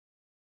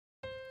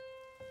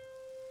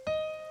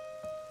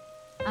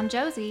I'm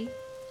Josie,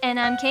 And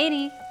I'm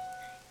Katie.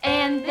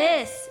 and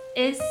this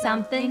is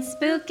Something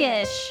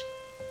Spookish.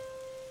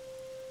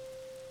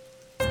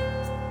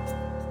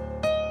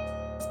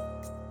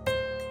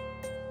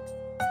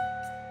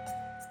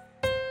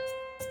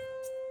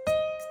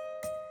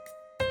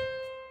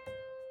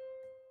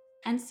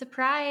 And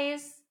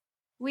surprise,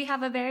 we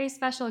have a very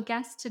special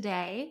guest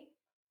today,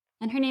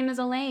 and her name is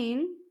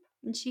Elaine,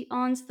 and she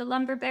owns the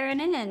Lumber Baron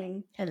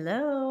Inn.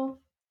 Hello.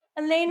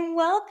 Elaine,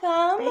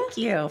 welcome. Thank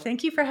you.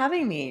 Thank you for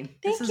having me.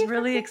 This Thank is you for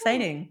really being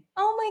exciting.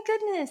 Oh my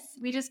goodness.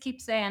 We just keep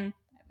saying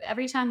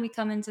every time we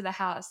come into the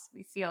house,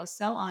 we feel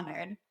so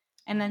honored.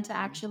 And then to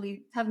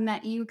actually have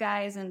met you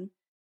guys and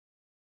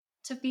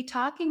to be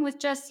talking with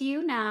just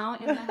you now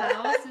in the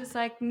house is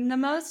like the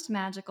most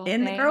magical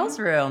In thing. the girls'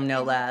 room,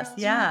 no In the less. girls-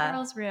 in Yeah. the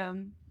girls'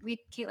 room.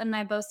 Caitlin and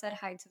I both said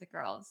hi to the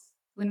girls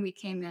when we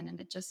came in, and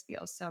it just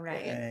feels so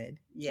right. Good.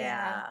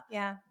 Yeah.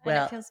 Yeah. Well-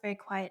 and it feels very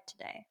quiet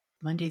today.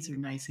 Mondays are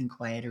nice and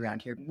quiet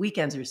around here.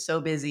 Weekends are so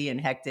busy and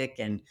hectic.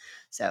 And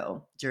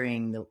so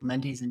during the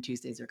Mondays and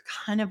Tuesdays are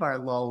kind of our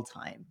lull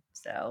time.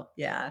 So,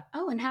 yeah.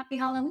 Oh, and happy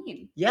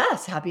Halloween.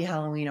 Yes. Happy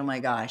Halloween. Oh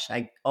my gosh.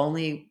 I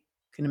only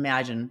can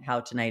imagine how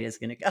tonight is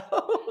going to go.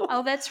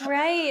 Oh, that's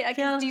right.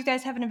 Yeah. Do you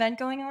guys have an event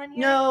going on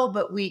here? No,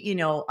 but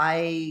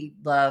I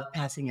love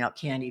passing out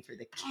candy for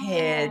the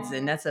kids,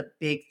 and that's a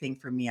big thing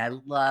for me. I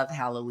love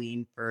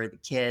Halloween for the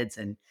kids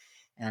and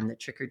the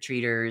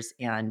trick-or-treaters,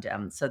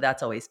 and so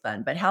that's always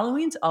fun. But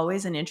Halloween's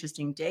always an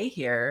interesting day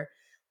here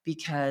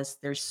because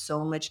there's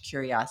so much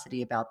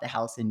curiosity about the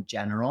house in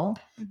general,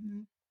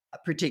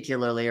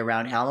 particularly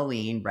around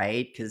Halloween,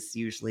 right? Because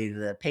usually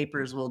the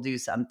papers will do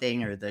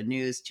something or the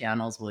news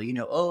channels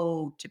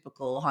will,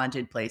 typical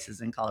haunted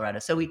places in Colorado.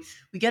 So we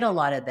get a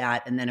lot of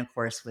that. And then, of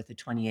course, with the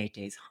 28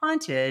 Days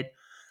Haunted,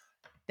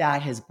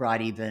 that has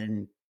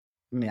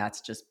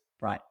that's just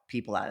brought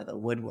people out of the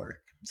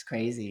woodwork. It's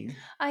crazy.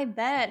 I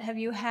bet. Have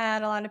you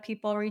had a lot of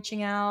people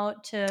reaching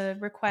out to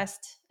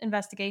request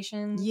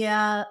investigations?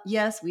 Yeah,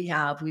 yes, we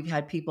have. We've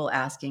had people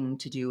asking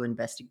to do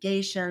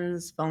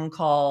investigations, phone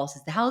calls.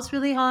 Is the house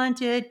really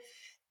haunted?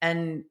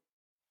 And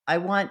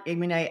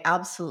I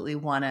absolutely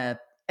want to,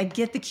 I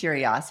get the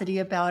curiosity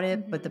about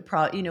it, but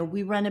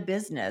we run a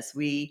business.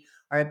 We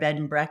are a bed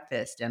and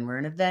breakfast and we're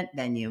an event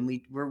venue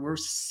and we're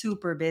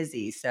super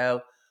busy.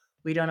 So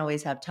we don't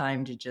always have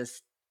time to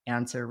just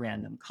answer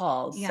random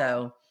calls. Yeah.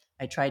 So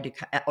I tried to,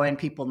 and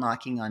people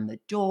knocking on the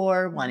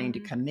door, wanting to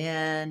come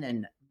in,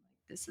 and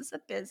this is a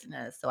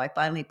business. So I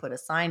finally put a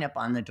sign up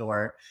on the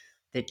door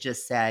that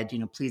just said,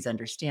 please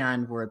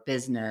understand we're a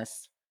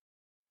business.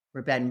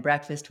 We're bed and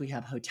breakfast. We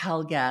have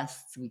hotel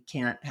guests. We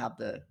can't have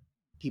the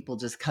people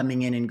just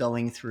coming in and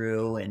going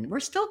through. And we're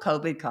still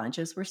COVID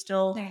conscious. We're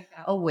still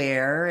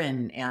aware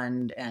and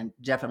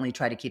definitely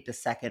try to keep the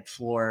second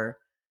floor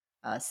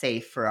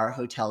safe for our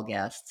hotel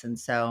guests. And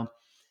so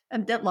a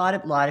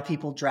lot of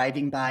people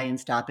driving by and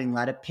stopping, a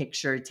lot of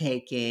picture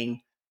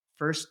taking.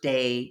 First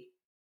day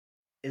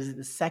is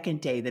the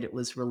second day that it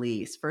was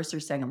released. First or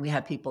second, we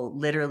had people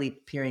literally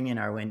peering in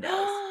our windows.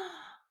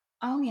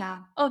 Oh,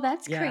 yeah. Oh,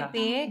 that's Yeah.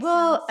 creepy.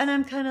 Well, and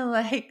I'm kind of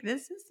like,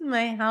 this is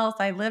my house.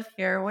 I live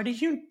here. What are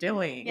you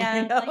doing?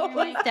 Yeah, like, you're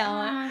like,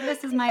 don't.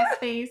 This is my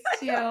space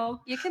too.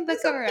 You can book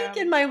There's a a room. peek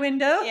in my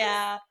window.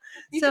 Yeah.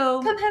 You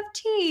So- can come have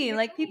tea.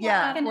 Like people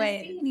Yeah. have Gonna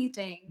ways. see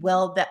anything.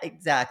 Well, that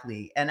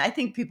exactly. And I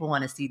think people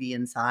want to see the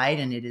inside,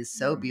 and it is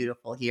so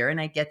beautiful here.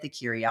 And I get the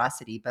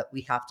curiosity, but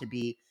we have to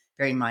be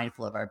very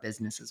mindful of our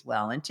business as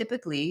well. And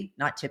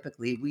not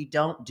typically, we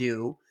don't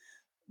do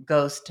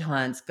ghost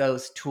hunts,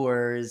 ghost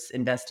tours,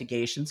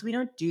 investigations. We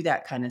don't do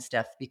that kind of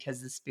stuff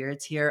because the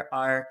spirits here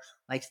are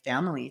like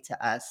family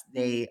to us.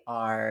 They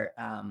are,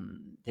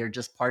 they're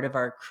just part of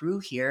our crew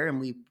here, and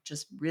we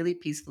just really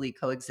peacefully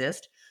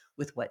coexist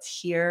with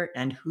what's here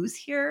and who's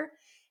here,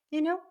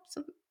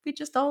 so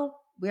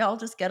we all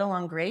just get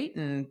along great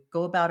and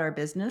go about our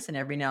business. And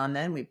every now and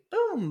then we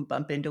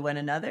bump into one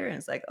another and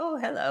it's like, oh,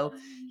 hello,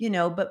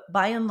 but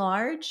by and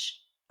large,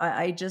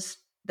 I just,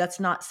 that's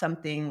not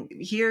something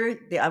here.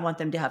 I want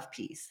them to have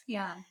peace.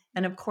 Yeah.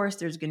 And of course,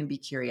 there's going to be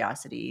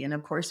curiosity. And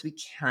of course, we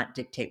can't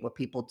dictate what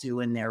people do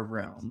in their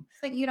room.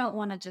 But you don't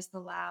want to just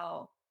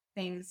allow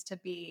things to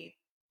be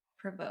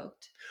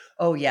provoked.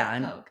 Oh, yeah.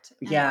 Poked.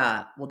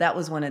 Yeah. Well, that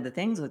was one of the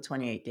things with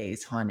 28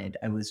 Days Haunted.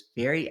 I was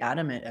very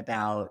adamant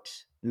about,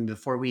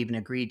 before we even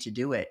agreed to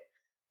do it,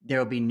 there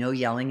will be no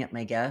yelling at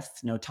my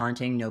guests, no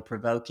taunting, no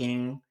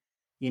provoking,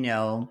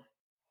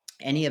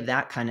 any of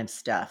that kind of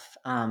stuff.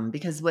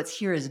 Because what's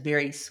here is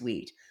very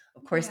sweet.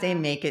 Of course, they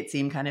make it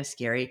seem kind of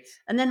scary.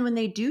 And then when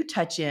they do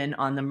touch in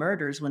on the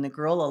murders, when the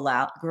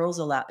girls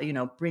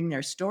allow, bring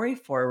their story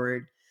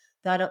forward,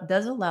 that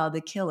does allow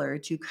the killer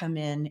to come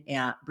in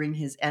and bring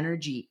his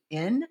energy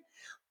in,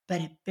 but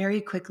it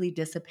very quickly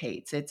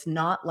dissipates. It's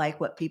not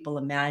like what people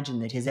imagine,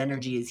 that his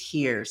energy is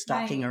here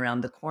stalking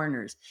around the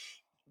corners.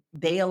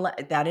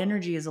 That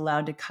energy is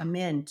allowed to come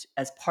in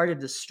as part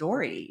of the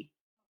story,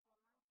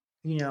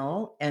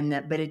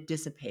 but it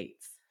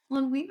dissipates.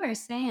 Well, we were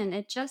saying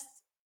it just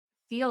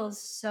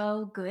feels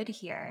so good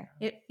here.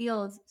 It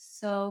feels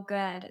so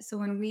good. So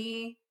when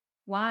we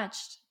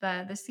watched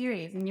the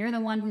series, and you're the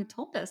one who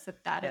told us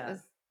that it Yeah.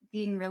 was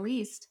being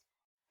released,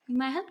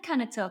 my head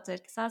kind of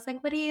tilted because I was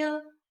like, "What do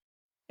you?"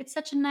 It's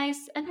such a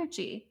nice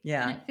energy, and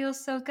Yeah. it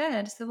feels so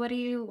good. So what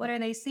are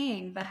they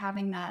seeing? But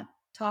having that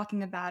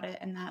talking about it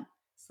and that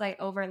slight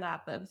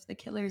overlap of the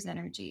killer's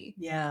energy.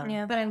 Yeah.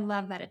 Yeah. But I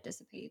love that it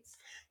dissipates.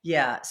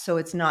 Yeah. So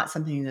it's not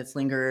something that's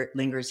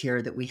lingers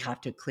here that we have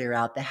to clear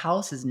out. The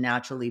house is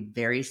naturally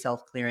very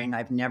self-clearing.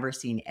 I've never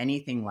seen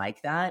anything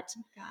like that.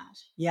 Oh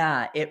gosh.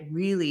 Yeah, it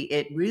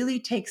really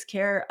takes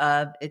care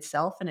of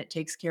itself and it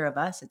takes care of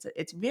us.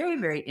 It's very,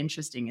 very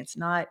interesting.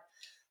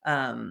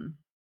 Um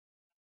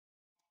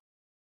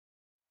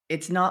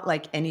it's not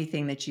like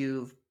anything that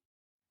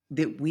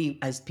we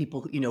as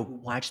people, who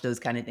watch those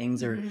kind of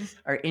things or Mhm.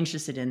 are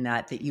interested in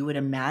that you would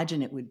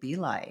imagine it would be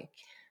like.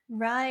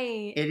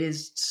 Right. It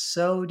is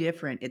so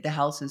different. The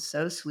house is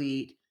so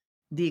sweet.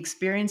 The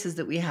experiences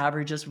that we have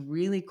are just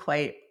really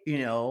quite,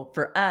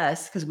 for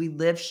us, because we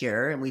live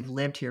here and we've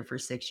lived here for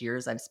 6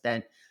 years. I've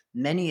spent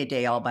many a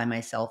day all by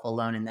myself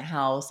alone in the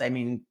house. I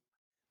mean,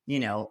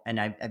 and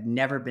I've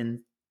never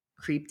been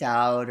creeped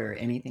out or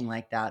anything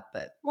like that.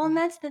 But Well, and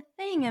that's the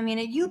thing. I mean,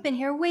 you've been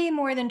here way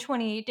more than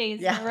 28 days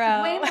in Yeah. a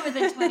row. Way more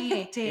than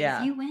 28 days.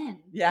 Yeah. You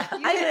win. yeah,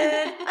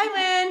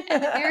 I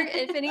And win.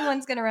 if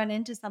anyone's going to run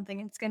into something,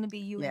 it's going to be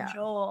you Yeah. and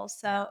Joel.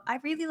 So I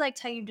really liked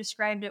how you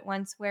described it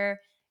once,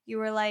 where you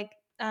were like,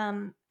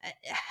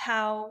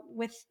 how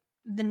with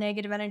the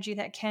negative energy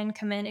that can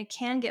come in, it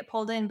can get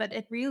pulled in, but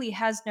it really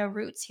has no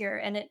roots here.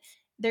 And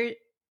there,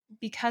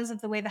 because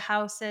of the way the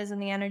house is and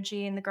the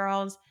energy and the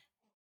girls,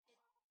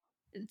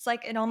 it's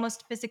like it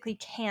almost physically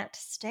can't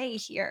stay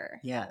here.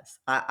 Yes,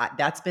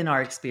 that's been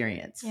our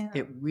experience. Yeah.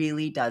 It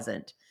really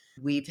doesn't.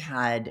 We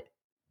had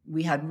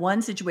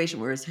one situation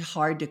where it was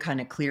hard to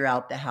kind of clear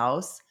out the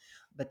house,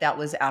 but that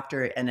was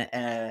after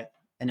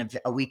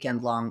a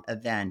weekend long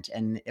event,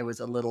 and it was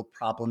a little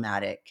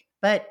problematic.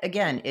 But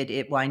again,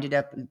 it winded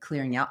up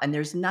clearing out, and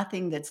there's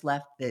nothing that's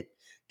left that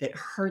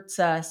hurts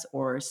us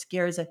or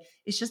scares us.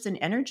 It's just an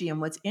energy. And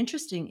what's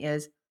interesting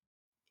is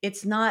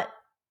it's not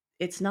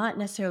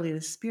necessarily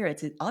the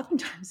spirits.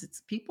 Oftentimes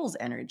it's people's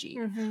energy.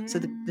 So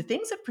the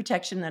things of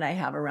protection that I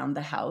have around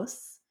the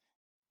house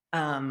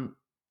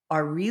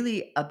are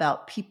really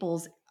about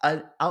people's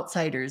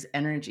outsiders'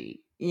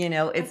 energy.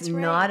 It's That's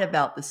right. not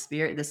about the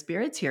spirit. The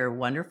spirits here are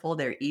wonderful.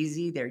 They're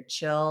easy. They're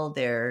chill.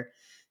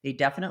 They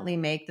definitely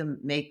make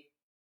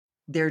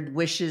their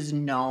wishes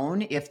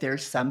known if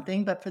there's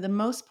something. But for the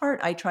most part,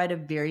 I try to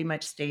very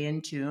much stay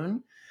in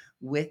tune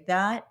with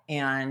that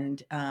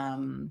and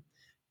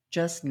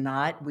just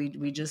not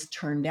we just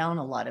turn down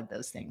a lot of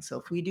those things. So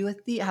if we do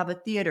have a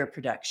theater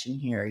production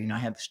here, I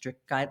have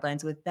strict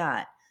guidelines with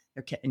that.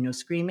 No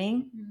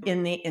screaming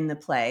in the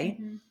play,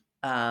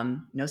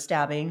 no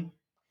stabbing,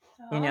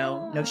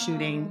 no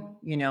shooting,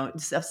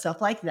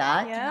 stuff like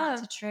that. Yeah. Not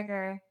to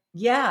trigger.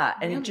 Yeah,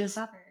 and Really it just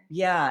clever.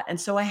 yeah, and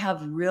so I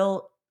have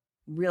real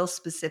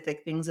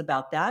specific things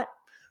about that.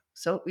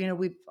 So,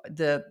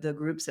 the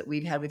groups that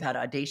we've had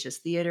Audacious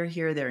Theater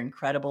here. They're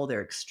incredible.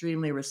 They're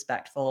extremely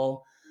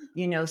respectful,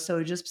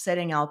 so just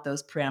setting out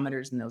those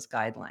parameters and those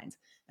guidelines.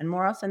 And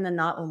more often than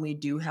not, when we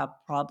do have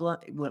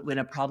when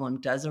a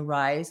problem does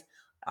arise,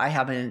 I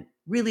haven't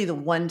really the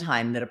one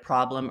time that a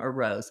problem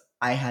arose,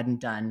 I hadn't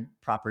done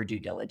proper due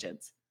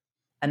diligence.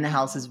 And the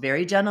house is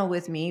very gentle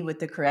with me with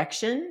the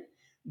correction,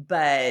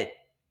 but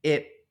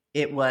it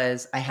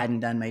was I hadn't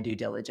done my due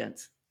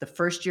diligence. The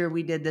first year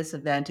we did this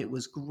event, it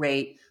was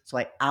great. So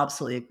I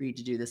absolutely agreed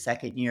to do the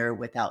second year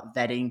without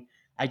vetting.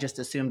 I just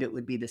assumed it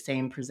would be the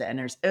same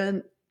presenters.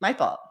 And my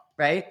fault,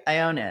 right? I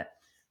own it.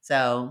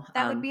 So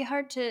That would be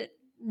hard to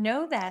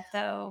know that,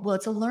 though. well,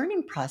 it's a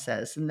learning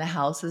process, and the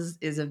house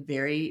is a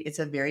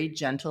very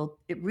gentle.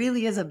 It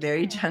really is a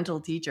very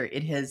gentle teacher.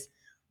 It has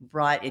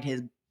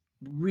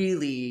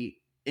really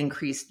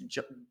increased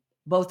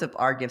both of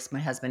our gifts, my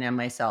husband and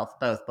myself,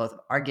 both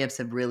our gifts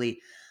have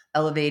really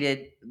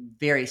elevated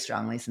very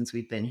strongly since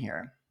we've been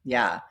here.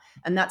 Yeah.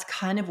 And that's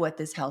kind of what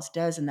this house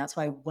does. And that's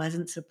why I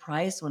wasn't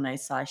surprised when I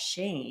saw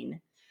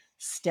Shane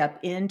step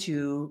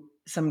into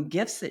some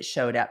gifts that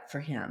showed up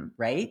for him,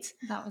 right?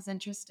 That was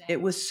interesting.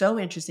 It was so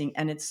interesting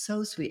and it's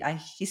so sweet.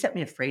 He sent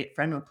me a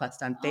friend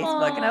request on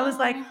Facebook and I was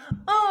like,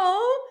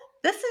 oh,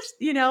 this is,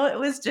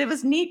 it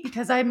was neat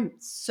because I'm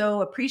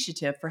so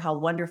appreciative for how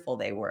wonderful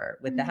they were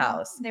with the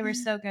house. They were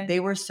so good. They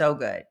were so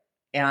good.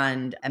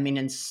 And I mean,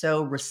 and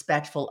so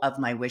respectful of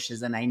my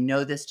wishes. And I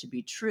know this to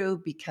be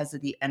true because of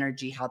the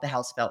energy, how the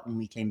house felt when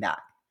we came back.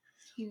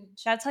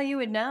 Huge. That's how you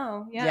would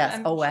know. Yeah. Yes.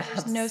 I'm Oh, sure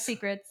there's no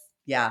secrets.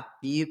 Yeah.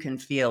 You can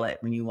feel it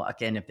when you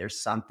walk in. If there's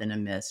something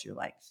amiss, you're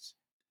like,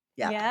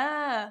 yeah.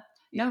 Yeah.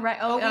 No, right.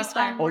 Oh, Always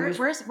fun.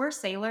 we're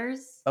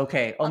sailors.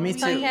 Okay. Oh, me too.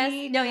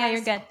 podcast? No, yeah,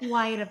 you're good.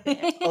 Quite a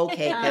bit.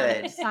 Okay,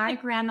 good. Sorry,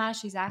 Grandma.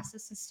 She's asked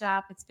us to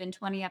stop. It's been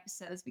 20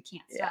 episodes. We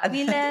can't stop.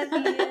 We love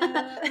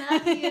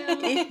you.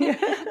 Love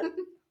you.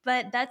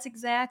 But that's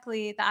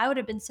exactly that. I would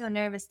have been so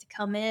nervous to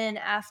come in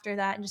after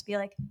that and just be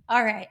like,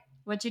 all right,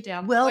 What'd you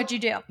do? Well, what'd you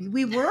do?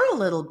 we were a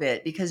little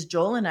bit because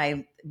Joel and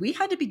I, we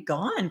had to be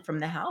gone from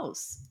the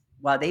house.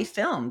 while they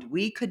filmed.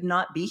 We could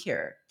not be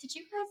here. Did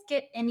you guys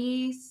get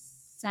any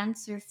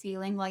sense or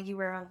feeling while you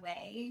were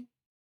away?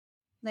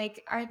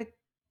 Like, are the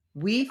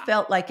We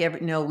felt like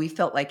we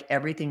felt like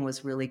everything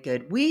was really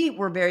good. We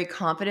were very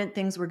confident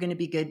things were going to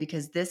be good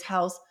because this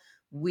house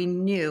we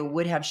knew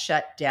would have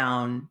shut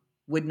down,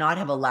 would not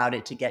have allowed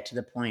it to get to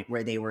the point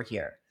where they were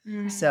here.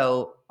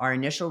 So our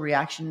initial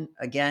reaction,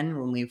 again,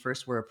 when we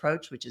first were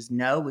approached, which is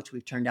no, which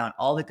we've turned down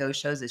all the go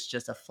shows, it's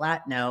just a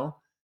flat no,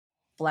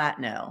 flat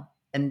no.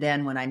 And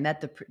then when I met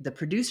the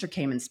producer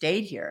came and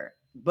stayed here,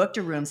 booked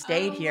a room,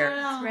 stayed here,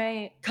 wow.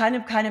 Right. kind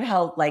of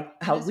how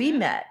Whose we room?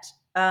 met.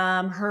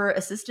 Her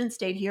assistant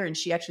stayed here and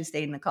she actually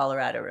stayed in the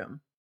Colorado room.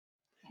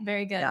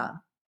 Very good. Yeah.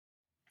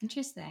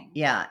 Interesting.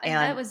 Yeah. And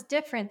that was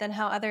different than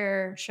how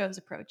other shows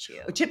approach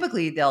you.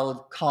 Typically they'll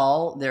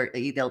call,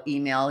 they'll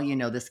email,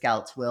 the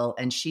scouts will,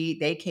 and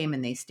they came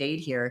and they stayed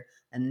here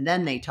and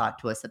then they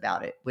talked to us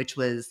about it, which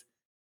was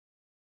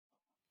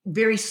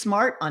very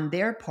smart on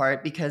their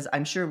part because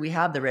I'm sure we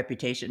have the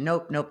reputation.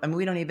 Nope. I mean,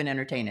 we don't even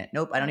entertain it.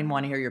 Nope. I don't even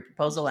want to hear your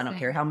proposal. I don't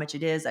care how much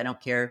it is. I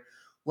don't care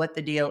what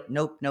the deal.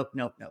 Nope.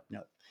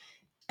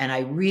 And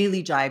I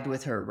really jived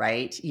with her,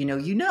 right?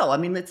 I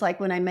mean, it's like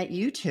when I met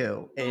you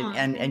two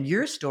and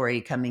your story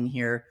coming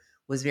here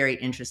was very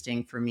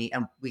interesting for me.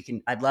 And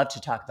I'd love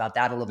to talk about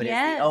that a little bit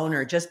as the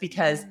owner, just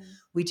because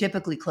we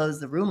typically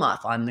close the room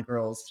off on the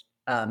girls'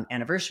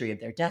 anniversary of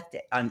their death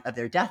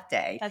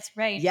day. That's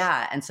right.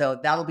 Yeah. And so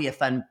that'll be a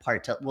fun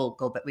part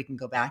we can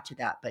go back to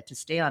that. But to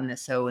stay on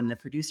this. So when the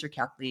producer,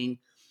 Kathleen,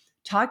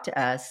 talked to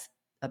us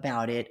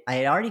about it,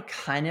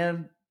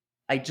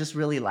 I just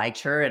really liked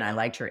her and I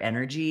liked her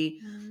energy.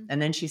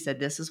 And then she said,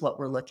 this is what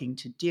we're looking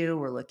to do.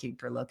 We're looking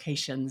for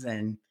locations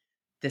and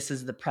this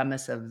is the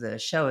premise of the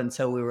show. And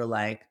so we were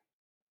like,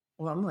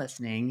 well, I'm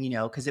listening,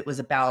 because it was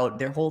about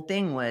their whole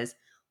thing was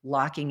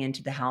locking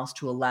into the house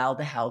to allow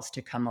the house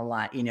to come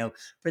alive,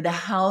 for the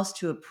house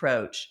to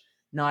approach,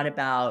 not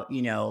about,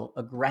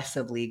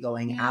 aggressively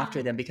going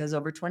after them, because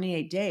over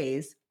 28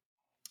 days,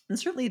 and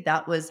certainly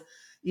that was,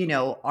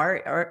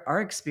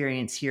 our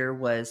experience here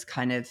was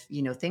kind of,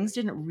 things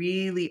didn't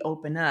really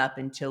open up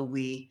until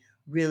we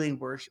really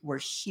were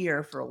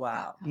here for a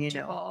while,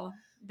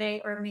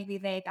 Maybe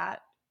they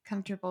got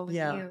comfortable with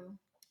you.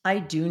 I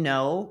do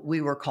know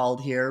we were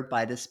called here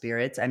by the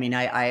spirits. I mean,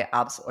 I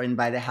absolutely, and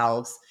by the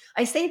house.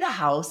 I say the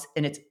house,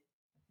 and it's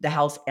the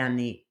house and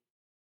the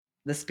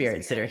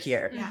spirits that are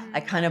here. Yeah. I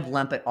kind of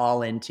lump it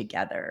all in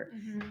together,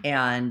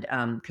 and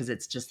because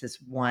it's just this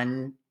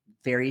one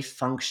very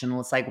functional.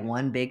 It's like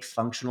one big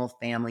functional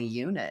family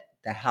unit.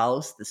 The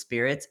house, the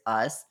spirits,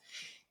 us.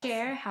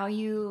 Share how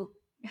you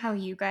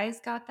guys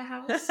got the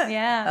house.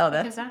 Yeah.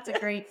 Because that's a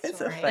great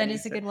story. That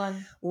is a good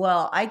one.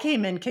 Well, I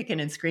came in kicking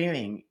and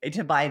screaming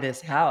to buy this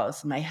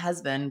house. My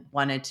husband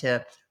wanted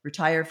to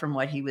retire from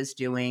what he was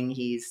doing.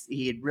 He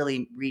had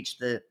really reached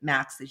the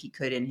max that he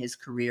could in his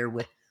career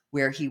with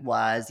where he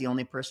was. The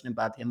only person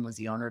above him was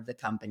the owner of the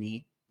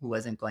company who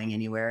wasn't going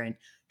anywhere. And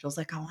Joel's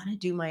like, I want to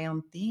do my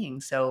own thing.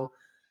 So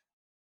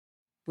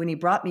when he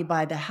brought me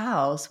by the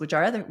house, we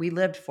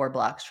lived 4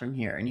 blocks from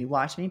here, and he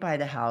watched me buy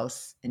the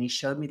house and he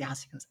showed me the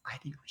house. He goes, I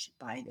think we should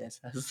buy this.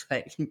 I was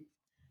like,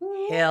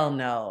 hell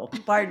no.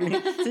 Pardon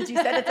me. Since you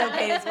said it's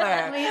okay to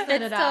swear. Please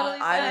let it out.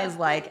 Totally I was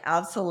like,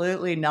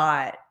 absolutely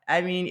not. I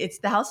mean,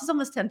 the house is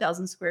almost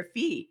 10,000 square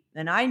feet.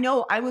 And I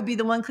know I would be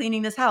the one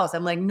cleaning this house.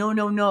 I'm like,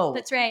 no.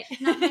 That's right.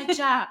 Not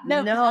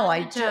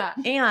my job.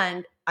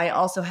 And I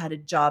also had a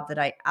job that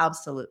I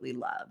absolutely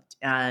loved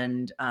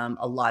and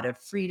a lot of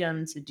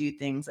freedom to do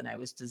things. And I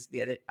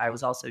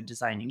was also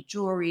designing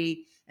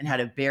jewelry and had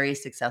a very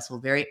successful,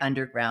 very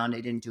underground.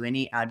 I didn't do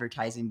any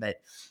advertising,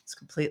 but it's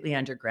completely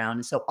underground.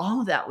 And so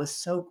all of that was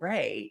so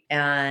great.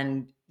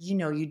 And,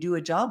 you do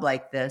a job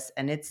like this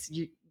and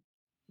you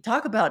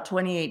talk about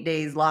 28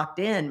 days locked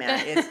in,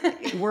 man.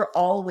 We're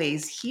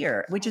always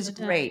here, which is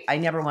great. I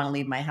never want to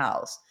leave my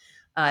house.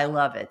 I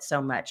love it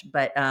so much.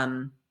 But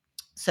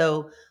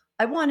so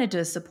I wanted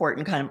to support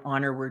and kind of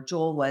honor where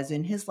Joel was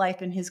in his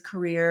life and his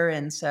career.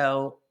 And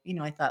so,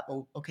 I thought,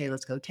 well, okay,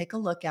 let's go take a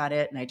look at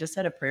it. And I just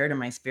said a prayer to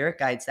my spirit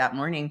guides that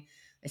morning.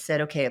 I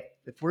said, okay,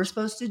 if we're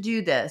supposed to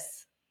do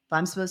this, if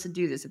I'm supposed to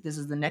do this, if this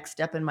is the next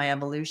step in my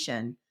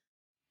evolution,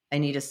 I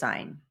need a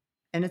sign.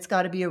 And it's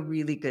got to be a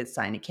really good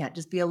sign. It can't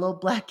just be a little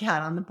black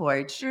cat on the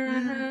porch.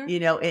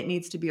 It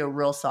needs to be a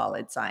real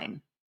solid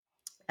sign.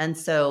 And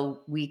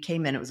so we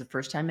came in. It was the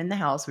first time in the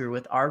house. We were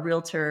with our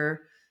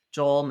realtor,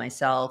 Joel,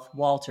 myself,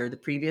 Walter, the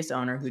previous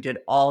owner who did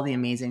all the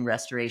amazing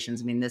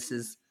restorations. I mean, this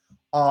is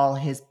all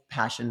his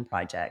passion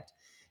project.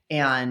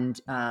 And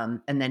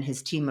then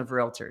his team of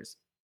realtors.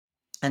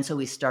 And so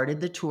we started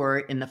the tour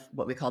in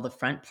what we call the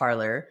front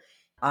parlor.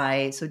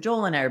 So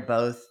Joel and I are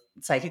both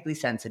psychically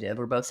sensitive.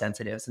 We're both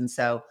sensitives. And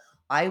so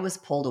I was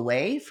pulled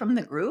away from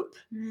the group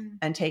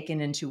and taken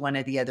into one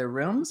of the other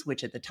rooms,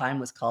 which at the time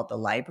was called the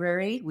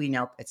library.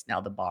 It's now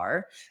the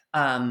bar.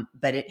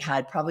 But it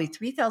had probably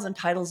 3,000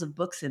 titles of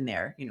books in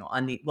there,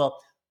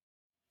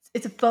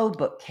 it's a faux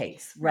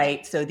bookcase,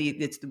 right? So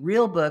it's the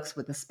real books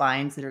with the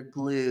spines that are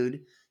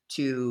glued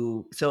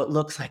so it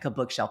looks like a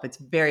bookshelf. It's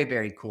very,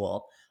 very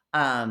cool.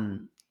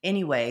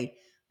 Anyway,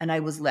 and I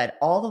was led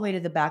all the way to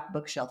the back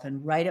bookshelf,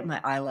 and right at my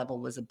eye level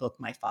was a book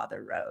my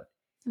father wrote.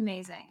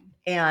 Amazing.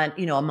 And,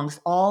 amongst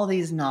all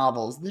these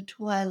novels, the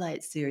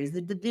Twilight series,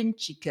 the Da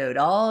Vinci Code,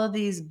 all of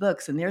these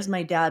books, and there's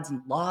my dad's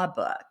law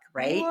book,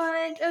 right?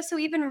 What? Oh, so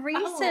even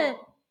recent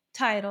Oh.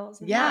 titles.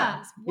 and Yeah,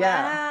 things.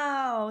 yeah.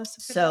 Wow. So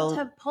for them So- to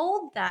have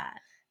pulled that.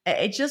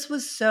 It just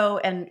was so,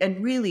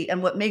 and really,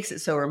 and what makes it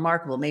so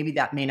remarkable, maybe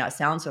that may not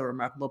sound so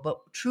remarkable, but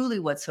truly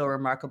what's so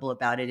remarkable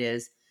about it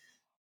is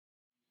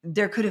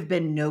there could have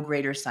been no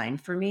greater sign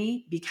for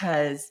me,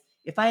 because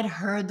if I had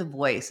heard the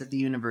voice of the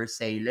universe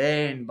say,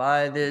 Elaine,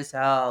 buy this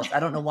house. I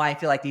don't know why I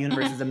feel like the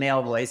universe is a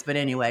male voice, but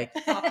anyway.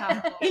 All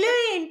powerful.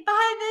 Elaine,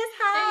 buy this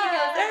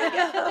house. There you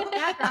go.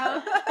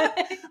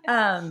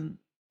 Yeah,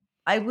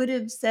 I would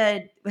have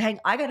said,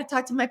 I got to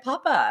talk to my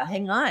papa.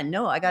 Hang on.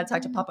 No, I got to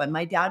talk to papa. And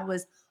my dad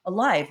was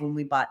alive when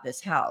we bought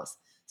this house.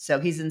 So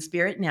he's in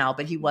spirit now,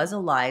 but he was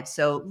alive.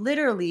 So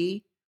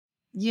literally,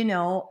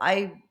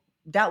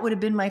 that would have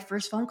been my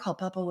first phone call.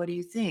 Papa, what do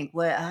you think?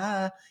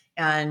 What?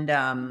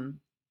 And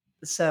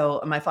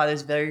so my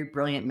father's a very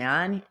brilliant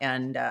man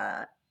and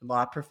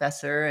law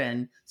professor,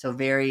 and so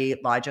very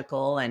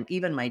logical. And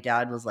even my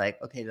dad was like,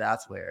 okay,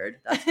 that's weird.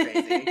 That's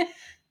crazy.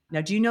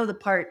 Now, do you know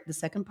the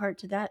second part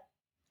to that?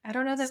 I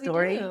don't know that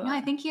Story? we do. No,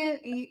 I think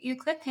you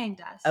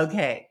cliffhanged us.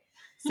 Okay.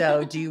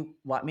 So do you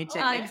want me to?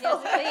 Yes,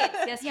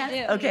 please. Yes, you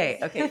do. Okay.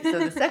 So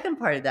the second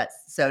part of that.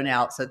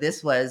 So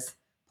this was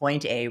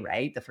point A,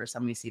 right? The first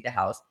time we see the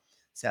house.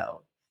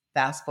 So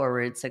fast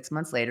forward 6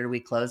 months later, we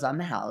close on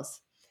the house.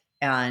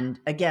 And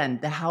again,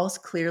 the house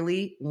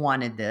clearly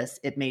wanted this.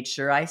 It made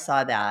sure I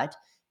saw that.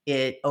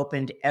 It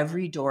opened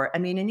every door. I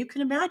mean, and you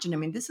can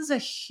imagine, this is a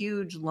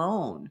huge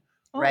loan,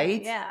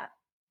 right? Oh, yeah.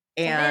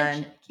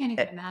 And Can't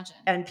even imagine.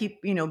 and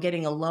people,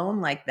 getting a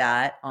loan like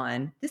that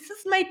on this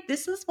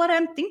is what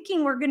I'm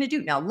thinking we're going to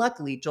do. Now,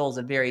 luckily, Joel's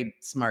a very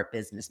smart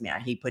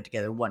businessman. He put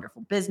together a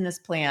wonderful business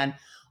plan,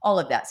 all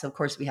of that. So of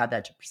course we had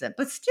that to present,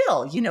 but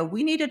still,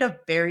 we needed a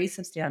very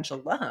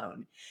substantial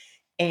loan.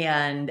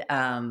 And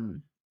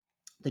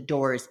the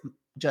doors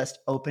just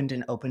opened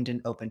and opened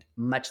and opened,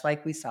 much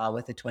like we saw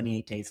with the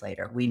 28 days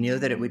later. We knew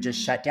that it would just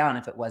shut down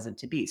if it wasn't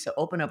to be. So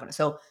open.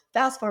 So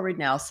fast forward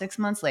now, 6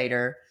 months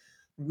later,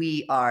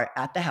 we are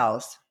at the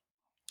house.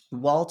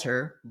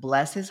 Walter,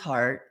 bless his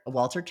heart,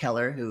 Walter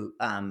Keller, who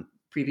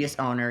previous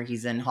owner,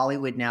 he's in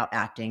Hollywood now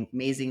acting,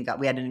 amazing.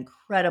 We had an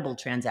incredible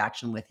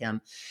transaction with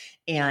him,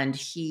 and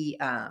he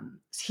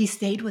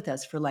stayed with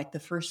us for like the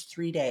first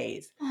 3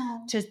 days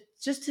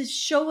to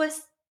show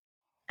us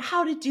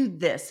how to do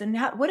this and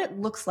what it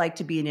looks like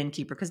to be an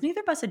innkeeper, because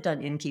neither of us had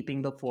done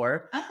innkeeping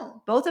before.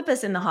 Oh. Both of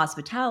us in the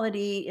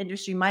hospitality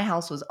industry. My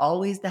house was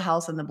always the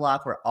house on the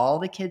block where all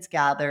the kids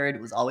gathered.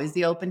 It was always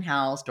the open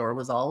house. Door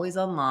was always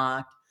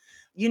unlocked.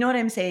 You know what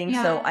I'm saying?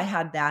 Yeah. So I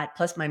had that.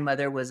 Plus my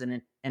mother was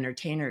an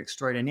entertainer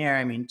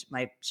extraordinaire.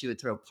 She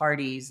would throw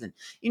parties and,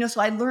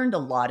 so I learned a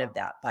lot of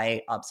that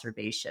by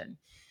observation.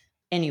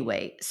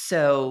 Anyway,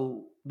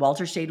 so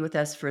Walter stayed with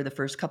us for the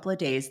first couple of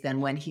days.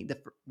 Then when he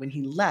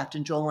left,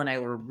 and Joel and I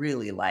were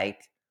really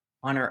like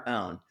on our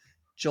own,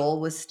 Joel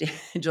was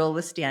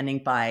standing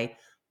by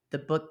the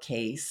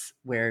bookcase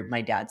where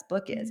my dad's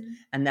book is,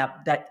 and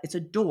that it's a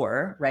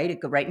door, right?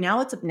 Right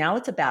now it's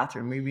a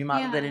bathroom. We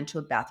remodeled it into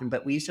a bathroom,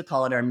 but we used to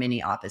call it our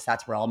mini office.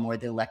 That's where all more of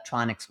the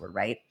electronics were,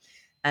 right?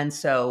 And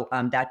so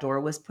that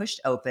door was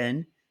pushed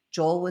open.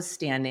 Joel was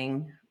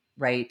standing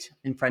right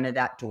in front of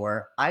that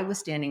door. I was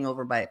standing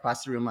over by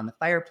across the room on the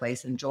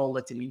fireplace, and Joel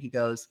looked at me and he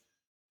goes,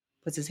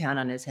 puts his hand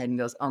on his head and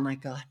goes, oh my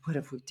God, what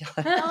have we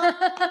done?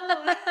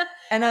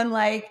 And I'm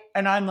like,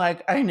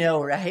 I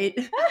know, right?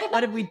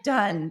 What have we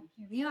done?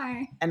 Here we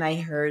are. And I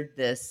heard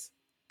this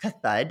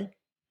thud.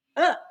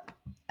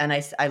 And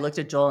I looked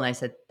at Joel and I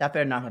said, that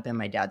better not have been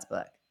my dad's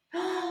book.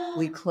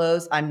 We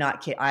closed. I'm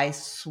not kidding. I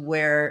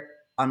swear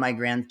on my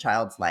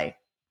grandchild's life.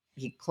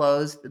 We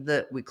closed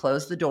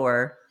the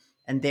door,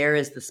 and there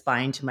is the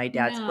spine to my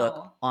dad's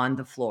book on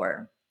the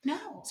floor.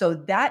 No. So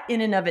that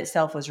in and of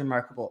itself was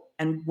remarkable.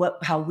 And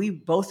how we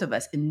both of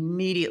us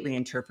immediately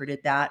interpreted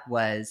that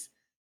was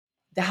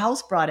the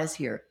house brought us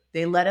here.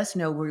 They let us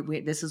know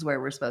this is where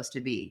we're supposed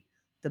to be.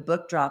 The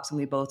book drops and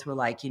we both were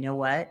like, you know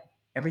what?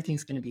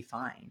 Everything's going to be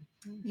fine.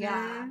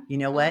 Yeah. You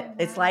know what? Oh,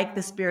 It's like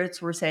the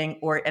spirits were saying,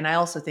 and I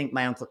also think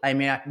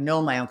I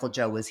know my Uncle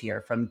Joe was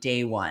here from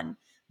day one.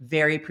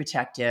 Very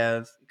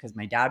protective, because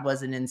my dad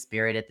wasn't in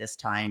spirit at this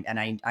time. And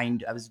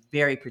I was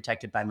very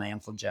protected by my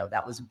Uncle Joe.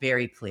 That was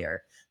very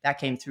clear. That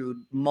came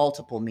through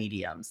multiple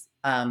mediums,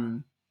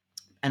 and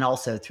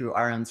also through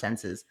our own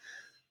senses.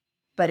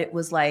 But it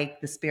was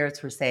like the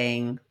spirits were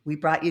saying, we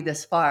brought you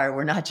this far.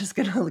 We're not just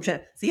going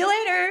to see you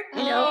later.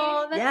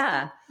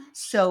 Yeah.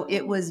 So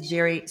it was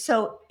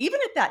so even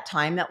at that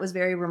time, that was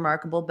very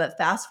remarkable. But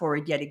fast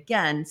forward yet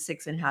again,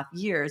 6.5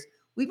 years,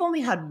 we've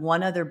only had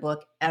one other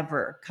book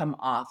ever come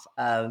off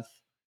of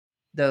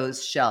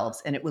those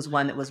shelves. And it was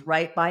one that was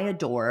right by a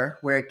door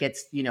where it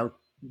gets,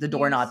 the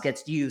doorknob Used.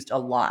 gets used a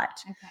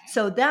lot.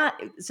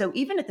 Okay. So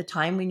even at the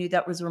time we knew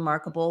that was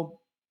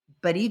remarkable,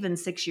 but even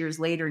 6 years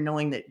later,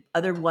 knowing that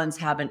other ones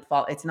haven't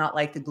fall, it's not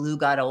like the glue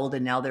got old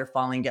and now they're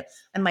falling down.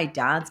 And my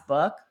dad's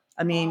book,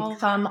 I mean, Oh,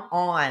 come wow.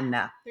 on.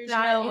 There's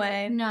That no is-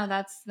 way. No,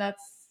 that's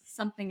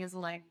something is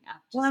lighting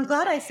up. Well, just I'm to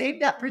glad I say.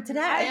 saved that for today.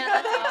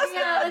 Yeah, that's awesome.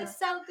 Yeah, that's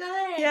so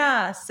good.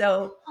 Yeah,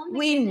 so Oh my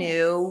we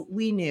goodness.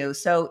 knew.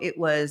 So it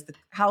was the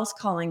house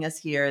calling us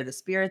here, the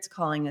spirits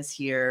calling us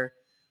here.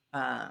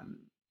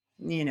 Um,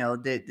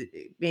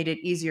 it made it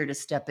easier to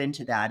step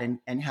into that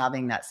and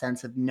having that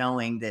sense of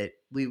knowing that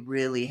we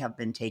really have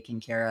been taken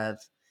care of.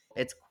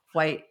 It's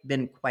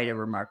been quite a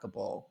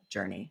remarkable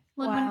journey.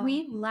 Well, Wow. when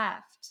we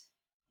left,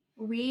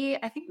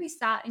 I think we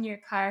sat in your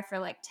car for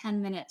like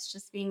 10 minutes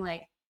just being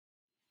like,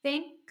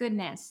 thank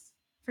goodness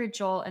for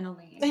Joel and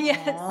Elaine.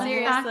 Yes, Aw,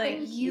 The fact that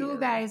seriously. you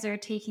guys are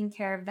taking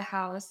care of the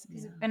house.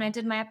 'Cause Yeah. when I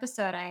did my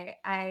episode,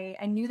 I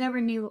knew there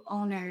were new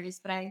owners,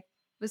 but I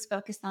was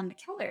focused on the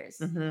killers.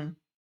 Mhm.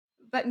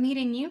 But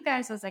meeting you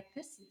guys, I was like,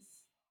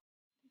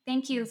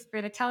 thank you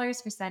for the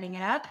Kellers for setting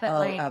it up. But Oh,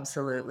 like,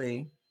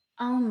 absolutely.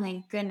 oh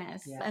my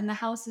goodness. Yeah. And the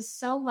house is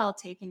so well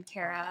taken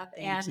care of.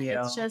 Thank and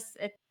it's you. just,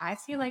 I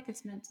feel like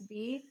it's meant to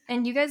be.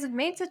 And you guys have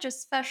made such a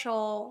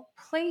special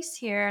place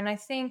here, and I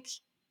think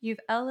you've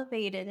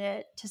elevated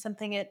it to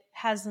something it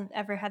hasn't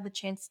ever had the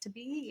chance to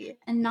be.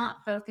 And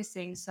not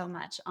focusing so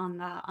much on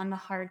the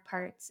hard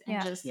parts and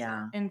Yeah. just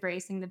Yeah.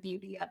 embracing the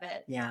beauty of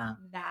it. Yeah.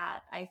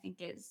 That I think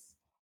is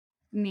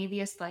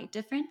maybe a slight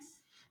difference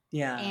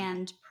Yeah.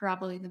 and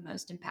probably the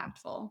most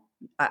impactful.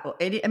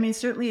 I mean,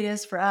 certainly it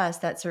is for us.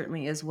 That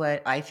certainly is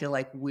what I feel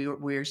like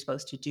we're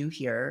supposed to do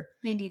here.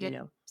 They needed You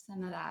know.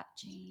 some of that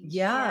change.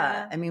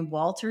 Yeah. I mean,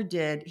 Walter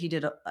he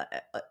did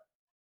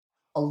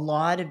a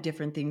lot of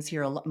different things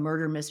here,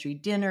 murder mystery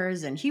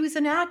dinners, and he was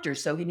an actor,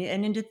 so and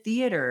into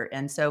theater,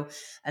 and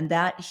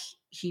that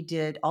he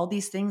did all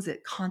these things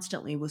that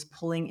constantly was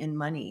pulling in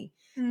money.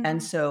 And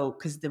Mhm. so,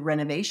 because the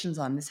renovations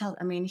on this house,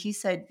 I mean, he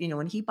said,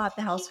 when he bought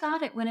the house, He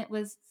got it when it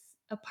was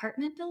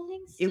apartment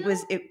buildings. it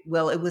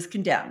was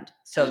condemned.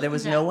 So there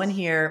was no one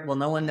here. Well,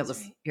 no one that That's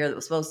was right. here that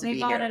was supposed to They be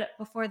bought here. it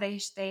before they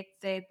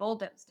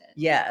bulldozed it.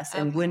 Yes,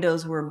 and Okay.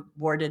 windows were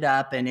boarded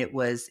up, and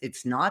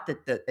it's not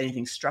that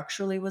anything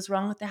structurally was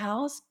wrong with the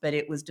house, but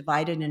it was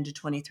divided into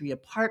 23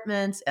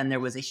 apartments, and there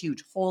was a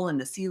huge hole in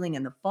the ceiling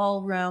in the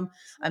ballroom.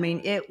 I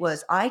mean,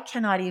 I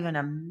cannot even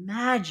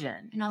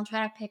imagine. And I'll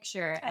try to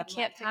picture. I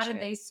can't how did picture it.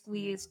 they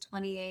squeeze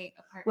 28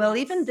 apartments? Well,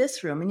 even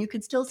this room, and you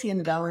could still see in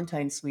the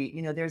Valentine suite,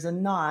 there's a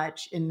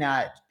notch in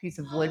that piece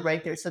of wood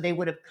right there. So they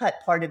would have cut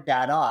part of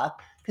that off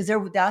because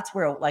that's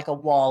where like a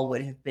wall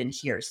would have been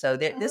here. So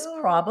this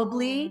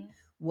probably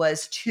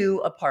was 2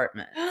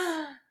 apartments.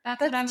 That's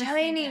what I was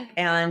tiny. thinking.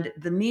 And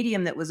the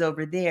medium that was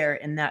over there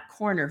in that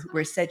corner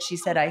where she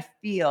said, I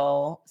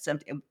feel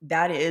something,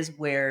 that is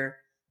where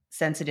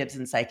sensitives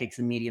and psychics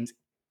and mediums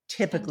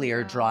typically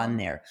are drawn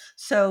there.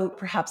 So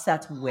perhaps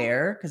that's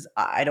where, because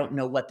I don't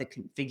know what the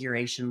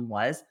configuration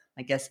was.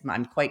 I guess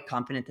I'm quite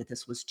confident that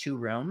this was 2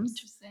 rooms.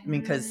 Interesting. I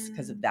mean,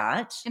 because of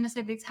that. And I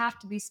said these have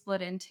to be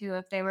split into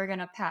if they were going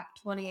to pack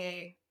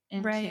 28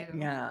 into. Right.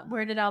 Yeah.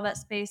 Where did all that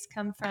space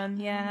come from?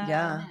 Yeah.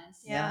 Yeah. Goodness.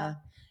 Yeah.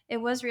 It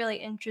was really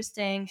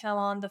interesting how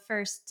on the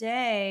first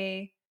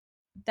day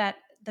that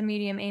the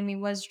medium Amy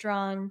was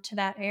drawn to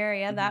that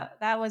area. Mhm.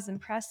 That was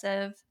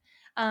impressive.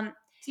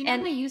 See,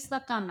 normally you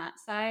slept on that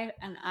side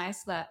and I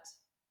slept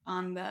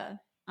on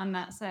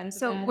that side of the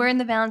So bed. we're in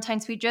the Valentine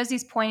suite.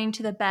 Josie's pointing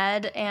to the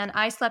bed, and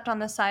I slept on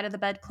the side of the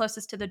bed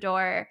closest to the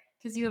door.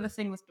 Because you have a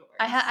thing with doors.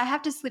 I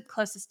have to sleep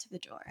closest to the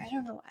door. I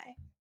don't know why.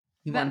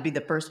 You want to be the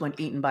first one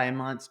eaten by a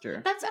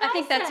monster. That's what I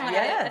think that's said. what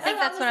Yes. I think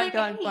that's what I'm like,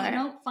 going hey,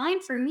 for.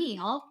 Fine for me.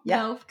 I'll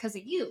know because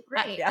of you.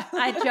 Great. Yeah.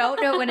 I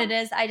don't know what it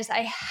is.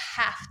 I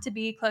have to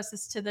be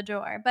closest to the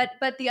door. But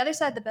the other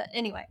side of the bed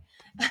anyway.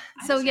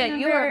 So yeah,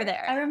 you were over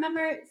there. I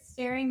remember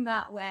staring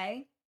that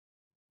way.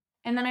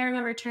 And then I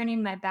remember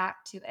turning my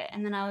back to it.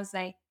 And then I was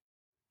like,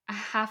 I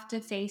have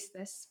to face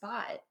this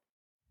spot.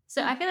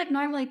 So I feel like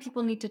normally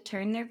people need to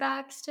turn their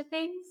backs to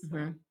things.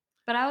 Mhm.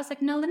 But I was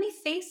like, no, let me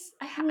face.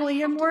 Well,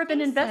 you're have to more of an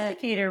face it.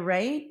 investigator,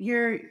 right?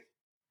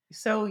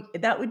 So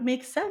that would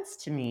make sense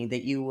to me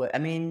that you would. I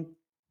mean,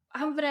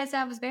 But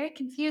I was very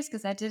confused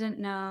because I didn't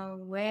know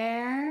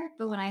where.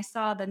 But when I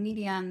saw the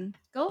medium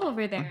go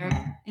over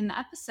there in the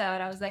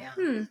episode, I was like,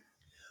 I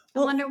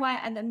Well- wonder why.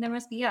 And then there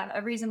must be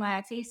a reason why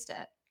I faced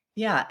it.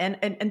 yeah,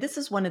 and this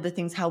is one of the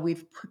things how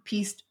we've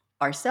pieced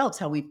ourselves,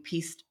 how we've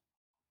pieced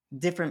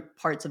different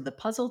parts of the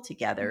puzzle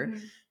together,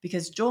 Mhm.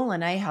 because Joel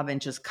and I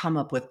haven't just come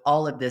up with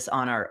all of this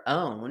on our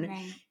own.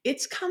 Right.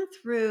 It's come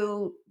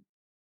through.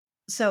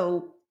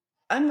 So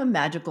I'm a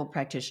magical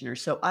practitioner.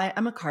 So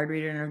I'm a card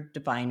reader and a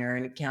diviner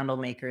and a candle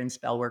maker and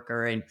spell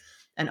worker and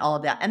all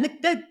of that. And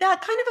that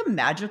kind of a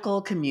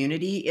magical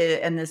community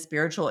and the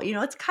spiritual,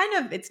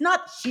 it's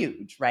not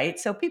huge, right?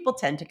 So people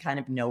tend to kind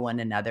of know one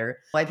another.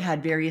 I've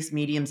had various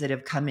mediums that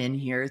have come in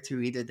here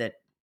through either that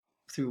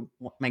through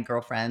my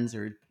girlfriends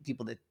or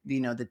people that,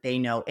 that they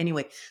know.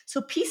 Anyway,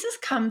 so pieces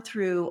come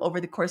through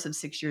over the course of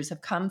 6 years,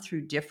 have come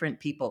through different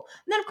people.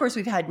 And then, of course,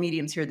 we've had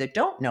mediums here that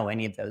don't know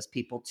any of those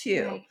people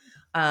too.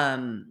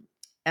 Right.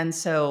 And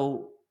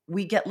so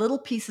we get little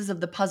pieces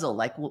of the puzzle.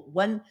 Like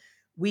one,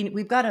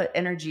 we've got an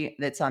energy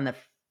that's on the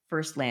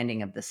first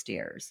landing of the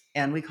stairs,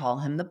 and we call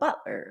him the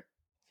butler.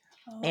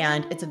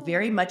 And it's a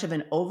very much of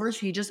an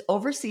he just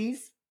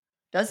oversees,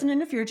 doesn't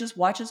interfere, just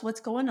watches what's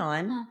going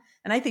on. Huh.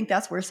 And I think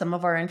that's where some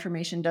of our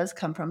information does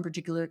come from,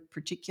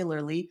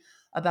 particularly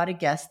about a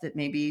guest that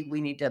maybe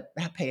we need to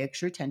pay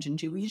extra attention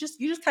to. You just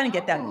kind of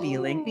get that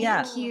feeling.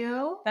 Yeah. Thank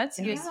you. That's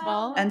Yeah.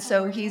 useful. And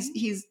so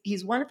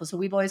he's wonderful. So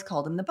we've always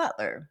called him the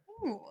butler.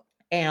 Ooh.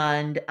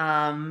 And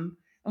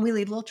we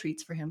leave little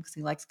treats for him because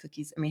he likes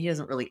cookies. I mean, he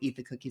doesn't really eat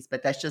the cookies,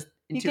 but that's just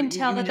You can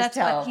tell that just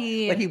that's what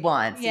he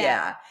wants. yeah.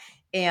 Yeah.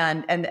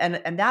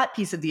 And that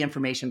piece of the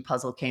information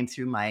puzzle came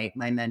through my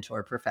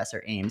mentor,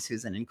 Professor Ames,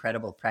 who's an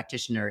incredible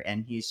practitioner.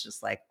 And he's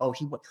just like, oh,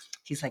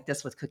 he's like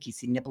this with cookies.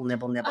 He nibble,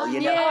 nibble, nibble, Oh,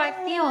 you yeah. know? I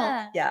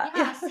feel. Yeah.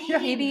 Yeah,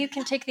 same. Maybe you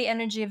can take the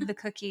energy of the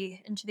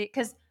cookie into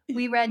because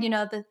we read,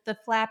 the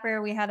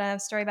flapper. We had a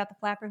story about the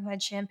flapper who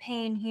had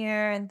champagne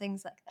here and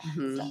things like that.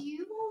 Mhm.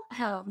 So.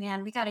 Oh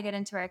man, we got to get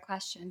into our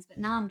questions, but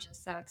now I'm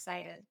just so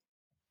excited.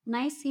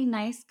 Nicey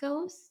Nice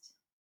Ghost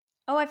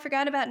Oh, I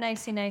forgot about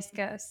Nicey Nice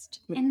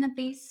Ghost. in the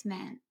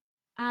basement.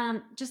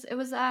 It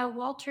was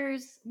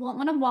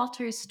one of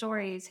Walter's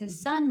stories.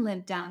 His son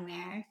lived down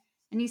there,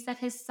 and he said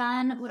his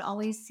son would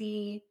always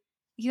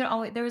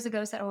there was a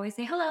ghost that always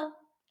say hello.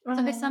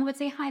 So his son would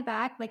say hi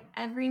back like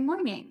every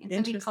morning, and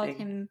so he called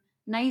Interesting. him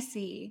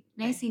Nicey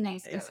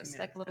Nice Ghost,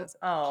 like a little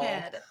Oh.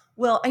 kid.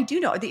 Well, I do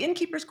know the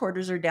innkeeper's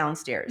quarters are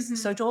downstairs. Mhm.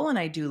 So Joel and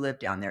I do live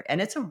down there,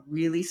 and it's a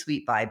really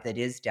sweet vibe that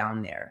is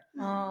down there.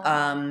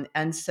 Oh.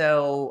 And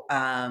so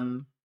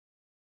I've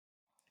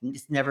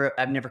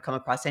never come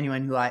across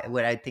anyone who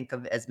I think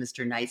of as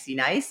Mr. Nicey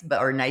Nice,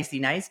 or Nicey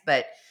Nice,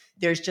 but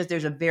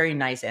there's a very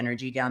nice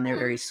energy down there,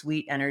 very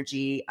sweet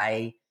energy.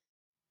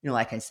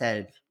 Like I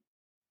said,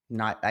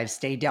 I've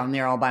stayed down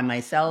there all by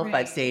myself. Right.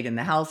 I've stayed in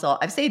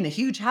I've stayed in the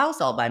huge house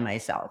all by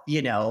myself,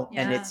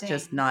 and it's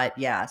just not,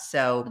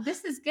 so. Well,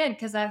 this is good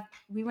because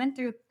we went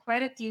through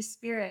quite a few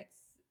spirits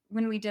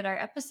when we did our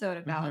episode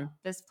about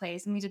this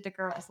place, and we did the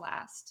girls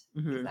last.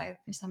 Because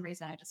for some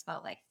reason, I just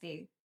felt like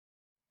It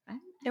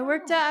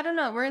worked out. I don't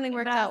know. It really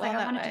worked out well I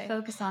that wanted way. to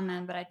focus on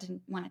them, but I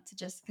didn't want it to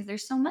just because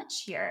there's so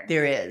much here.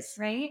 There is.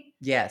 Right?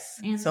 Yes.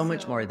 And So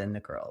much so more than the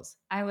girls.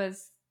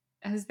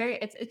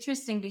 It's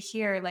interesting to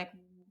hear like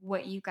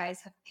what you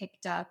guys have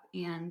picked up,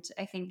 and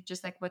I think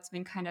just like what's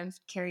been kind of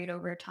carried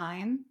over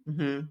time.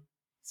 Mm-hmm.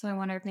 So I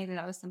wonder if maybe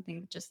that was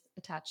something just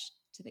attached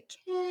to the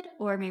kid,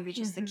 or maybe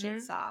just the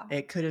kid saw.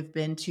 It could have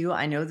been too.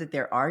 I know that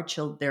there are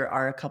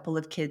a couple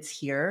of kids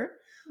here.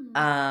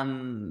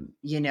 The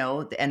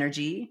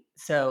energy.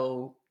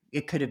 So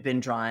it could have been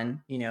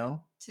drawn, to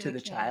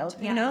the child.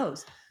 Yeah. Who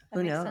knows? That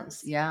Who makes knows?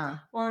 sense. Yeah.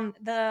 Well, and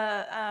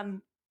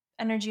the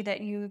energy that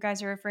you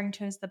guys are referring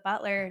to as the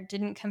butler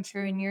didn't come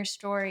through in your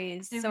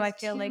stories. So I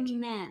feel like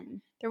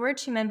men. there were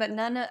 2 men, but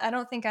I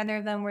don't think either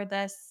of them were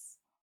this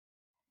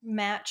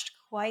matched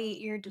quite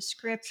your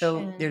description.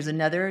 So there's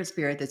another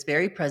spirit that's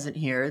very present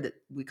here that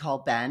we call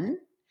Ben.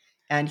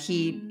 And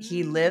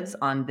he lives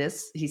on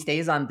he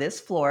stays on this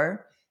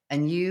floor,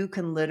 and you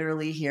can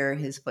literally hear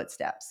his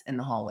footsteps in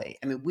the hallway.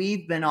 I mean,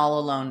 we've been all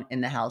alone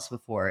in the house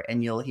before,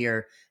 and you'll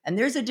hear, and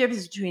there's a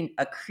difference between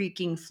a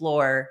creaking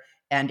floor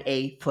and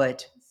a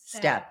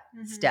step,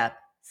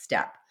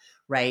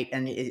 right?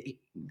 And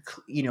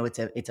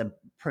it's a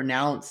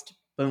pronounced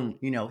boom,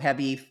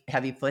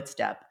 heavy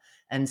footstep.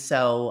 And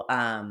so,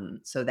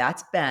 so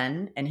that's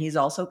Ben, and he's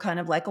also kind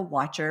of like a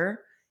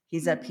watcher.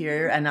 He's up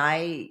here, and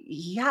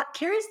he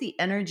carries the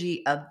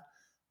energy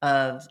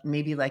of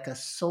maybe like a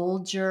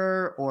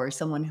soldier or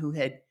someone who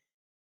had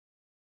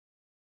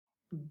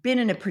been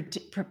in a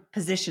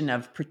position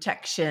of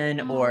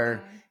protection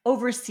or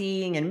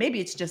overseeing, and maybe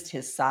it's just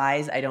his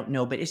size. I don't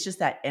know, but it's just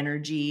that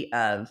energy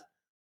of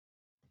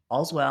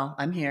all's well.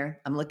 I'm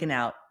here. I'm looking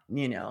out.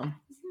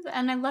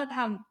 And I love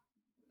how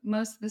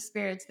most of the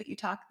spirits that you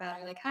talk about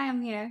are like, "Hi,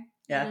 I'm here."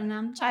 Yeah,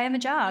 and I have a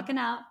job. Looking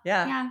out.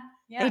 Yeah.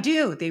 They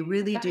do. They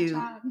really do.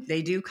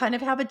 They do kind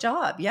of have a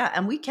job. Yeah.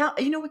 And we kind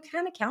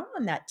of count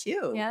on that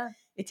too. Yeah.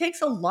 It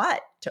takes a lot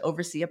to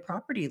oversee a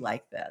property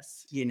like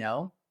this,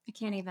 I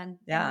can't even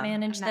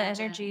manage imagine. the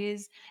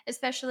energies,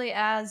 especially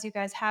as you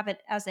guys have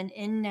it as an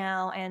inn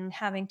now and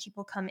having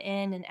people come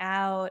in and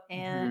out.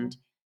 And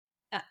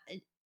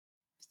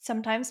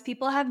sometimes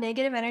people have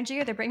negative energy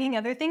or they're bringing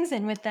other things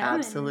in with them.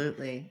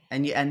 Absolutely.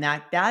 And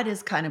that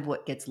is kind of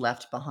what gets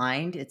left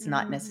behind. It's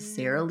not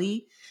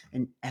necessarily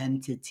an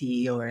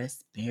entity or a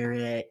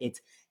spirit.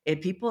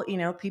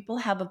 People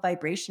have a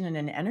vibration and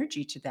an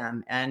energy to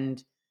them,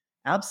 and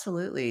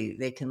absolutely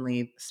they can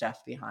leave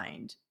stuff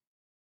behind.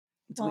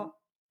 Well,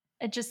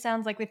 it just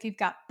sounds like if you've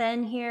got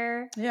Ben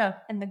here,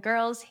 and the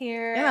girls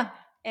here,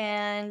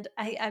 and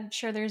I'm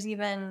sure there's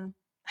I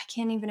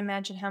can't even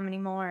imagine how many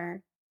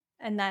more,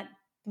 and that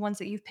the ones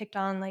that you've picked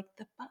on, like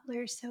the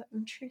butler is so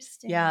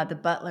interesting. Yeah, the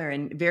butler,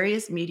 and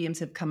various mediums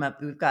have come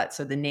up. We've got,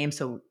 so the name,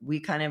 so we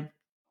kind of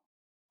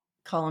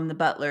call him the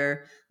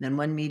butler. And then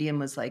one medium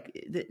was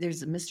like,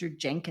 there's a Mr.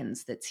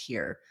 Jenkins that's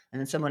here. And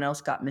then someone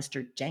else got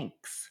Mr.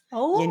 Jenks,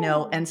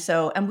 and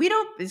so, and we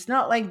don't, it's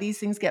not like these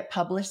things get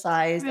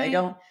publicized. Right.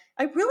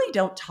 I really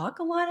don't talk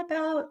a lot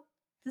about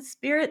the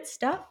spirit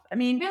stuff. I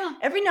mean, Yeah.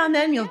 every now and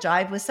then you'll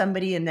jive with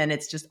somebody and then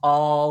it's just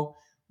all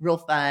real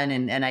fun.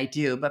 And I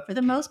do, but for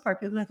the most part,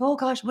 people are like, oh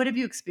gosh, what have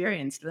you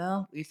experienced?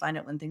 Well, we find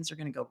out when things are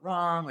going to go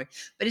wrong,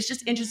 but it's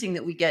just interesting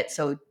that we get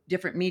so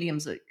different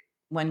mediums. Like,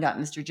 one got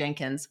Mr.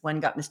 Jenkins, one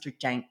got Mr.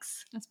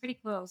 Jenks. That's pretty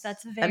close.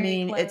 That's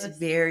very close. It's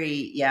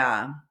very,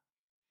 yeah.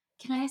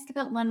 Can I ask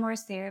about one more,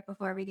 Sarah,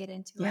 before we get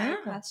into Yeah. our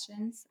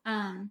questions?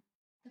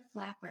 The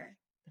flapper.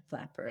 The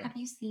flapper. Have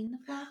you seen the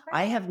flapper?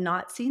 I have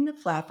not seen the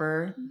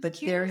flapper, I'm but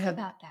curious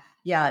about that.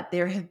 yeah,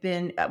 there have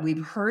been,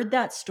 we've heard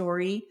that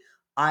story.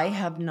 I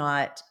have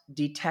not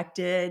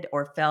detected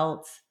or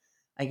felt,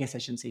 I guess I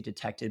shouldn't say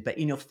detected, but,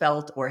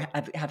 felt or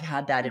have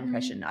had that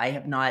impression. I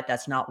have not,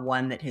 that's not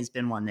one that has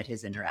been one that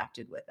has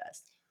interacted with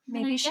us.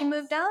 Maybe she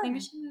moved on. Maybe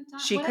she moved on.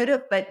 She could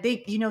have, but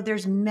they,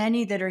 there's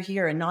many that are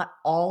here and not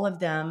all of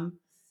them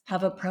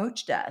have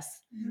approached us,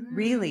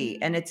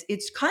 really. And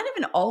it's kind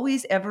of an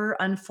always ever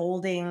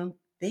unfolding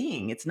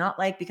thing. It's not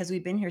like because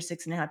we've been here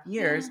 6.5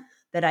 years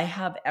that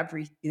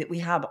that we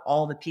have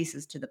all the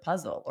pieces to the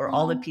puzzle or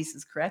all the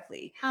pieces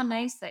correctly. How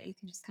nice that you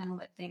can just kind of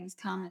let things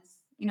come. It's,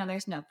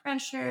 there's no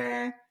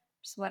pressure,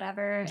 just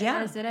whatever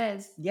as it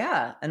is.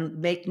 Yeah. And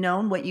make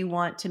known what you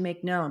want to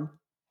make known.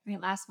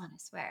 Last one, I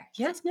swear.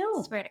 Yes, no.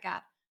 I swear to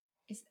God.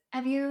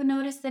 Have you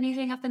noticed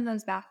anything up in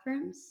those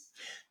bathrooms?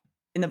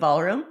 In the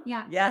ballroom?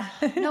 Yeah. Yeah.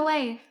 No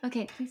way.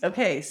 Okay. Please.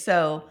 Okay.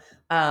 So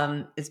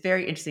it's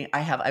very interesting.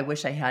 I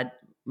wish I had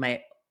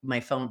my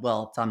phone.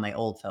 Well, it's on my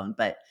old phone,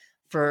 but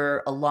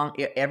for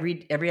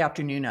every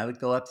afternoon, I would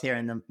go up there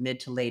in the mid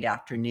to late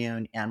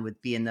afternoon and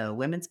would be in the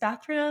women's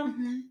bathroom.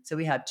 Mm-hmm. So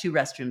we have 2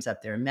 restrooms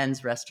up there, a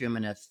men's restroom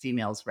and a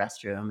female's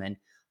restroom. And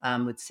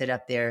would sit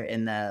up there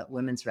in the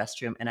women's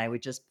restroom and I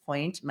would just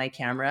point my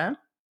camera,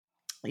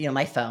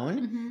 my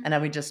phone, and I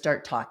would just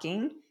start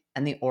talking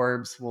and the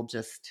orbs will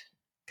just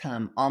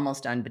come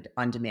almost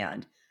on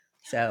demand.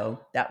 So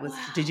that was,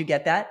 Did you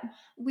get that?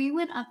 We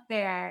went up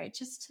there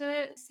just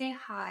to say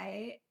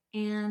hi.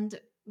 And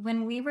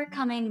when we were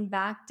coming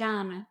back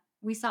down,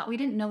 we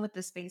didn't know what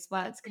the space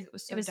was because it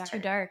was so dark. Too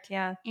dark.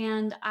 Yeah.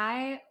 And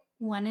I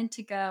wanted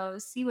to go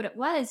see what it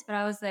was, but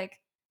I was like,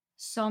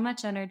 so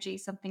much energy,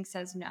 something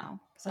says no.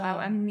 So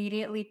I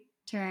immediately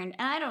turned,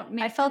 and I don't.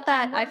 I felt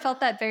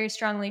that very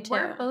strongly too.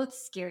 We're both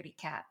scaredy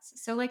cats.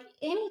 So like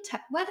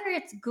whether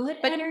it's good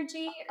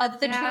energy or of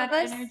the two bad of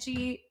us,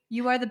 energy,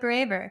 you are the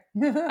braver.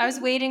 I was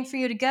waiting for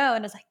you to go,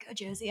 and I was like, "Go,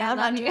 Josie. I'm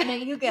not doing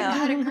it. You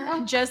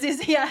go."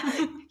 Josie's,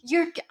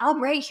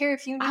 I'm right here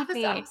if you need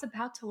me. I was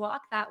about to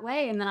walk that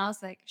way, and then I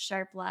was like,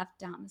 sharp left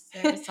down the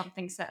stairs.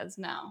 Something says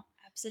no.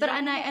 Absolutely. But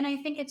I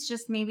think it's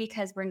just maybe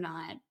because we're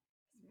not.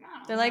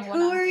 They're like,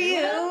 "Who are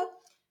you?"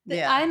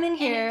 Yeah. I'm in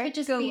here. It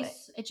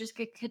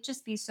could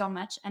just be so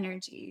much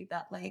energy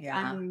that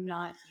I'm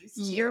not used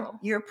to.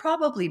 You're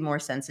probably more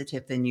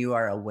sensitive than you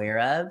are aware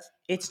of.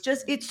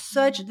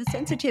 The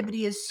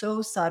sensitivity is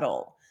so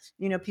subtle.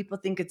 People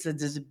think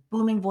there's a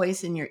booming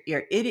voice in your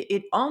ear.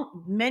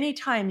 Many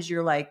times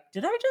you're like,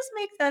 did I just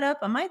make that up?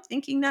 Am I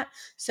thinking that?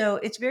 So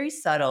it's very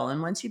subtle.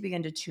 And once you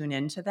begin to tune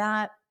into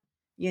that,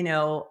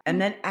 and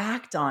then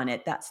act on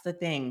it, that's the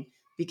thing,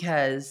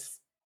 because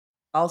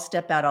I'll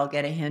step out, I'll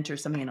get a hint or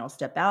something and I'll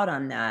step out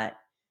on that.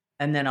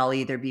 And then I'll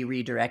either be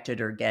redirected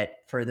or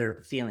get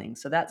further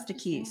feelings. So that's the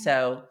key.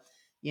 So,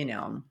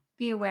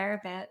 be aware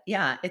of it.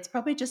 Yeah. It's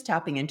probably just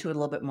tapping into it a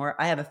little bit more.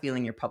 I have a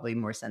feeling you're probably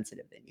more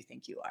sensitive than you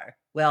think you are.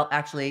 Well,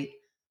 actually,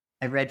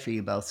 I read for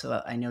you both,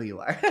 so I know you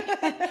are.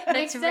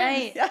 That's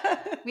right.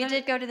 We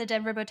did go to the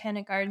Denver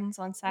Botanic Gardens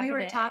on Saturday. We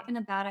were talking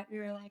about it. We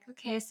were like,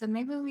 okay, so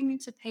maybe we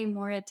need to pay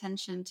more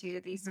attention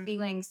to these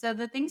feelings. So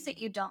the things that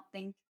you don't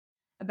think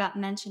about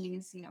mentioning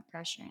is,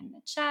 pressure in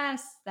the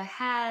chest, the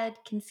head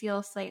can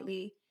feel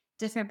slightly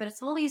different, but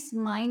it's all these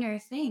minor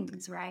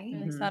things, right?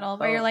 Really subtle,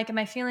 where you're like, am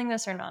I feeling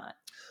this or not?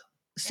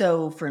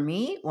 So for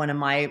me, one of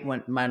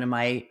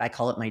my, I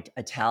call it my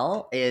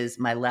tell is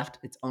my left.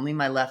 It's only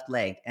my left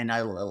leg, and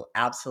it'll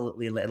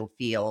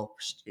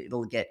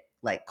get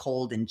like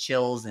cold and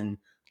chills and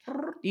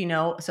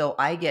so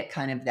I get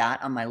kind of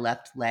that on my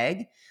left leg,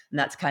 and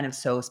that's kind of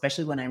so,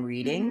 especially when I'm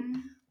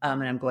reading.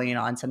 And I'm going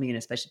on something, and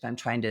especially if I'm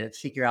trying to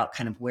figure out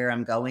kind of where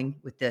I'm going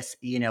with this,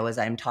 as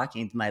I'm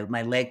talking, my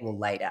leg will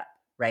light up,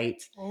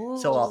 right? Ooh.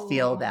 So I'll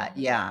feel that.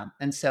 Yeah.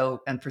 And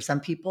for some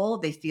people,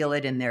 they feel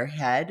it in their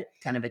head,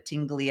 kind of a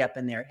tingly up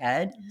in their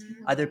head.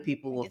 Other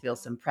people will feel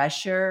some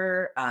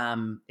pressure.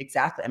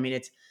 Exactly. I mean,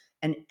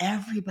 and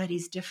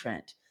everybody's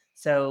different.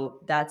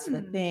 So that's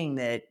the thing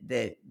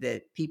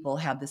that people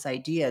have this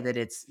idea that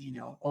it's,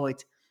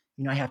 it's,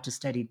 I have to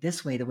study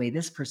this way, the way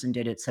this person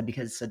did it. So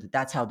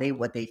that's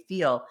what they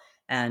feel.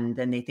 And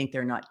then they think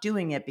they're not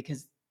doing it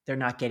because they're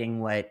not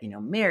getting what,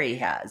 Mary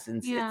has.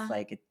 And it's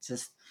like, it's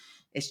just,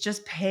 It's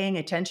just paying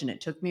attention.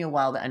 It took me a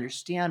while to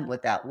understand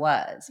what that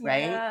was,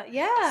 right?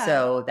 Yeah.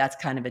 So that's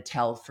kind of a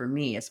tell for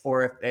me.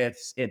 Or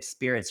if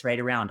spirit's right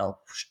around,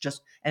 I'll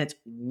just, and it's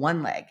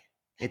one leg.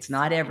 It's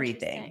not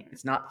everything. Interesting.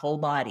 It's not full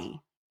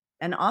body.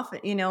 And often,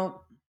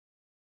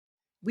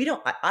 we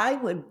don't, I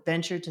would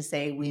venture to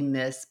say we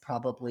miss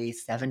probably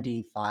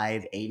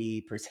 75,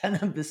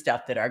 80% of the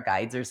stuff that our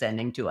guides are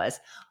sending to us.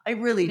 I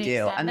really Makes do.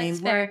 sense. I mean,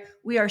 That's fair.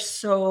 we are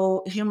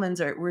so,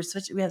 humans are,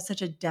 we have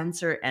such a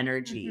denser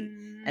energy,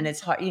 and it's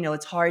hard,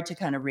 it's hard to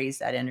kind of raise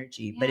that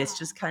energy, but it's Yeah.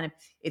 just kind of,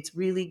 it's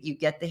really, you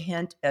get the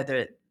hint,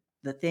 the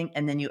thing,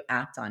 and then you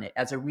act on it.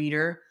 As a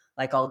reader,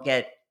 like I'll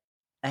get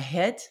a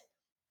hit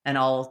and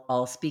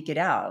I'll speak it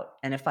out.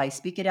 And if I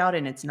speak it out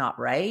and it's not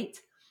right,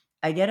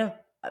 I get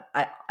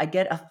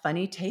a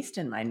funny taste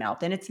in my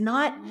mouth. And it's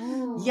not,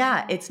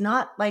 yeah, it's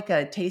not like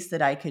a taste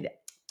that I could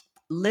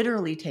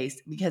literally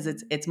taste, because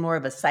it's more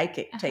of a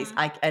psychic taste.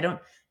 I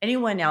don't,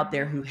 anyone out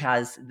there who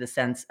has the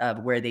sense of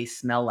where they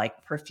smell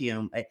like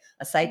perfume,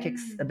 a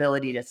psychic's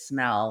ability to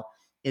smell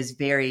is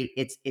very,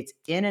 it's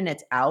in and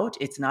it's out.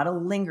 It's not a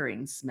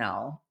lingering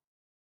smell,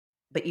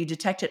 but you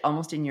detect it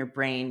almost in your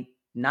brain,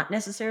 not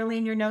necessarily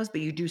in your nose,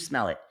 but you do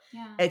smell it.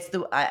 Yeah.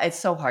 It's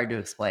so hard to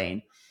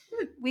explain.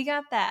 We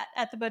got that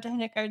at the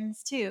Botanic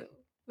Gardens too,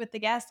 with the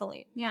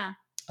gasoline. Yeah.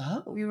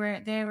 Oh, They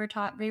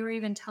were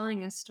even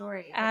telling a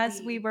story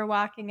As we were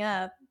walking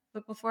up,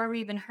 but before we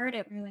even heard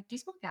it, we were like, "Do you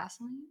smell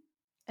gasoline?"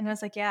 and I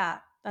was like, yeah,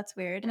 that's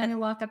weird. And then we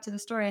walk up to the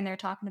story and they're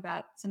talking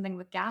about something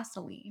with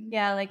gasoline.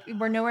 Yeah, like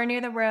we're nowhere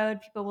near the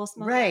road. People will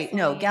smell right. gasoline.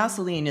 No,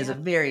 gasoline is a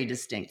Yep. very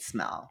distinct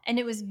smell. And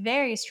it was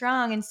very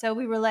strong. And so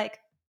we were like,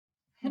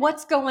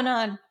 what's going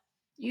on?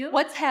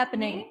 What's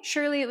happening? Me?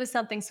 Surely it was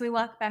something. So we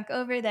walked back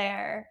over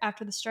there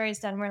after the story's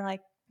done. We're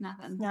like,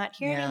 Nothing. not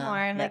here Yeah, anymore.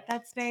 I'm yeah. like,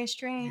 that's very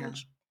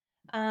strange.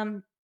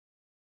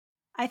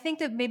 I think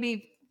that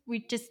maybe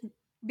we just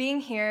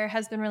being here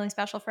has been really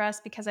special for us,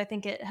 because I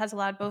think it has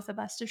allowed both of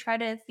us to try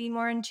to be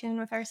more in tune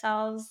with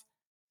ourselves.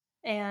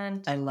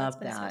 And I love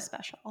that's been that. so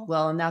special.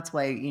 Well, and that's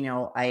why,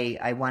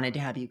 I wanted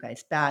to have you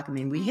guys back. I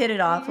mean, we hit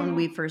it off when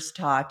we first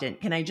talked. And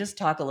can I just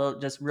talk a little,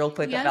 just real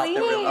quick Yes, about the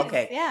room? please.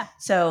 Okay. Yeah.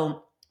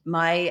 So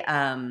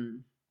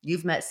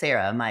you've met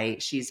Sarah.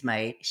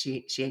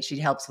 She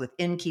helps with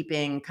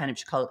innkeeping, kind of,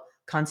 she called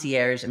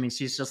concierge. I mean,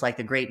 she's just like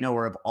the great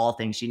knower of all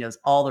things. She knows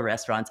all the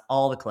restaurants,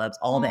 all the clubs,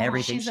 all the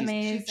everything. She's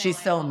amazing. She's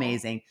so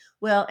amazing.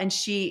 Well, and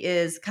she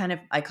is kind of,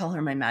 I call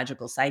her my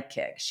magical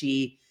sidekick.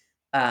 She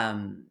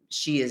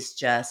is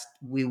just,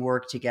 we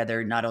work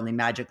together, not only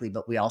magically,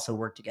 but we also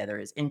work together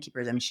as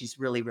innkeepers. I mean, she's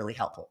really, really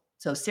helpful.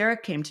 So Sarah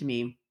came to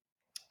me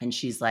and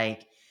she's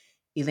like,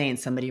 Elaine,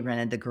 somebody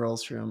rented the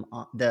girls' room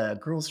on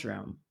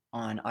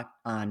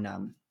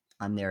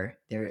their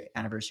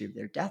anniversary of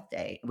their death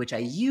day, which I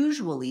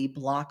usually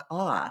block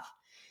off,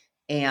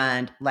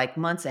 and like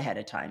months ahead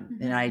of time.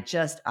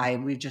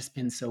 And we've just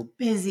been so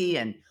busy,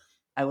 and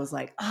I was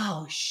like,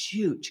 oh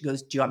shoot. She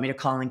goes, do you want me to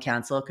call and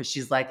cancel? Because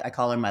she's like, I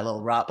call her my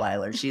little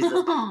Rottweiler. She's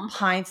a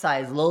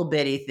pint-sized little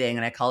bitty thing,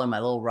 and I call her my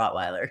little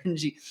Rottweiler. And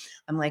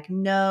I'm like,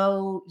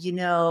 no,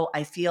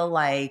 I feel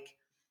like,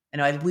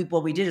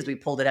 what we did is we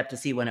pulled it up to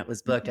see when it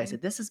was booked. I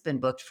said, this has been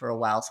booked for a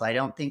while, so I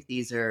don't think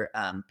these are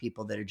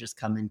people that are just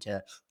coming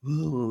to,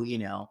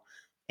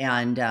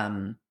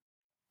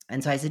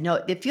 and so I said, no,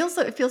 it feels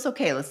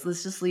okay. Let's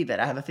just leave it.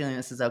 I have a feeling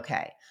this is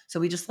okay. So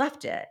we just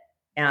left it.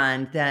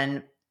 And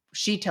then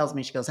she tells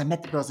me, she goes, I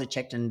met the girls that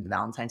checked in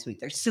Valentine's week.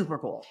 They're super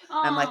cool.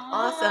 I'm like,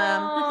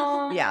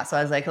 awesome. Yeah. So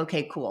I was like,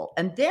 okay, cool.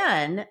 And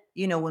then,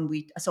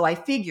 so I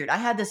figured, I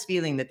had this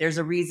feeling that there's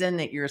a reason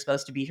that you're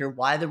supposed to be here,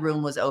 why the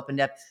room was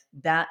opened up,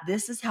 that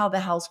this is how the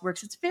house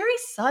works. It's very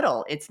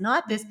subtle. It's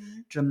not this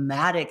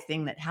dramatic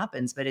thing that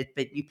happens, but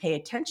you pay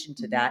attention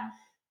to that.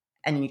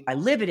 And I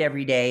live it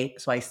every day,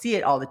 so I see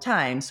it all the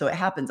time. So it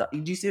happens.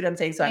 Do you see what I'm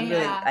saying? So I'm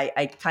really,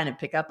 I kind of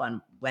pick up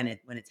on when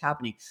it's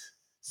happening.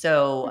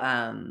 So,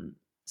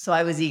 so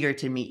I was eager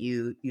to meet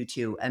you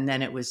two. And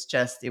then it was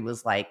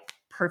like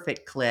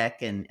perfect click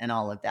and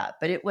all of that.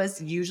 But it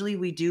was, usually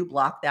we do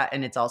block that,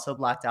 and it's also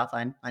blocked off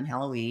on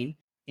Halloween.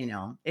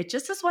 It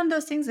just is one of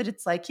those things that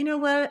it's like, you know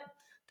what,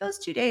 those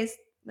 2 days,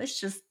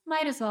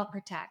 might as well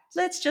protect.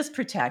 Let's just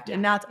protect.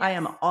 And that's, I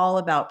am all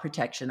about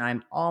protection.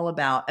 I'm all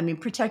about,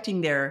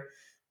 protecting their,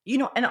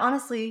 and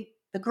honestly,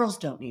 the girls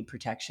don't need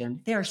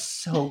protection. They're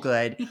so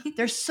good.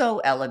 They're so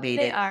elevated.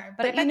 They are.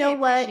 But you know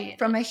what?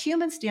 From a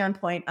human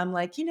standpoint, I'm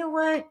like, you know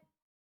what?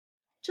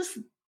 Just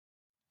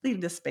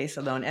leave this space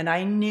alone. And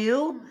I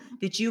knew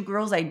that you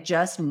girls, I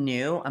just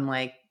knew, I'm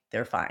like,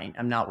 they're fine.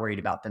 I'm not worried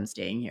about them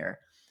staying here.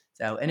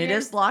 So, and it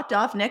is blocked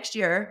off next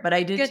year, but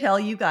I did tell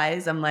you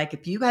guys, I'm like,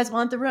 if you guys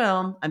want the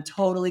room, I'm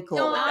totally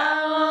cool with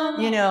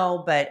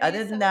that, but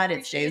other than that,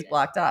 it stays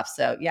blocked off.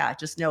 So yeah,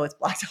 just know it's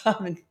blocked off,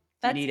 and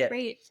that's you need it.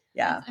 Great.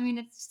 Yeah.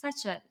 It's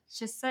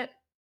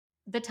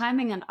the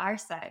timing on our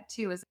side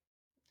too, is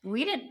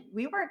we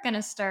weren't going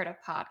to start a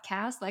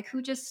podcast. Like,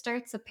 who just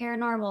starts a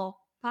paranormal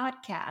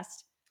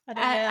podcast?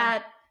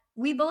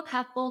 We both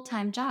have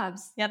full-time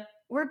jobs. Yep.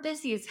 We're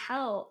busy as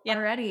hell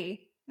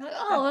already.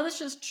 Oh, well, let's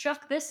just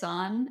chuck this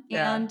on.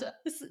 Yeah. And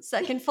This is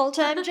second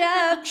full-time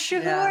job,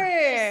 sure.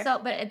 so,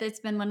 but it's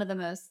been one of the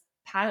most,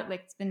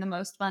 like, it's been the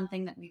most fun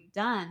thing that we've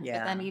done. But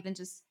then Yeah. even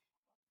just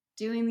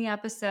doing the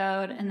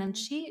episode, and then Mhm.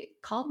 she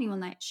called me one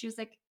night. She was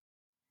like,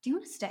 "Do you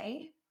want to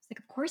stay?" I was like,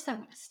 "Of course I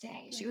want to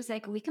stay." She was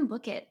like, "We can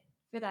book it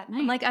for that night."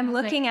 I'm like, I I'm was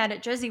like, looking at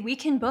it, Josie. We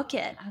can book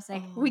it. I was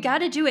like, We got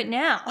to do it I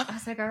now.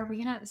 was like, "Are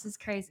we gonna? This is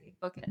crazy.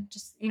 Book it.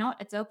 Just, you know what?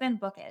 It's open.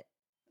 Book it."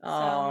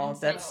 Oh, and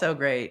that's so so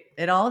great.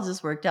 It all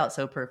just worked out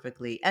so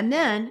perfectly. And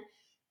then,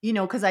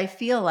 because I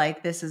feel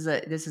like this is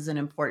an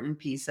important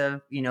piece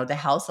of, the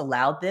house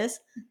allowed this.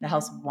 The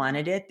house Mhm.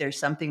 wanted it. There's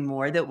something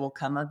more that will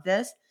come of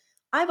this.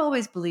 I've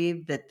always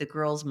believed that the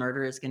girl's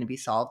murder is going to be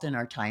solved in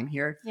our time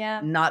here.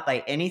 Yeah. Not by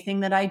anything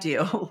that I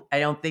do.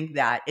 I don't think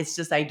that. It's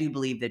just I do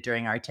believe that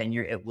during our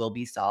tenure it will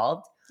be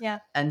solved. Yeah.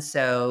 And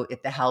so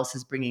if the house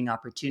is bringing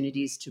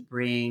opportunities to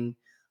bring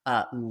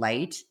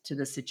light to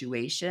the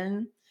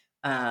situation,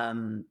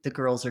 the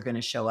girls are going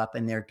to show up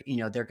and they're going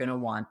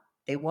to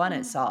they want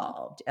it Mhm.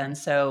 solved. And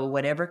so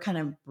whatever kind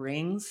of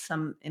brings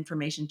some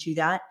information to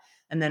that,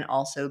 and then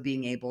also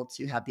being able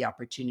to have the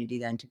opportunity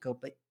then to go,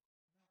 but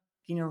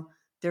you know,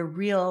 they're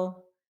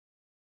real,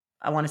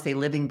 I want to say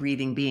living,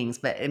 breathing beings,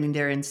 but I mean,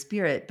 they're in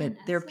spirit, but In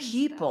they're essence,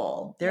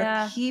 people. though. They're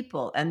Yeah.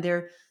 people, and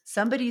they're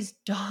somebody's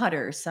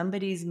daughter,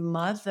 somebody's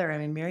mother. I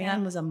mean, Marianne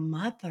Yeah. was a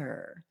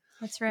mother,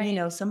 That's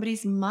right.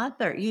 somebody's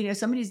mother,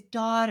 somebody's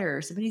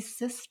daughter, somebody's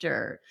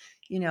sister,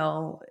 you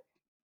know,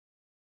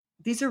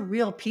 these are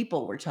real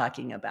people we're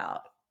talking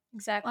about. Well,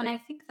 Exactly. and I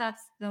think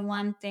that's the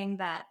one thing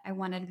that I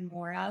wanted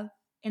more of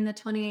in the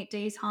 28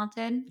 Days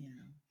Haunted. Yeah.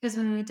 Because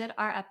when we did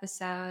our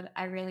episode,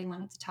 I really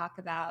wanted to talk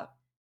about,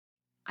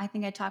 I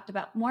think I talked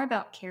about more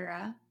about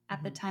Kara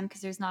at the Mhm. time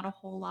because there's not a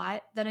whole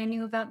lot that I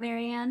knew about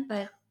Marianne,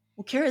 but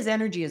Well, Kara's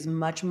energy is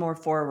much more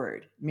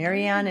forward.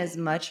 Marianne is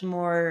Really? much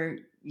more,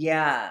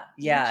 yeah.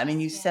 I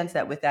mean, you sense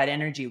that Interesting. with that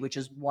energy, which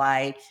is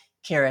why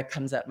Kara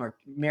comes up more.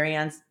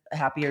 Marianne's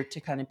happier to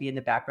kind of be in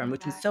the background,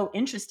 which was Okay. so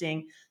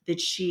interesting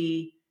that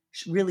she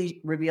really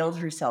revealed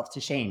herself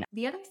to Shane.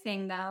 The other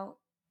thing though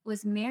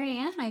was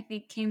Marianne, I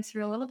think, came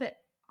through a little bit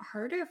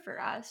harder for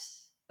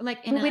us.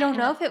 Like Well, we don't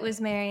know a if it was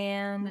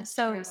Marianne. that's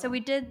So true. we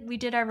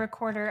did our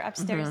recorder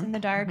upstairs in the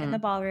dark in the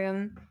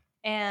ballroom,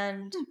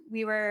 and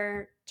we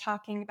were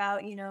talking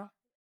about,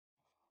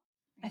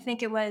 I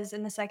think it was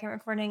in the second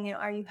recording,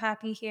 are you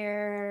happy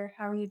here?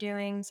 How are you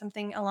doing?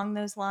 Something along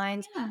those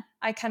lines. Yeah.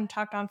 I kind of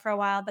talked on for a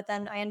while, but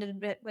then I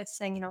ended it with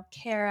saying,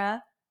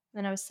 Kara.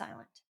 Then I was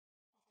silent.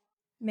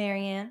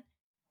 Marianne.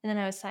 And then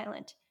I was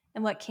silent.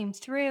 And what came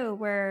through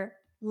were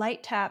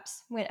light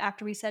taps went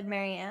after we said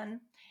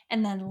Marianne,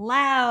 and then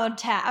loud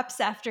taps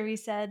after we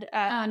said,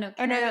 Oh no,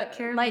 or no,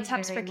 Kara light was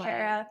taps very for light.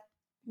 Kara,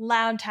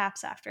 loud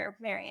taps after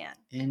Marianne.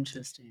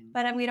 Interesting.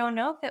 But we don't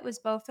know if it was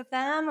both of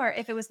them or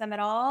if it was them at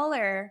all,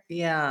 or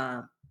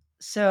Yeah.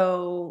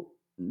 So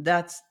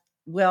that's,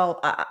 well,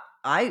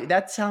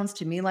 that sounds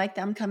to me like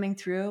them coming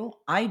through.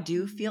 I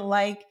do feel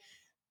like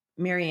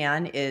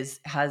Marianne is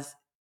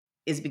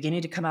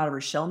beginning to come out of her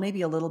shell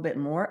maybe a little bit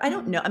more. I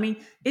don't know. I mean,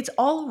 it's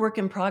all a work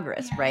in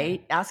progress, Yeah.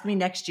 right? Ask me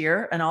next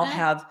year and I'll Eh.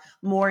 have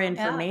more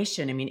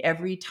information. I mean,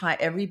 every time,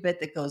 every bit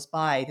that goes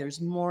by, there's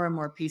more and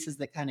more pieces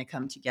that kind of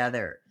come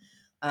together.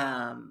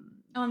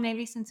 Oh,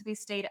 maybe since we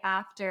stayed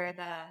after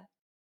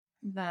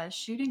the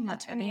shooting The of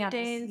it, 28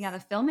 days. the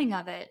filming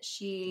of it,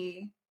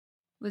 she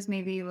was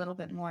maybe a little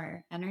bit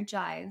more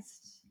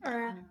energized. I Or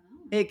don't know.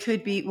 It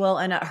could be, well,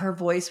 and her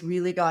voice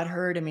really got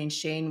heard. I mean,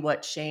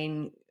 what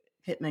Shane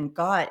Pittman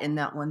got in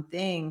that one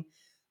thing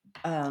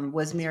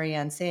was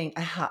Marianne saying,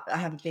 I have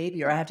a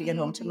baby, or I have to get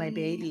home to my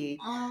baby.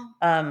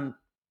 Oh,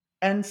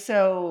 And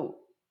so,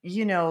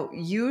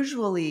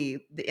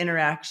 usually the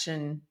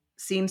interaction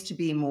seems to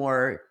be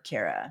more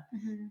Kara.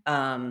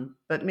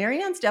 But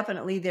Marianne's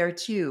definitely there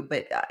too.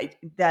 But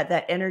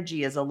that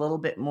energy is a little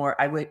bit more.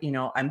 I would,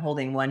 I'm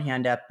holding one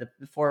hand up.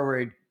 The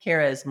forward,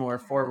 Kara is more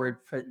forward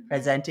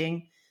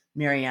presenting.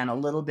 Marianne a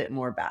little bit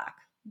more back.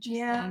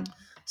 yeah,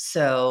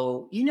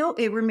 So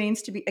it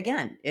remains to be,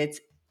 again.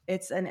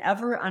 It's an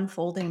ever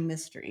unfolding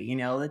mystery.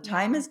 The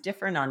time Yeah. is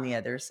different on the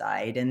other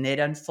side, and it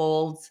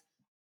unfolds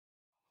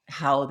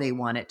how they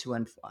want it to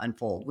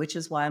unfold, which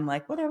is why I'm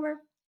like, whatever.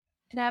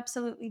 it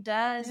absolutely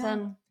does. Yeah.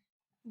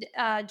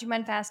 And do you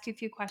mind if I ask you a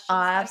few questions?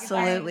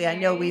 Absolutely. I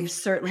know we've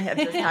certainly have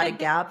just had a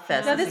gab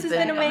fest. No, this has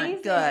been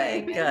amazing.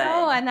 Good.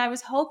 No, and I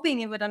was hoping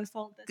it would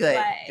unfold this Good.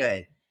 way.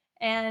 Good.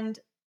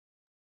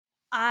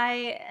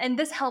 And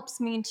this helps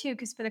me too,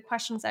 because for the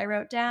questions I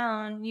wrote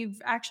down,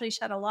 you've actually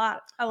shed a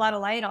lot of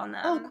light on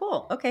them. Oh,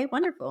 cool. Okay,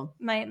 wonderful.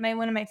 My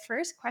one of my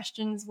first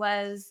questions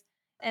was,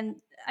 and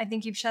I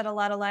think you've shed a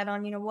lot of light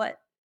on, what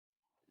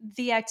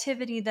the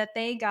activity that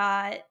they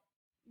got.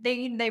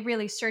 They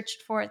really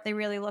searched for it. They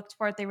really looked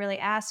for it. They really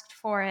asked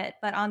for it.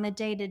 But on the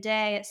day to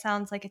day, it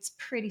sounds like it's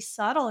pretty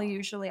subtle.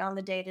 Usually on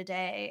the day to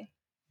day.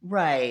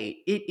 Right.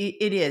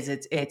 It is.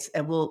 It's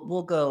and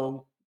we'll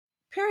go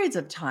periods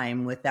of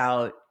time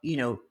without,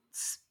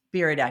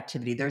 spirit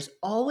activity. There's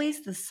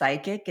always the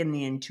psychic and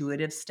the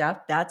intuitive stuff.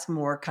 That's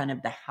more kind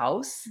of the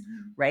house,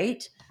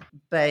 right?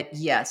 But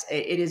yes,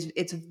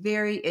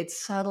 it's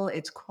subtle,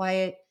 it's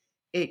quiet.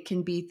 It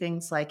can be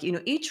things like,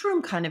 each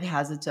room kind of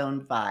has its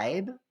own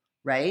vibe,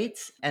 right?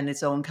 And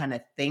its own kind of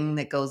thing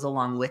that goes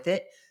along with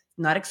it.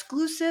 Not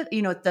exclusive,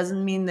 it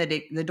doesn't mean that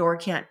the door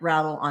can't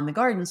rattle on the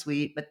garden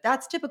suite, but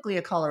that's typically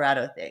a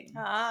Colorado thing.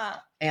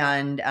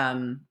 And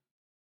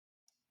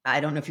I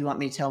don't know if you want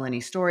me to tell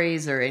any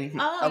stories or anything.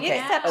 Oh,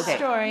 accept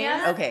stories.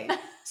 Yeah. Okay.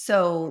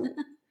 So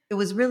it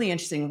was really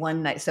interesting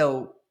one night.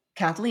 So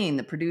Kathleen,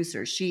 the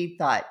producer, she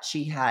thought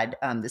she had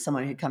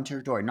someone had come to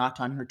her door, knocked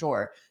on her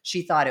door.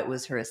 She thought it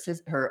was her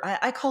assistant.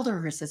 I called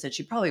her assistant.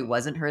 She probably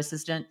wasn't her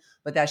assistant,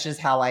 but that's just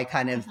how I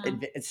kind of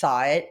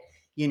saw it.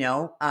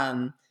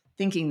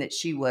 Thinking that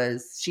she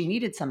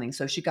needed something.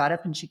 So she got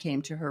up and she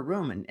came to her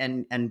room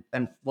and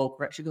woke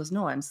her up. She goes,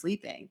 "No, I'm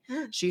sleeping."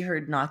 She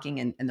heard knocking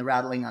and the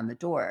rattling on the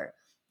door.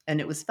 And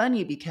it was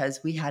funny because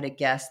we had a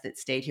guest that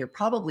stayed here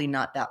probably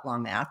not that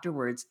long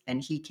afterwards.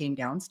 And he came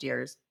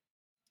downstairs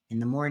in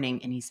the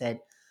morning and he said,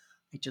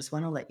 "I just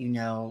want to let you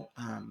know,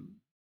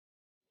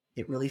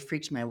 it really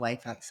freaked my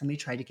wife out. Somebody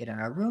tried to get in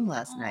our room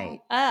last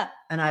night."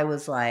 And I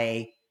was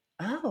like,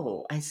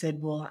 "Oh," I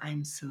said, "Well,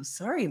 I'm so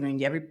sorry." I mean,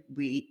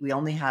 we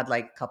only had we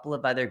had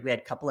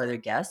a couple other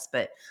guests,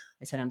 but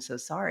I said, "I'm so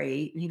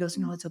sorry." And he goes,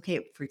 "No, it's okay.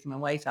 It freaked my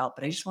wife out,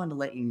 but I just wanted to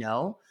let you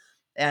know."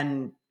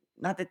 And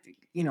not that,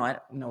 I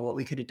don't know what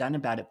we could have done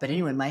about it. But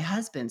anyway, my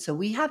husband, so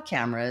we have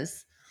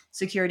cameras,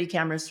 security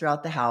cameras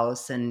throughout the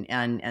house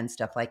and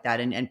stuff like that.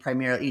 And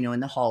primarily, in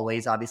the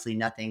hallways, obviously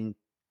nothing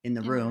in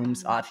the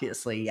rooms,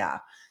 obviously. Yeah.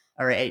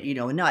 Or,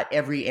 not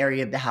every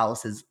area of the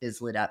house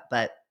is lit up,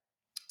 but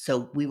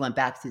so we went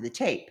back through the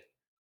tape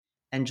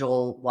and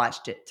Joel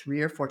watched it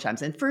 3 or 4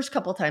 times. And first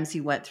couple times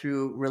he went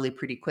through really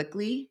pretty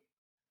quickly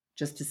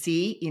just to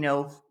see,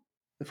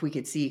 if we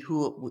could see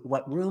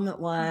what room it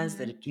was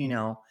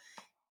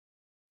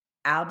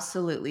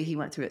absolutely. He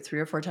went through it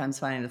 3 or 4 times.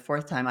 Finally, the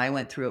 4th time I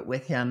went through it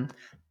with him.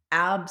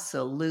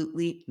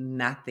 Absolutely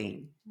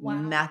nothing. Wow.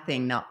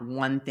 Nothing, not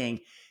one thing.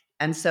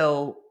 And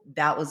so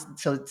that was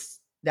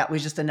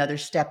just another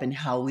step in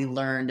how we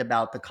learned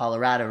about the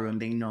Colorado room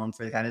being known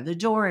for kind of the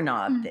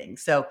doorknob thing.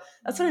 So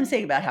that's what I'm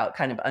saying about how it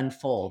kind of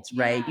unfolds,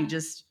 right? You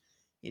just,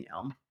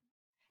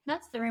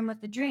 That's the room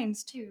with the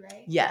dreams too,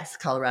 right? Yes,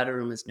 Colorado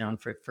room is known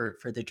for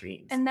the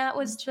dreams. And that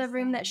was the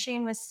room that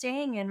Shane was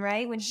staying in,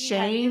 right? When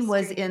Shane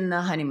was in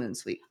the honeymoon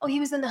suite. Oh, he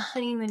was in the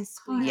honeymoon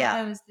suite.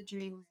 Yeah. That was the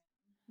dream room,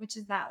 which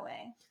is that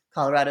way.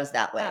 Colorado's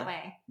that way. That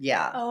way.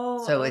 Yeah.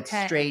 Oh, so it's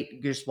straight.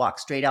 You just walk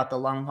straight out the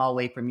long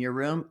hallway from your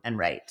room and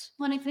right.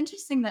 Well, and it's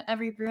interesting that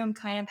every room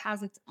kind of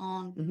has its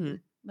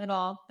own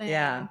little thing.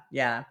 Yeah.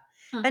 Yeah.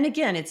 Huh. And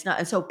again, it's not.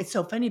 And so it's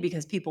so funny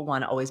because people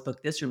want to always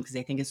book this room because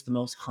they think it's the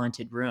most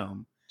haunted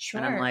room. Sure.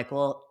 And I'm like,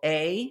 well,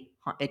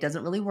 it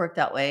doesn't really work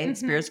that way.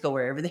 Spirits go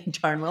wherever they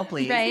darn well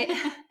please. Right.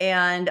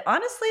 And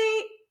honestly,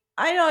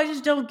 I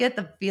just don't get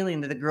the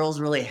feeling that the girls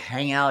really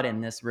hang out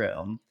in this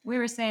room. We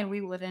were saying we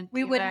wouldn't.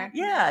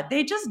 Yeah,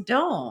 they just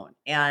don't.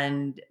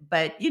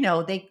 But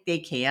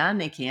they can,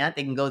 they can't,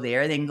 they can go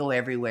there, they can go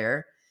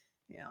everywhere.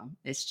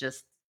 It's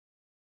just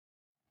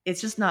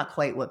not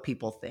quite what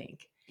people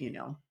think,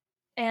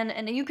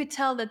 And you could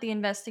tell that the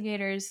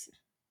investigators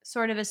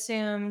sort of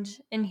assumed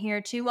in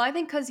here too. Well, I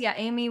think because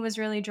Amy was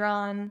really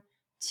drawn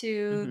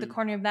to the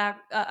corner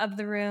back of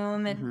the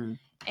room,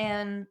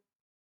 and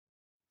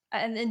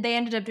they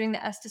ended up doing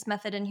the Estes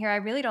method in here. I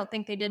really don't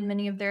think they did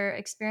many of their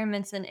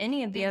experiments in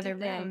any of the other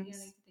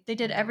rooms. They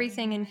did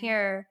everything in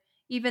here,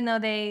 even though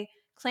they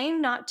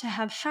claim not to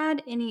have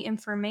had any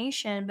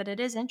information. But it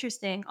is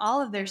interesting.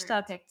 All of their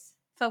stuff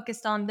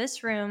focused on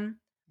this room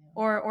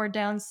or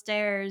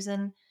downstairs.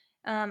 And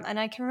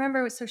I can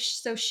remember,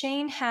 so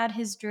Shane had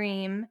his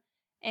dream,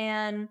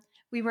 and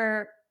we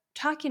were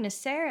talking to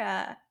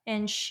Sarah,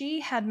 and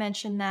she had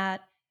mentioned that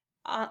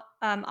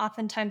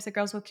oftentimes the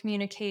girls will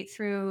communicate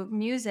through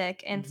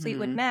music and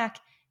Fleetwood Mac.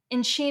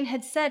 And Shane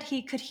had said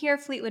he could hear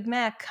Fleetwood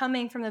Mac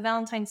coming from the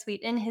Valentine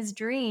suite in his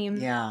dream.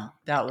 Yeah,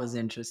 that was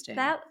interesting.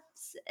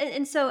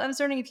 And so I was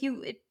wondering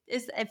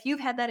if you've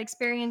had that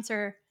experience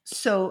or.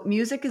 So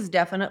music is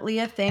definitely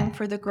a thing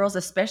for the girls,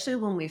 especially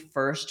when we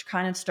first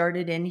kind of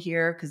started in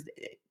here, because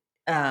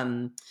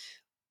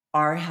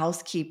our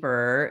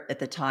housekeeper at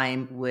the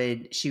time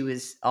she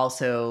was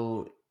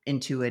also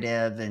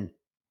intuitive, and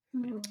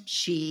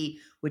she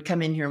would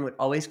come in here and would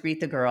always greet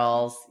the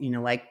girls,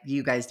 like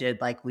you guys did,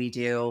 like we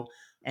do.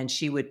 And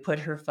she would put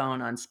her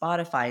phone on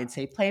Spotify and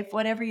say, "Play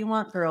whatever you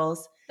want,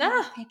 girls."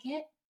 Pick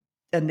it.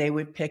 And they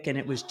would pick, and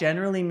it was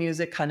generally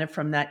music kind of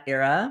from that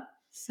era.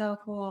 So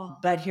cool.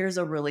 But here's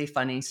a really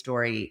funny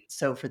story.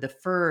 So for the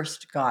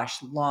first,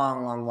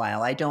 long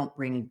while, I don't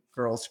bring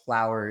girls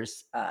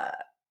flowers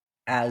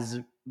as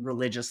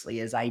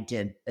religiously as I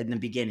did in the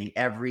beginning.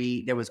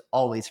 There was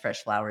always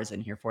fresh flowers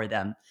in here for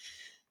them.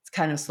 It's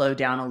kind of slowed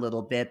down a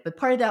little bit, but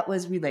part of that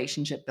was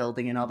relationship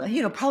building and all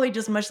that. Probably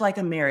just much like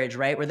a marriage,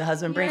 right? Where the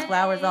husband brings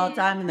flowers all the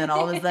time and then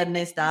all of a sudden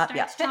they stop.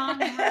 Yeah.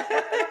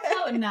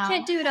 no.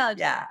 Can't do it all.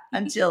 Yeah,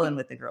 I'm chilling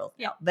with the girls.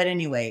 Yeah. But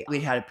anyway,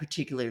 we'd had a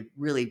particular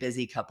really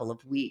busy couple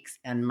of weeks,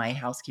 and my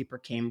housekeeper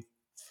came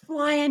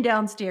flying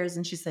downstairs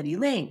and she said,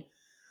 Elaine,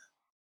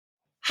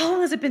 how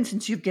long has it been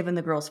since you've given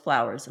the girls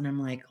flowers? And I'm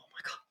like, oh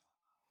my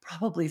God,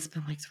 probably it's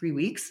been like 3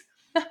 weeks.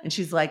 And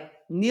she's like,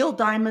 Neil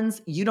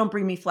Diamonds, you don't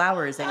bring me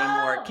flowers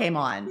anymore. Came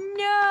on.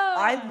 No.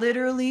 I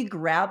literally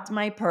grabbed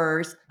my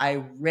purse.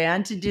 I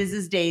ran to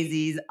Diz's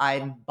Daisies.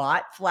 I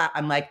bought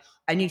I'm like,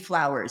 I need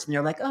flowers. And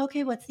they're like, oh,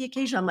 okay, what's the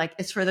occasion? I'm like,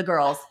 it's for the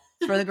girls.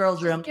 It's for the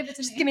girls' room. Give it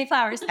to Just me. give me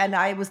flowers. And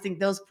I was thinking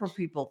those poor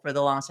people for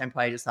the longest time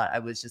probably just thought I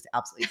was just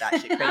absolutely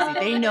batshit crazy.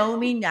 They know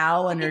me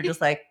now and they're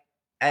just like,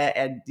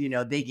 and you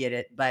know, they get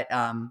it. But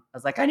I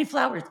was like, I need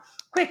flowers.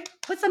 Quick,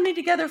 put something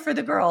together for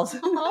the girls.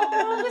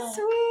 Oh,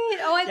 sweet.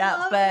 Oh, I Yeah,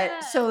 love but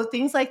that. so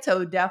things like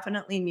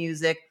definitely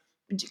music,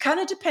 kind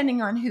of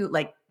depending on who,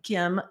 like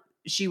Kim,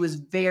 she was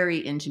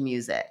very into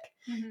music.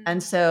 Mhm.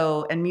 And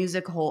so, and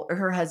music,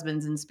 her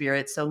husband's in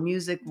spirit. So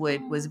music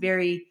was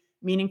very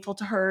meaningful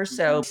to her.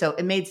 So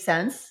it made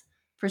sense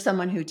for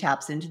someone who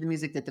taps into the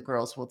music that the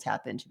girls will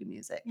tap into the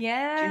music.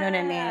 Yeah. Do you know what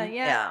I mean?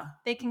 Yeah.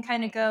 They can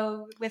kind of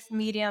go with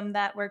medium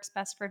that works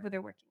best for who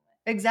they're working with.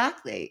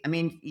 Exactly. I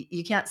mean,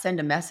 you can't send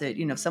a message.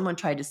 You know, if someone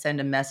tried to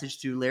send a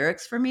message through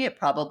lyrics for me, it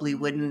probably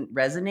wouldn't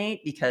resonate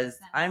because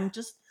I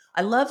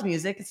love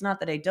music. It's not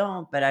that I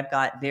don't, but I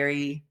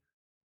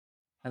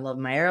love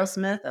my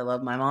Aerosmith. I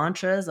love my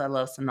mantras. I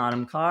love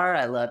Sonatum Car.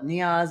 I love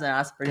Niaz. And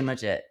that's pretty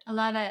much it. I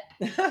love it.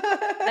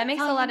 That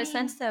makes a Tell lot of me.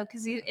 sense though,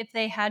 because if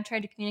they had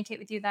tried to communicate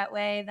with you that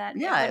way, that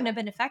it Yeah. wouldn't have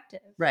been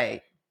effective.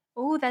 Right.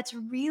 Oh, that's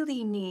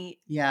really neat.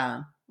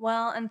 Yeah.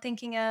 Well, I'm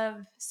thinking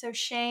of, so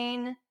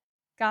Shane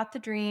got the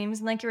dreams.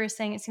 And like you were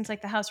saying, it seems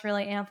like the house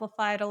really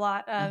amplified a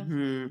lot of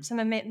Mhm.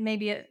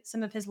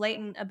 some of his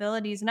latent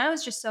abilities. And I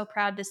was just so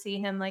proud to see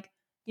him like,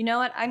 you know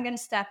what, I'm going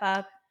to step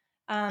up.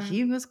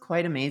 He was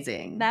quite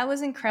amazing. That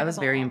was I incredible. was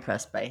very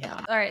impressed by him.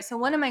 All right. So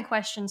one of my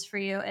questions for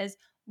you is,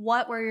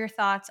 what were your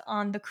thoughts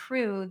on the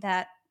crew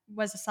that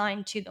was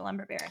assigned to the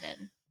Lumber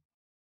Baron?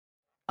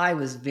 I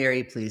was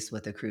very pleased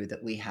with the crew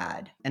that we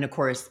had. And of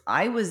course,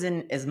 I was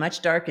in as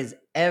much dark as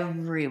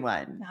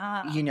everyone.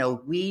 Ah. You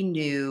know, we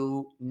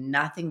knew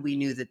nothing. We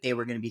knew that they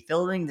were going to be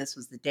filming. This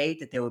was the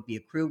date that there would be a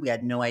crew. We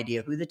had no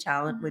idea who the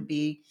talent would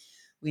be.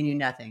 We knew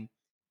nothing.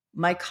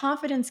 My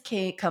confidence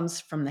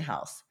comes from the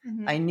house.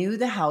 Mhm. I knew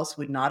the house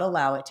would not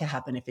allow it to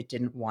happen if it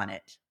didn't want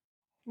it.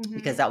 Mhm.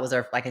 Because that was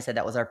like I said,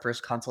 that was our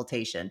first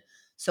consultation.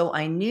 So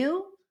I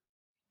knew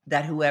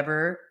that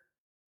whoever,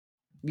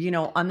 you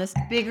know, on this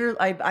bigger,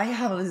 I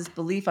have this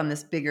belief on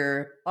this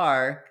bigger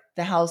arc,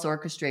 the house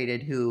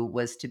orchestrated who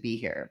was to be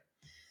here.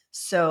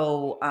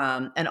 So,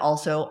 and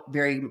also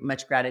very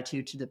much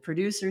gratitude to the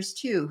producers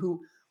too,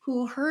 who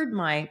heard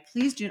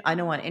please do, I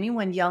don't want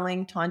anyone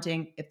yelling,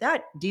 taunting. If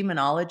that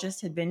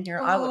demonologist had been here,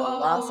 I would have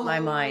lost my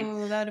mind.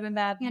 Oh, that would have been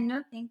bad. Yeah,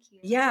 no, thank you.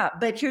 Yeah,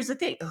 but here's the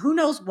thing. Who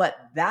knows what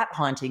that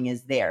haunting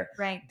is there?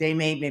 Right.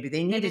 Maybe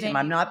they needed him.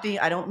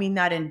 I don't mean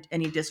that in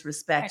any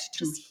disrespect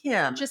Right, to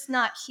him. Just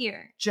not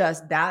here.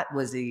 Just that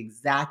was the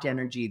exact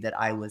energy that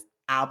I was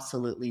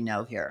absolutely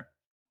no here.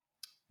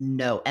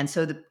 No. And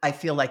so I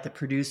feel like the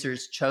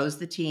producers chose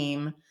the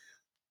team.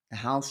 The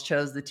house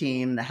chose the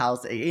team. The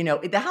house, you know,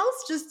 the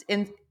house just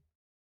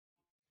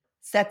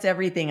sets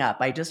everything up.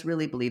 I just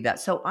really believe that.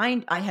 So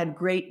I had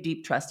great,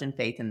 deep trust and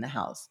faith in the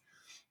house.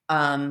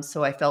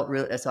 So I felt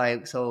really,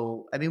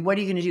 I mean, what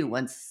are you going to do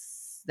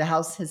once the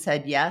house has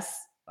said yes?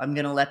 I'm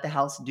going to let the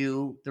house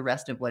do the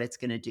rest of what it's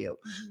going to do.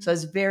 Mm-hmm. So I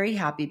was very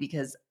happy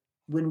because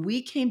when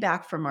we came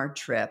back from our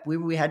trip,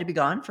 we had to be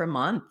gone for a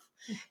month.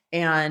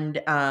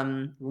 And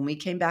when we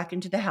came back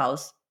into the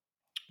house,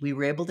 we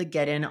were able to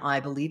get in, I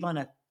believe, on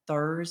a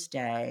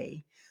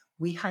Thursday.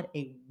 We had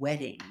a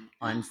wedding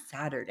on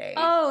Saturday.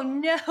 Oh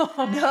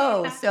no.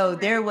 No. So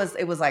it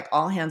was like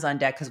all hands on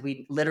deck because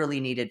we literally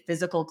needed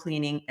physical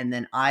cleaning. And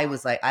then I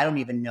was like, I don't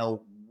even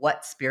know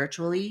what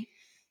spiritually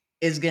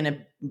is going to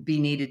be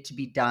needed to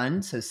be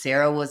done. So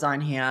Sarah was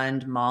on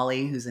hand,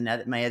 Molly, who's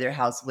my other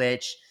house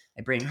witch.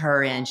 I bring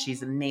her in.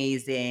 She's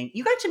amazing.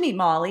 You got to meet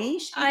Molly.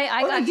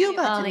 I got you to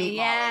got to Molly. meet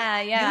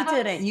Molly. Yeah.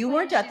 You didn't. You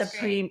weren't at the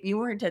She's you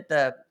weren't at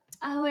the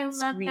Oh, I love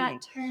Screaming.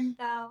 that term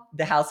though.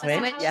 the house The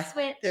witch. house Yeah.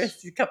 witch.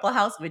 There's a couple of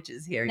house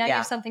witches here. Now you Yeah.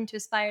 have something to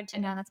aspire to. I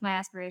know that's my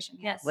aspiration.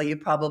 Yes. Well, you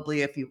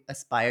probably, if you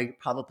aspire,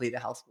 the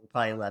house will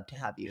probably love to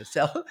have you.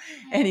 So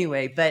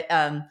anyway, but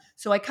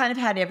so I kind of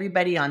had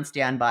everybody on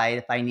standby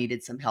if I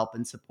needed some help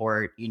and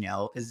support, you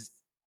know, because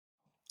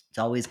it's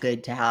always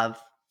good to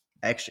have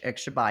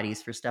extra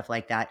bodies for stuff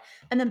like that.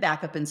 And then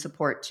backup and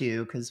support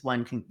too, because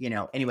one can, you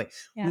know, anyway,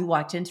 Yeah. we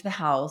walked into the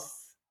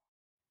house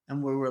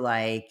and we were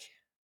like,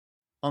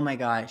 oh my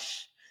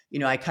gosh. You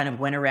know, I kind of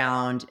went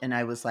around and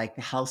I was like,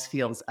 the house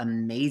feels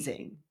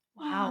amazing.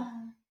 Wow.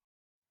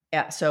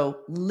 Yeah.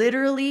 So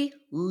literally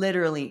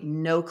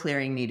no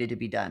clearing needed to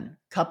be done.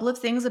 Couple of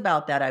things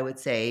about that. I would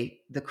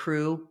say the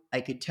crew,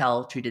 I could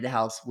tell, treated the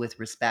house with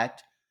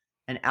respect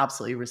and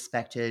absolutely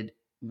respected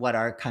what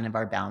our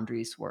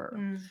boundaries were.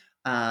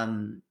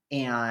 And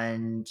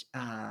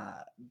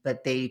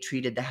but they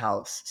treated the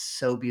house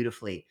so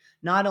beautifully,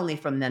 not only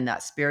from then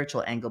that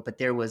spiritual angle, but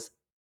there was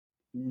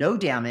no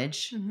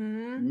damage,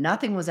 Mhm.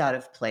 nothing was out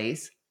of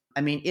place.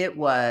 I mean, it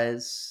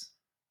was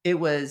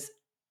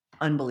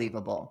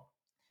unbelievable.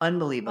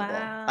 Unbelievable.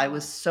 I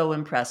was Wow. so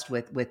impressed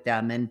with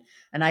them, and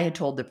I had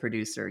told the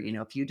producer,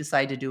 if you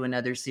decide to do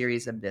another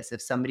series of this,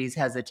 if somebody's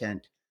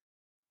hesitant,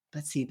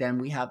 but see,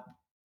 then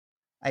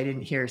I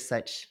didn't hear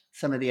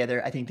some of the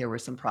other. I think there were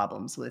some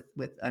problems with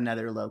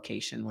another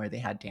location where they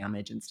had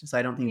damage and stuff. So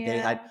I don't think they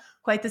had Yeah.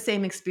 quite the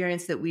same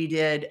experience that we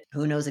did.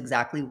 Who knows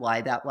exactly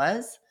why that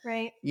was?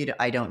 Right.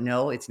 I don't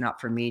know. It's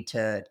not for me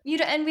to You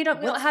don't, and we don't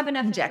what's have the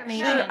enough conjecture? I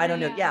information. don't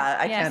know. Yeah. Yeah,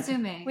 I Yeah. can't. We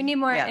Assuming. need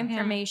more Yeah.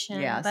 information,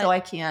 Yeah, so but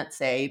I can't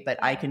say,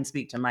 but I Yeah. can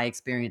speak to my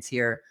experience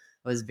here.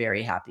 I was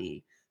very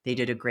happy. They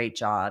did a great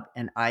job,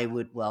 and I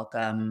would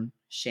welcome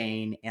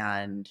Shane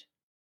and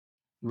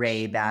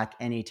Ray back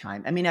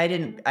anytime. I mean, I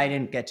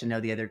didn't get to know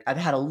the other. I've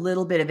had a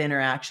little bit of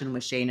interaction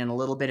with Shane and a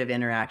little bit of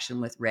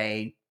interaction with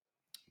Ray,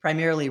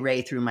 primarily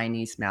Ray through my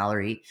niece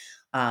Mallory,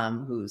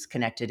 who's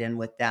connected in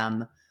with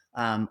them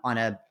on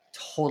a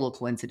total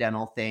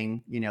coincidental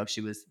thing. She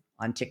was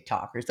on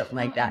TikTok or something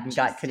like Oh, that and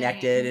got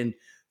connected. interesting. And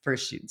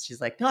first she's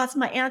like, "No, that's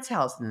my aunt's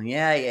house." And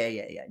yeah, yeah,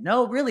 yeah, yeah.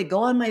 No, really, go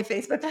on my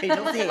Facebook page.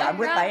 You'll see. I'm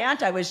with my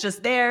aunt. I was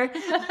just there.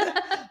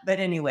 But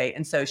anyway,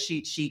 and so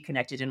she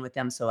connected in with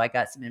them. So I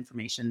got some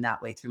information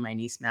that way through my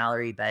niece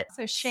Mallory. But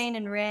So Shane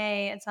and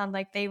Ray, it sounded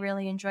like they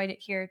really enjoyed it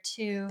here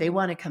too. they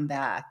want to come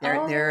back. Their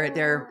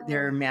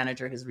Oh.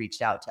 manager has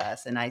reached out to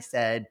us, and I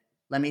said,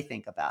 "Let me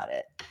think about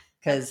it."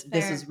 Because That's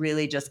this fair. is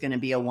really just going to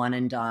be a one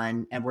and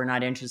done, and we're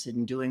not interested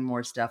in doing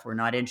more stuff. We're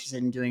not interested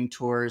in doing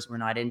tours. We're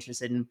not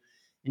interested in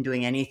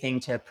doing anything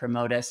to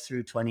promote us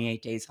through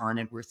 28 Days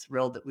Haunted. We're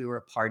thrilled that we were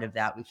a part of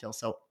that. We feel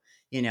so,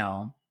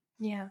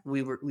 Yeah.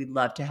 we'd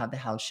love to have the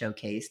house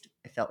showcased.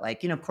 I felt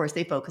like, of course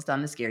they focused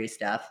on the scary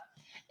stuff,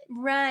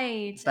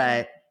 Right.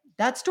 but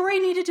that story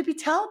needed to be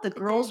told. The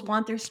girls did.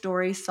 want their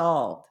story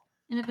solved.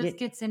 And if Yeah. it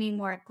gets any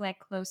more like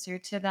closer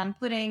to them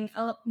putting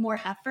more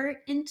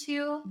effort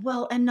into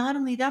Well, and not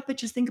only that, but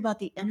just think about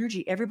the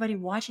energy. Everybody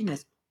watching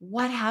this,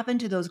 what happened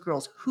to those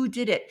girls? Who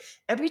did it?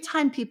 Every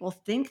time people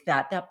think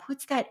that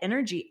puts that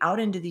energy out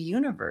into the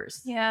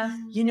universe. Yeah.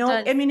 Mm,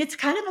 Does. I mean, it's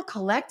kind of a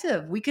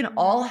collective. We can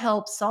all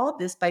help solve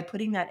this by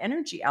putting that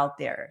energy out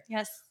there.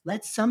 Yes.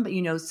 Let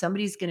somebody,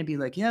 somebody's going to be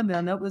like, "Yeah,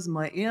 man, that was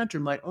my aunt or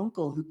my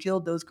uncle who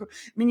killed those girls."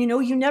 I mean,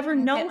 you never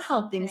You'll know get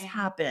how things something.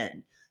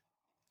 happen.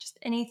 Just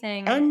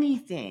anything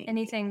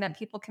Anything. that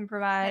people can Put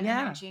provide.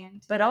 Yeah. energy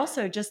into But it.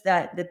 also just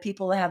that the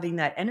people having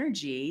that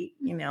energy,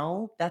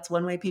 that's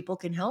one way people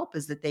can help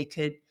is that they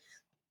could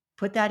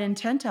put that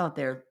intent out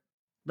there.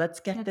 Let's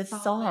get Let's this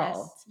solve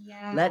solved. this.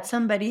 Yeah. Let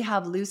somebody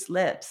have loose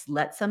lips.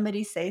 Let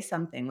somebody say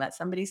something. Let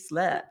somebody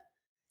slip,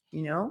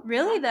 you know?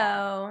 Really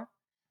though,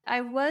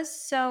 I was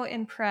so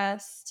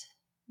impressed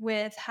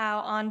with how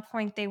on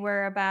point they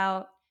were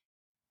about,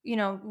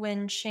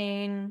 when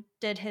Shane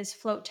did his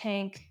float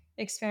tank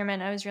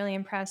experiment. I was really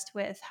impressed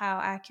with how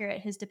accurate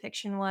his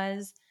depiction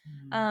was.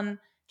 Mhm. Um,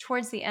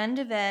 Towards the end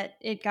of it,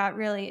 it got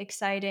really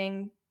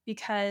exciting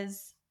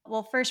because,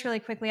 well, first, really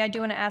quickly, I do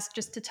want to ask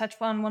just to touch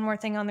on one more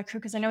thing on the crew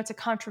because I know it's a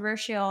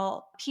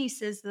controversial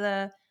piece. Is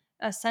the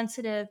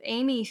sensitive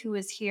Amy who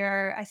is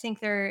here? I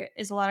think there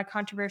is a lot of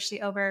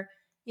controversy over,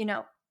 you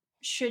know,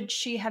 should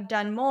she have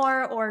done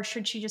more or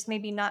should she just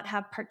maybe not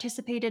have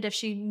participated if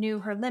she knew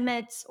her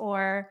limits?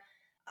 Or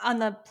on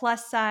the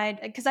plus side,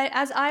 because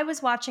as I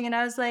was watching it,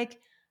 I was like,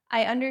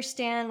 I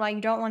understand why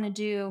you don't want to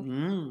do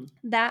Mm.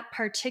 that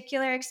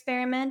particular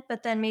experiment,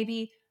 but then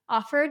maybe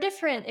offer a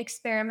different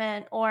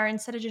experiment, or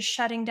instead of just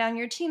shutting down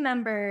your team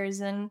members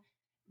and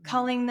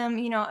calling them,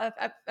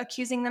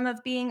 accusing them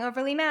of being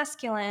overly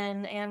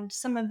masculine and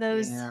some of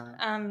those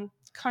Yeah.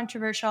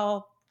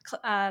 controversial,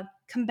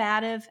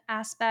 combative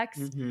aspects.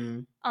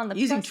 Hmm. On the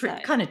Using plus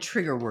side, kind of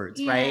trigger words,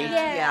 right? Yeah.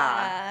 Yeah.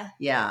 yeah,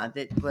 Yeah.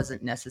 That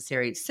wasn't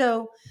necessary.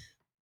 So,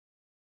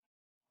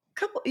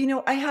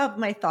 I have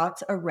my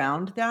thoughts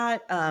around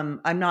that.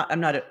 I'm not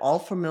at all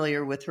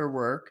familiar with her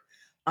work.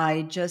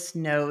 I just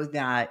know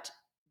that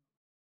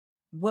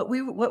what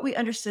we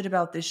understood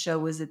about this show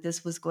was that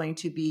this was going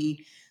to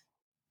be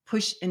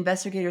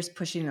investigators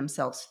pushing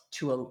themselves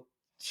to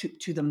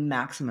the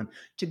maximum,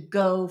 to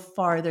go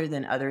farther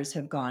than others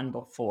have gone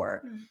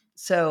before. Mm.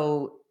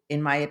 So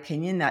in my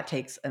opinion, that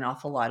takes an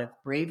awful lot of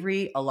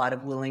bravery, a lot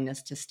of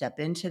willingness to step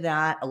into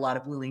that, a lot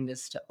of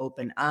willingness to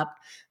open up.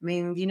 I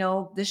mean,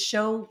 this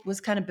show was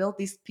kind of built,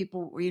 these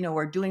people,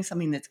 are doing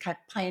something that's kind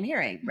of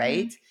pioneering,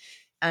 right?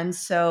 And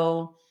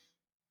so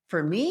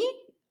for me,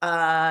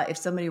 if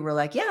somebody were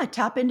like, "Yeah,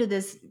 tap into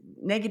this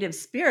negative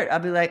spirit,"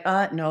 I'd be like,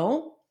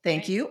 no,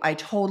 thank Right. you. I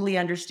totally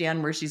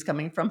understand where she's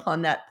coming from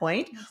on that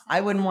point. Makes I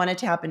sense. wouldn't want to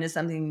tap into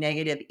something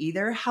negative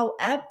either.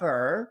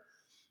 However,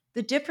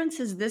 the difference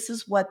is this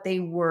is what they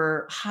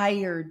were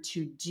hired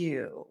to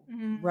do,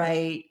 Mhm.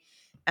 right?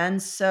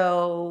 And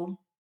so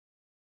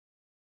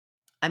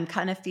I'm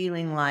kind of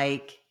feeling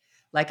like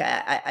like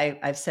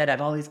I've said,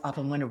 I've always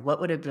often wondered what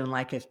would have been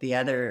like if the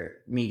other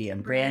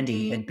medium,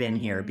 Brandy, had been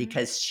here,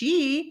 because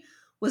she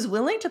was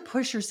willing to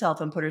push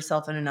herself and put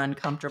herself in an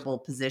uncomfortable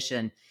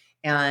position.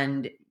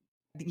 And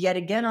yet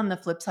again, on the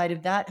flip side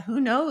of that,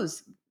 who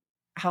knows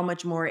how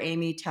much more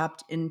Amy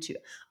tapped into.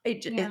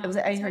 Yeah, Was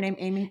it's her hard. name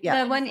Amy?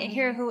 Yeah. The one Amy.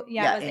 here who,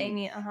 yeah, Yeah, it was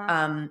Amy. Amy.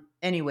 Uh-huh.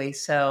 Anyway,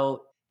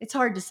 so it's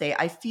hard to say.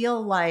 I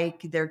feel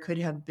like there could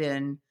have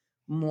been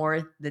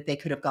more that they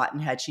could have gotten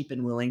had she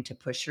been willing to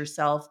push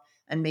herself.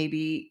 And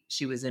maybe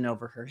she was in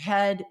over her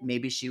head.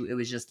 Maybe it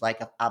was just like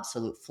an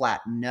absolute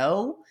flat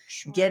no.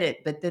 Get Sure.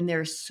 it. But then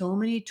there's so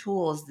many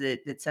tools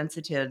that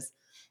sensitives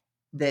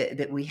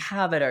that we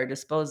have at our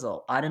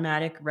disposal.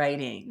 Automatic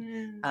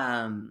writing,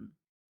 Mm.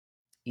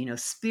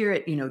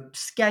 spirit,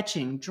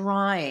 sketching,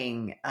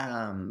 drawing,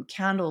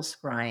 candle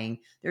scrying.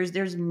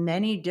 There's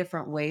many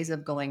different ways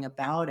of going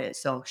about it.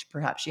 So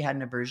perhaps she had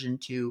an aversion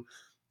to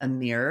a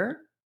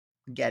mirror.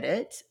 Get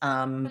it? But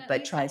at But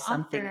least try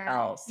something offer.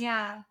 else.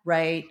 Yeah.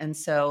 Right. And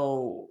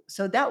so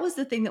that was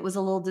the thing that was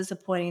a little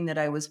disappointing, that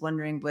I was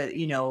wondering, but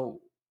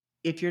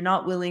if you're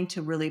not willing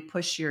to really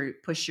push your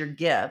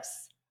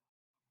gifts,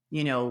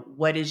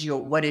 what is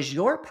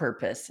your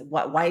purpose?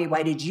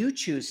 Why did you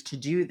choose to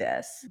do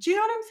this? Do you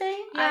know what I'm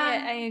saying? Yeah, I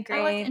I was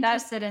agree.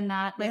 interested in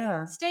that. Like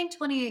Yeah. staying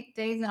 28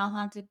 days in a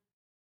haunted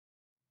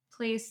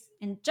place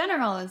in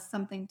general is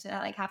something to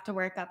like have to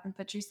work up and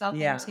put yourself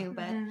Yeah. into.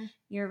 But Mhm.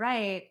 you're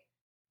right.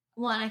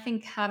 Well, and I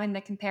think having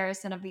the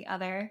comparison of the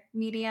other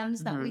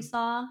mediums that we Mhm.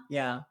 saw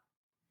Yeah.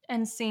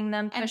 And seeing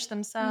them and push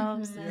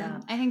themselves, Yeah.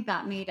 and I think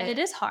that made it it.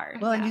 is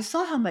hard. Well, and Yeah. you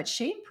saw how much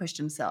Shane pushed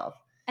himself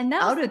And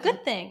that was out the of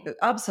good thing.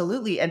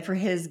 absolutely, and for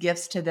his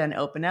gifts to then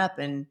open up.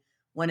 And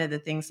one of the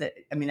things that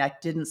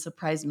didn't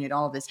surprise me at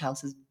all, this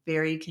house is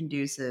very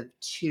conducive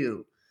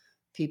to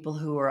people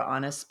who are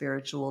on a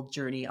spiritual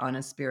journey, on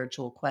a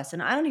spiritual quest.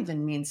 And I don't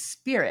even mean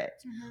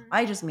spirit. Mhm.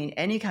 I just mean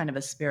any kind of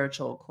a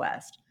spiritual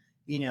quest.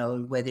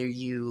 Whether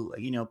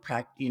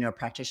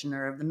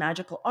practitioner of the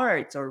magical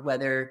arts, or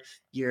whether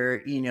you're,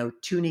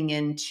 tuning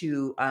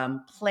into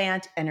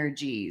plant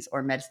energies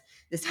or medicine.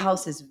 This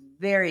house is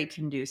very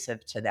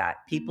conducive to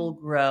that. People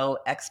grow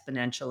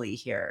exponentially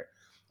here.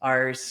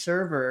 Our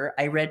server,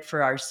 I read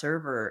for our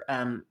server,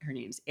 her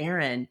name's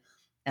Erin,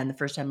 and the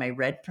first time I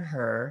read for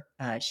her,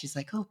 she's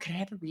like, "Oh, could I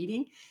have a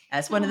reading?"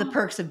 That's one of the Aw.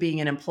 perks of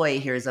being an employee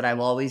here, is that I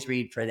will always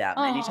read for them.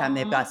 Anytime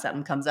they've got Aw.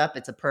 something comes up,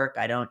 it's a perk.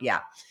 I don't, yeah.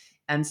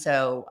 And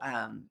so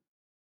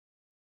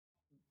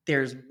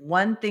there's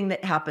one thing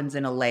that happens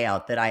in a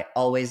layout that I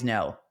always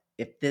know.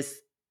 If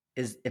this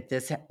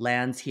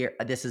lands here,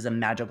 this is a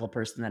magical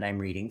person that I'm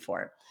reading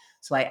for.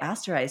 So I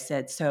asked her, I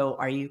said, "So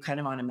are you kind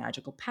of on a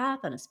magical path,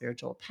 on a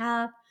spiritual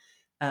path?"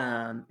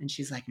 And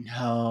she's like,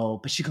 "No,"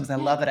 but she goes, "I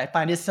love it. I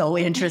find it so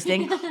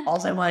interesting.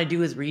 All I want to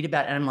do is read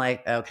about it." And I'm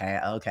like,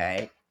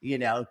 okay.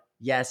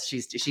 Yes,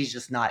 she's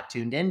just not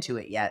tuned into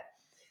it yet.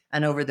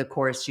 And over the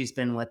course, she's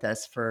been with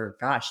us for,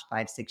 gosh,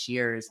 5-6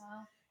 years.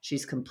 Wow.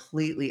 She's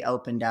completely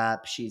opened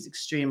up. She's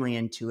extremely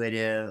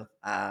intuitive.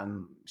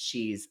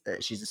 She's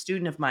a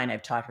student of mine.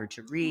 I've taught her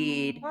to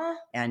read, Well,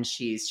 and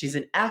she's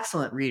an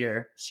excellent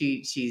reader.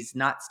 She's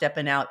not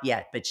stepping out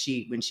yet, but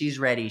when she's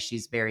ready,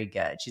 she's very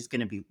good. She's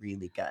going to be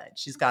really good.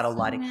 She's got a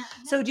lot of.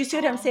 So do you see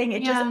what I'm saying?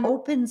 It just Yeah.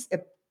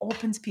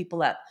 opens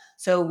people up.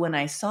 So when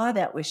I saw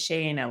that with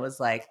Shane, I was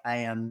like, I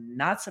am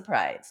not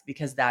surprised,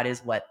 because that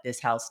is what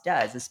this house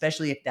does,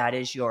 especially if that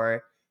is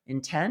your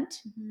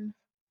intent. Mhm.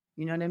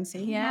 You know what I'm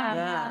saying? yeah.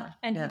 Yeah.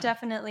 And he Yeah.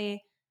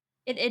 definitely,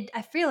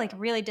 I feel like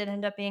really did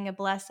end up being a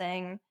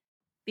blessing,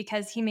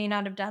 because he may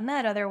not have done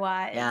that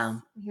otherwise. Yeah.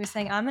 He was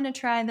saying, "I'm going to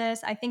try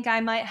this. I think I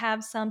might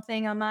have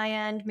something on my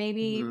end.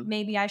 Mhm.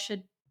 Maybe I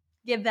should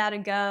give that a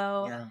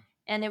go." Yeah.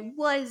 And it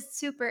was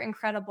super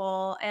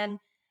incredible. And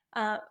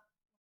uh,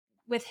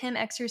 with him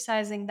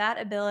exercising that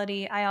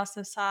ability, I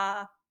also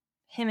saw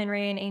him and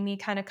Ray and Amy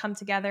kind of come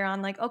together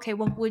on like, okay,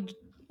 well,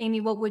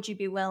 what would you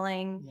be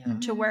willing Yeah.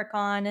 to work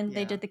on? And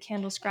they Yeah. did the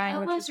candle I scrying,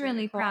 which was was really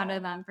really proud cool.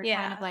 of them for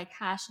kind of Yeah. like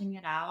hashing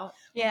it out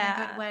in a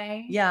Yeah. good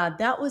way. Yeah,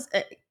 that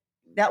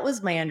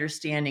was my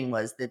understanding,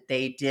 was that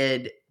they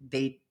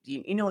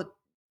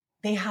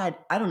had,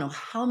 I don't know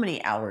how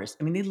many hours.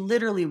 I mean, they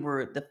literally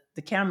were,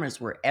 the cameras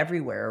were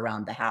everywhere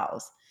around the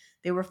house.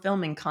 They were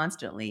filming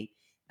constantly.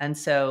 And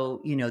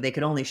so, they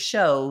could only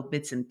show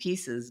bits and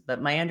pieces,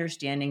 but my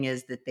understanding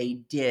is that they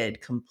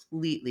did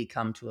completely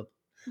come to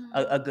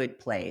a good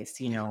place.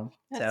 That's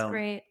So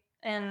great.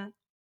 And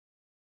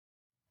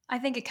I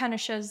think it kind of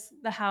shows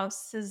the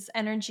house's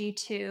energy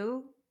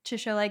too, to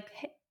show like,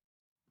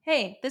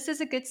 hey, this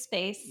is a good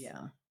space.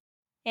 yeah.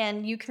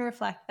 And you can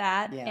reflect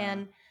that. Yeah.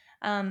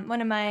 And one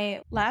of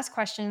my last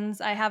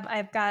questions,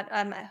 I've got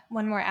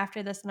one more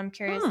after this that I'm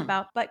curious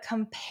about. But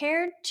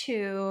compared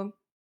to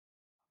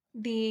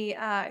the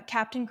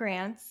Captain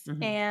Grants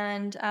Mhm.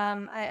 and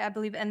I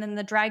believe, and then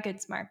the dry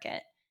goods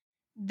market,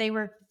 they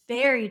were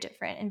very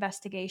different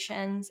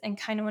investigations. And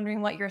kind of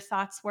wondering what your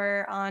thoughts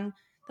were on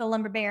the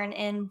Lumber Baron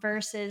Inn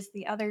versus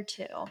the other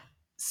two.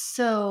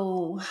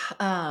 So,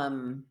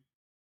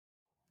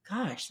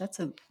 gosh,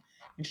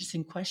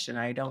 Interesting question.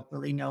 I don't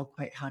really know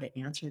quite how to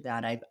answer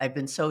that. I've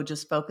been so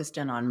just focused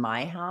in on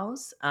my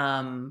house,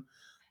 and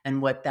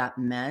what that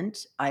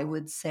meant. I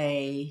would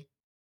say,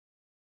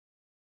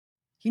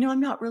 I'm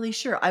not really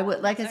sure. I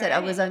would, like I That's all said, I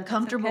was right. That's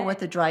uncomfortable with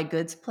okay. the dry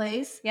goods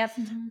place Yep.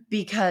 Mhm.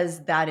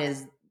 because that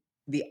is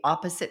the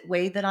opposite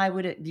way that I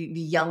would the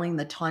yelling,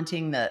 the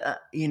taunting, the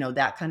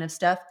that kind of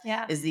stuff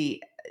Yeah. is the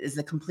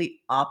complete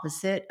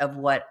opposite of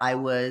what I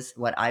was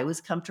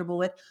comfortable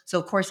with. So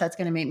of course that's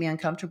going to make me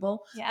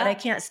uncomfortable, but I Yeah.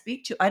 can't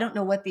speak to I don't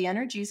know what the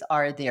energies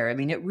are there. I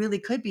mean, it really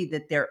could be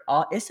that there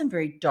is some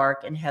very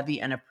dark and heavy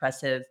and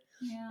oppressive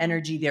Yeah.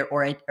 energy there,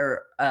 or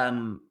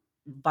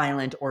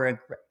violent or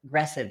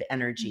aggressive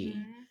energy.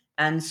 Mhm.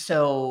 And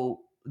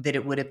so that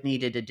it would have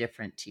needed a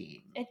different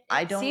team.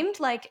 I It don't seemed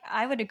like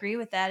I would agree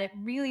with that. It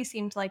really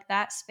seemed like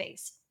that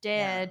space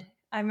Yeah. did.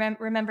 I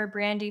remember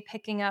Brandy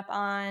picking up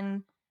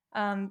on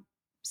um,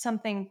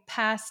 something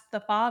past the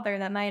father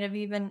that might have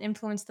even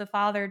influenced the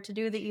father to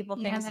do the evil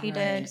Yeah, things that he was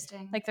did.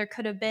 interesting. Like there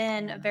could have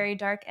been a Yeah. very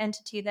dark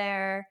entity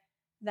there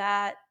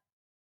that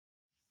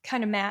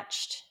kind of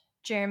matched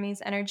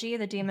Jeremy's energy,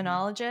 the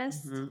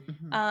demonologist. Mhm,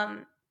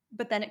 mhm.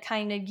 But then it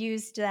kind of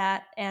used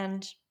that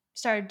and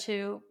started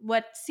to,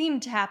 what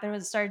seemed to happen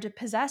was it started to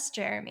possess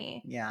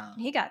Jeremy. Yeah.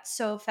 And he got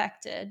so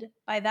affected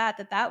by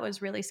that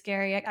was really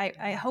scary.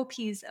 I hope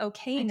he's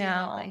okay I do hope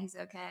now. that he's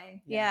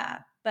okay. Yeah,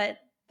 but 'Cause,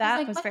 that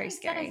like, was what very they said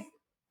is scary.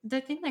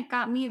 the thing that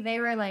got me, they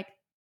were like,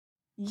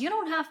 "You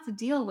don't have to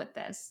deal with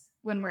this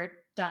when we're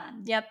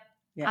done. Yep.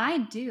 Yeah. I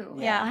do.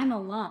 Yeah. I'm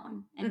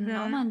alone, and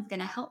no Mhm. one's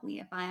gonna help me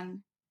if What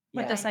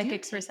if the I do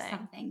psychics were take saying.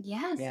 something."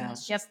 Yes, and Yeah.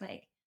 it's Yep. just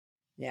like,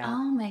 Yeah.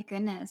 oh my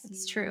goodness,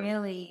 It's you true.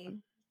 really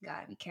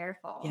gotta be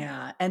careful.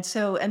 Yeah. And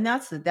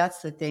that's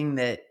the thing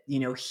that,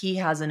 he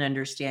has an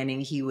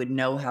understanding. He would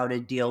know how to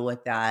deal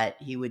with that.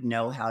 He would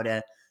know how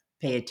to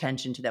pay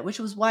attention to that, which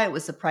was why it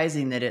was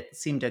surprising that it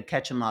seemed to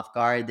catch him off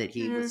guard that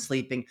he was Mhm.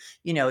 sleeping.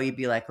 You'd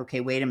be like,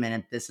 okay, wait a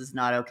minute. This is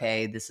not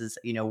okay. This is,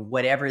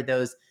 whatever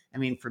those, I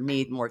mean, for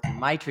me, more through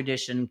my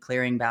tradition,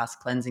 clearing baths,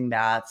 cleansing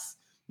baths,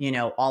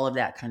 all of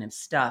that kind of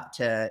stuff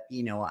to,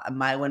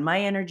 when my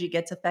energy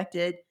gets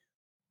affected,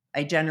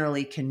 I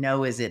generally can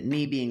know, is it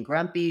me being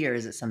grumpy or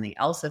is it something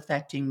else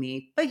affecting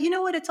me? But you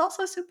know what? It's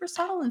also super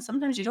subtle and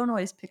sometimes you don't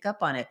always pick up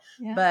on it.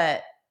 Yeah.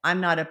 But I'm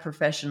not a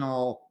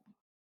professional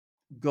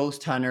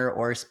ghost hunter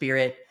or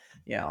spirit,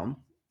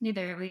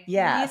 Neither are we.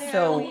 yeah. Neither are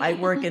So I we.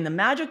 work in the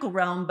magical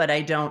realm, but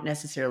I don't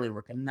necessarily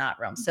work in that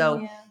realm.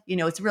 So,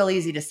 Yeah. it's real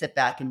easy to sit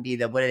back and be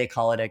the, what do they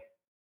call it? A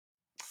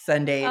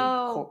Sunday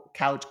Oh.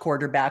 couch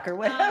quarterback or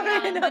whatever.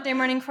 Yeah, Monday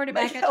morning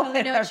quarterback. I But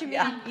totally know what you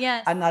whatever, mean. yeah.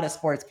 Yes. I'm not a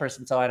sports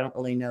person, so I don't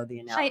really know the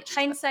analogy. but-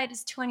 Hindsight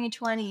is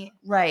 2020.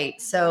 Right.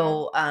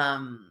 So,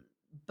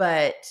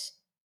 but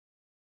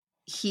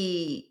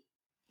he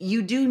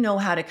you do know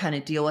how to kind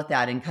of deal with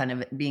that and kind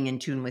of being in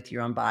tune with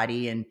your own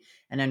body and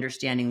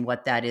understanding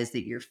what that is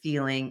that you're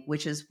feeling,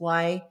 which is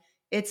why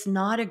it's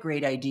not a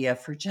great idea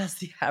for just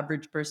the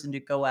average person to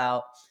go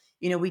out.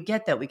 We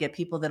get that. We get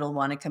people that'll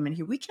want to come in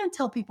here. We can't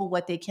tell people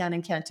what they can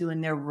and can't do in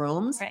their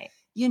rooms, Right.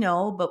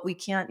 but we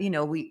can't,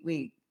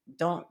 we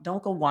don't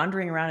go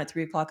wandering around at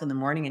 3 o'clock in the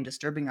morning and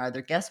disturbing our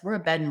other guests. We're a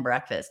bed and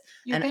breakfast.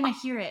 You're And gonna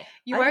hear it.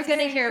 You I are going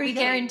to hear it. We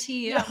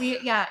guarantee- guarantee you.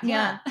 Yeah.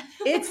 Yeah.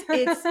 it's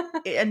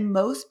and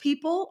most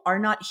people are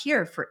not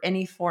here for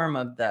any form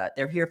of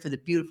they're here for the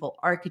beautiful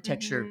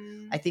architecture.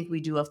 Mhm. I think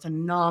we do a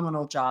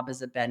phenomenal job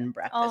as a bed and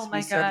breakfast. Oh my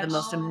We serve the gosh.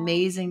 most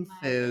amazing my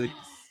food.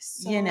 goodness.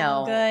 So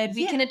know, good.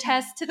 We yeah. can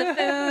attest to the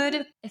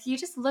food. If you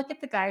just look at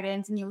the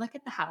gardens and you look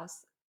at the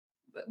house,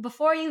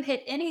 before you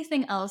hit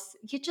anything else,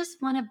 you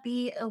just want to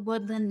be a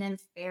woodland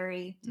nymph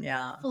fairy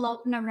Yeah.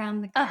 floating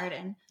around the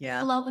garden,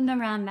 Yeah. floating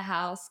around the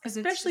house. Because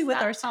Especially with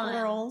our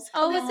squirrels.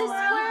 Oh, This is squirrels.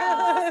 We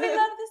love the We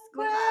love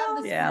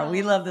squirrels. the Yeah,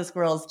 we love the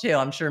squirrels too.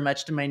 I'm sure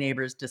much to my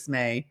neighbors'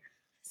 dismay.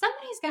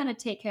 Somebody's got to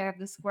take care of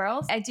the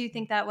squirrels. I do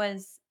think that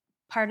was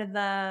part of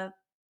the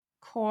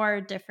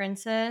core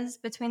differences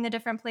between the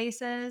different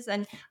places.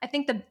 And I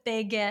think the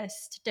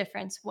biggest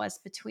difference was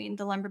between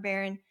the lumber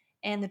baron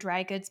and the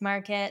dry goods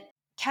market.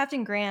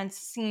 Captain Grant's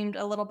seemed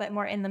a little bit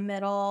more in the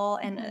middle,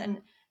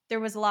 and there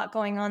was a lot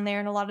going on there,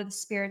 and a lot of the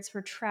spirits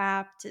were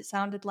trapped, it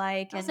sounded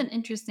like. That's And an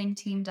interesting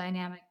team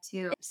dynamic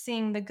too.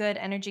 seeing the good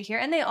energy here.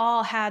 And they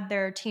all had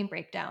their team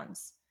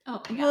breakdowns. Oh,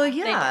 Well, they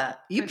yeah.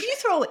 did, You for you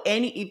throw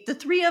if the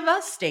three of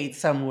us stayed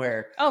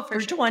somewhere Oh, for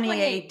for sure.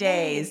 28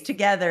 days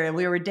together and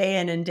we were day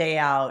in and day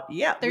out,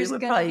 yeah, we There's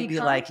would gonna probably be be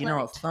like, at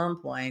conflict. some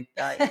point,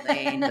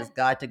 Elaine has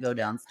got to go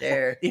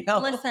downstairs.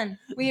 Listen,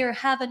 we are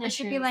having I issues.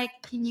 should be like,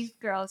 can you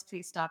girls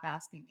please stop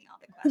asking me all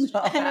the questions? No.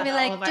 I'm gonna be about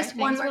like, all of our just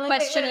one things?" more We're like,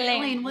 question, "Wait,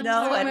 Elaine. what's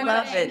No, I going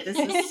love on?" it. This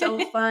is so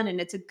fun. And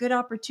it's a good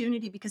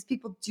opportunity because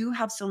people do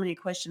have so many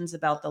questions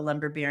about the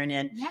lumber baron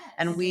inn. Yes.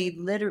 And we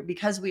literally,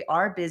 because we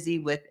are busy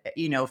with,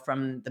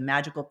 from the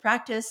magical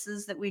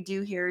practices that we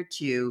do here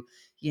to,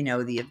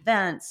 the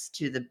events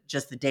to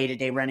just the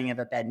day-to-day running of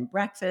a bed and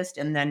breakfast,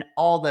 and then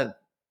all the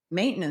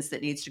maintenance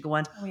that needs to go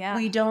on. Oh, yeah.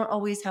 We don't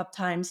always have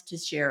times to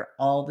share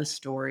all the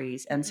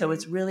stories. And so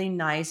it's really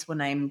nice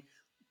when I'm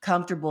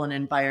comfortable in an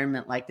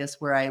environment like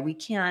this where we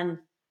can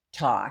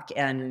talk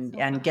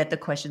and get the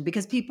question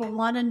because people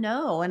want to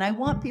know, and I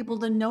want people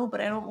to know, but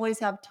I don't always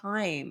have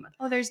time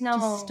Oh, there's to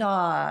no.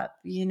 stop.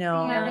 Yeah,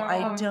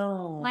 I No.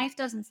 don't. life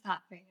doesn't stop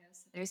for you.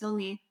 So there's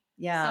only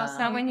Yeah.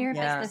 Not when you're a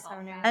Yeah. business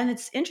owner. And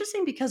it's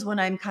interesting because when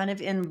I'm kind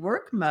of in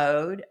work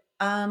mode,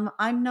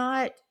 I'm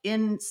not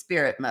in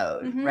spirit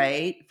mode, Mhm.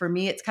 right? For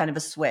me, it's kind of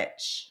a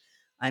switch.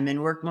 I'm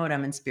in work mode,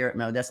 I'm in spirit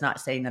mode. That's not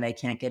saying that I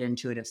can't get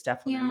intuitive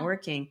stuff when I'm Yeah.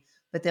 working.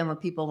 But then when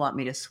people want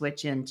me to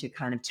switch into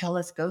kind of tell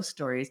us ghost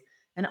stories,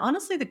 and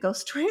honestly, the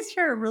ghost stories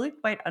here are really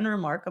quite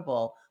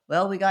unremarkable.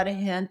 Well, we got a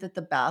hint that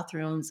the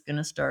bathroom's going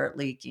to start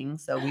leaking,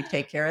 so we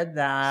take care of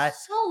that.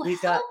 So We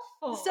got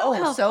helpful. so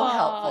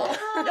helpful.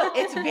 No,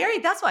 it's very,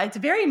 that's why it's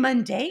very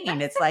mundane.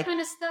 That's it's the like, kind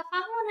of stuff I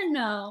want to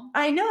know.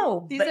 I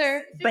know, These but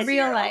are but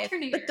real Your life.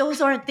 alternator. but those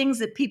aren't things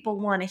that people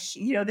want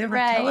to, they're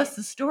like, tell us Right.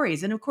 the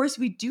stories. And of course,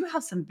 we do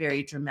have some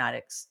very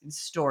dramatic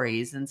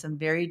stories and some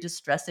very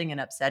distressing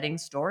and upsetting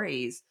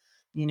stories,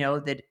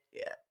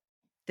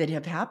 that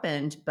have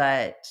happened.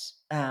 But,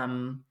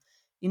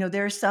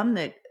 there are some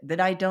that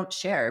I don't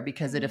share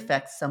because it Mhm.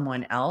 affects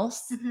someone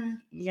else,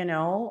 Someone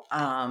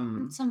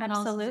else's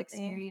Absolutely.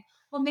 experience.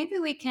 Well, maybe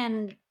we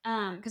can,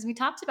 because we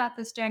talked about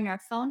this during our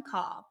phone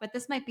call, but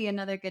this might be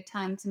another good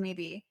time to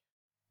maybe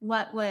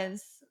what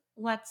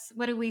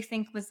do we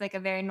think was like a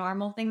very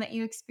normal thing that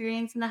you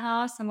experienced in the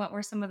house, and what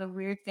were some of the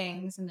weird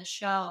things in the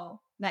show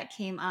that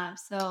came up?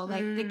 So,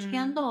 like the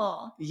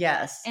candle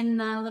yes. in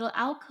the little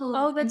alcove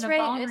Oh, in that's the right.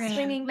 It's ballroom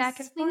swinging was back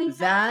and swinging forth.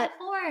 back and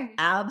forth.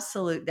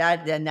 Absolute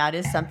that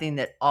is something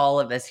that all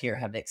of us here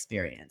have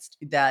experienced.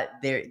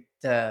 That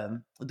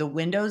the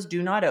windows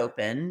do not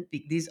open.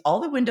 These all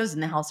the windows in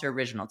the house are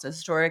original. It's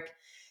historic,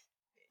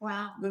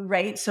 Wow.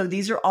 right? So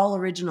these are all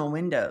original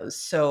windows.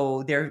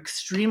 So they're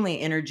extremely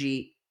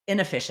energy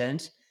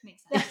inefficient.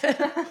 Makes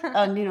sense.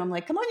 I'm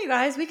like, come on, you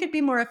guys, we could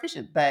be more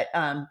efficient. But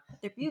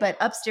They're beautiful.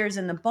 upstairs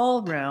in the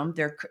ballroom,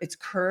 it's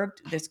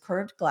curved. There's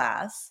curved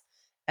glass,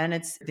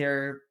 and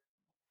they're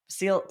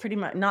sealed, pretty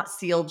much not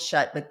sealed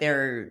shut, but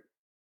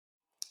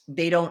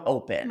they don't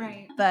open.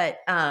 Right. But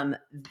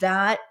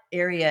that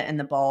area in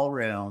the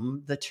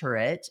ballroom, the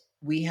turret,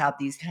 we have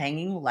these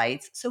hanging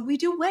lights. So we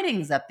do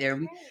weddings up there.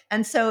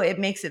 And so it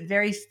makes it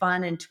very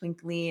fun and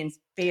twinkly and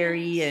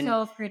fairy, and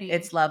So pretty.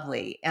 it's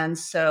lovely.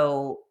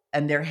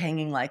 And they're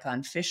hanging like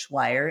on fish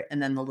wire,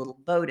 and then the little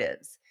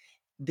votives.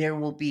 There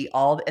will be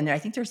and I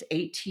think there's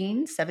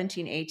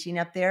 17, 18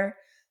 up there.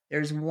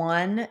 There's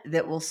one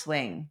that will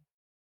swing,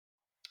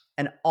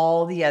 and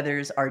all the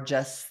others are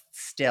just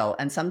still.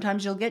 And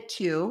sometimes you'll get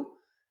two,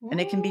 and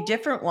it can be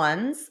different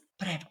ones.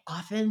 But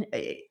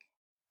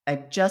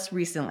I've just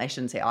recently, I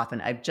shouldn't say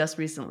often, I've just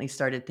recently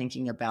started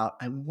thinking about,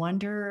 I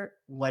wonder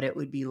what it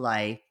would be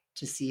like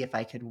to see if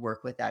I could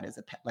work with that as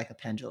like a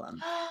pendulum.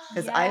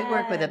 Because I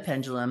work with a Yes.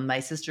 pendulum.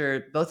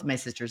 Both of my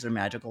sisters are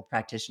magical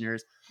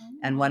practitioners,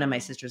 and one of my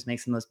sisters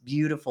makes the most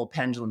beautiful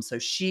pendulum. So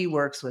she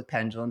works with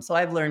pendulums. So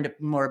I've learned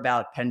more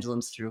about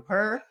pendulums through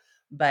her,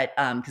 but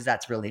because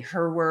that's really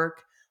her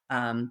work.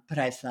 But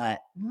I thought,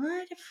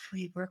 what if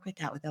we work with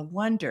that with a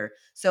wonder?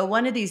 So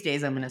one of these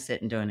days I'm going to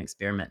sit and do an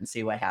experiment and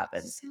see what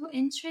happens. So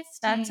interesting.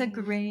 That's a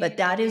great. But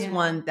that is idea.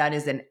 one that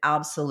is an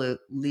absolute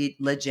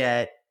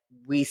legit.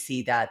 We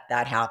see that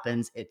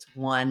happens. It's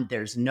one.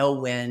 There's no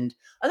wind.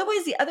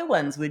 Otherwise, the other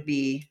ones would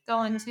be,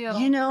 going to.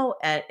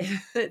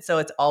 so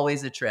it's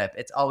always a trip.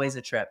 It's always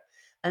a trip.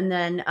 And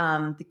then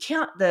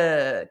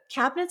the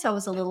cabinets, I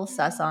was a little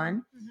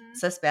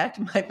suspect.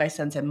 My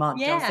son said, "Mom,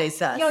 don't say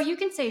sus." Yo, you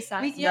can say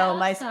sus. No, We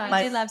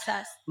do love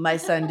sus. my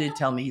son did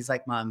tell me, he's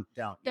like, "Mom,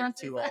 don't. You're Don't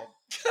say too sus. old."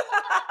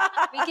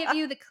 We give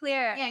you the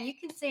clear. Yeah, you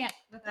can say it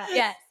with us.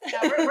 Yes. Yeah,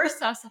 we're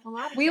sus of a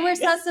lot of We were things.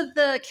 sus of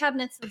the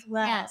cabinets as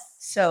well. Yes.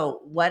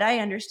 So what I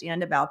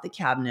understand about the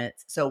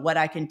cabinets, so what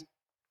I can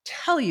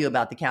tell you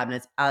about the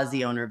cabinets as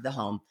the owner of the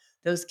home,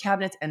 those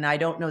cabinets, and I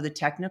don't know the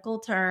technical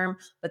term,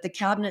 but the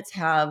cabinets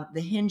have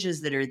the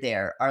hinges that are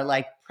there are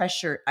like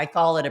pressure. I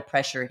call it a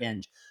pressure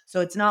hinge. So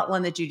it's not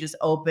one that you just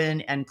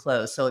open and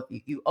close. So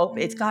if you open,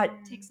 it's got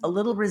a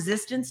little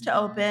resistance to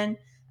open.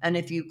 And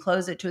if you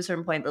close it to a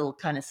certain point, it'll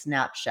kind of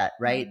snap shut,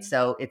 right?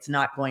 So it's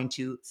not going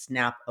to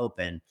snap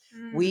open.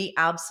 We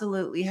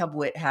absolutely have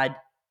had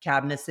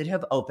cabinets that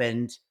have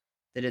opened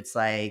that it's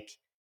like,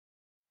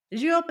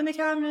 did you open the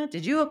cabinet?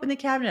 Did you open the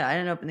cabinet? I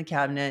didn't open the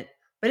cabinet.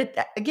 But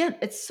again,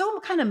 it's so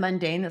kind of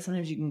mundane that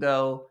sometimes you can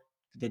go,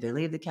 did they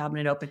leave the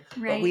cabinet open?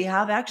 But we Right.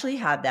 have actually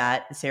had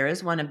that.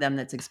 Sarah's one of them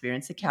that's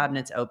experienced the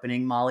cabinets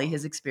opening. Molly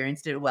has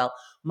experienced it well.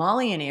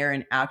 Molly and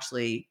Aaron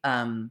actually,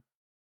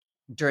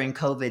 during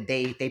COVID,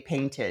 they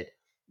painted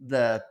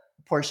the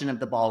portion of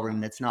the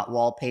ballroom that's not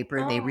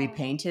wallpaper. They Oh.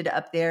 repainted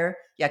up there.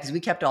 Yeah, because we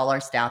kept all our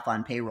staff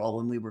on payroll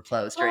when we were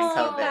closed during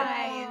COVID.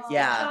 Guys.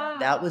 Yeah,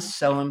 that was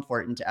so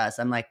important to us.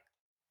 I'm like,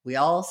 we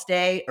all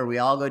stay or we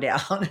all go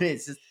down. And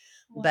it's just,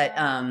 but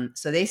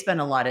so they spend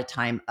a lot of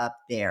time up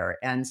there.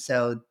 And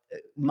so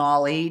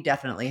Molly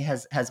definitely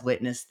has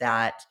witnessed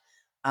that.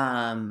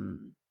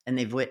 And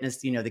they've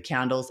witnessed, the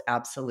candles,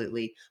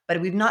 absolutely. But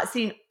we've not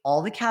seen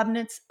all the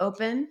cabinets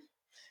open.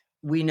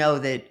 we know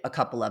that a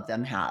couple of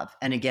them have.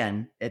 And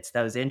again, it's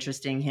those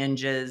interesting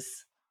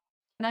hinges.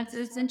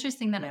 It's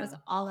interesting that it was Yeah.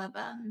 all of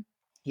them.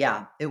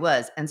 Yeah, it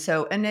was. And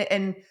so,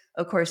 and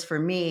of course, for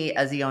me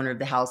as the owner of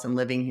the house and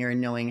living here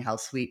and knowing how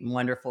sweet and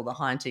wonderful the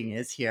haunting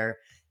is here,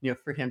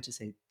 for him to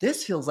say,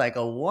 this feels like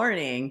a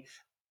warning.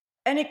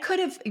 And it could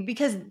have,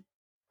 because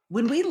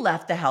when we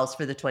left the house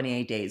for the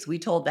 28 days, we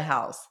told the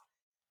house,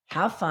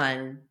 have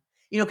fun,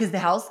 because the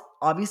house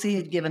obviously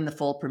had given the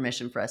full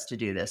permission for us to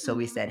do this. So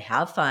we Mhm. said,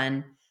 have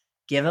fun,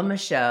 give them a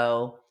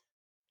show,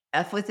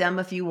 F with them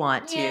if you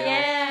want to.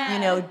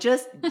 Yeah.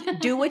 Just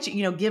do what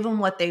give them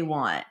what they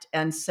want.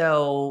 And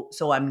so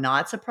I'm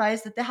not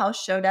surprised that the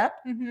house showed up.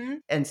 Mm-hmm.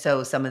 And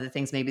so some of the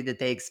things maybe that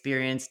they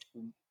experienced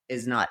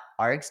is not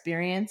our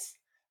experience.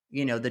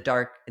 The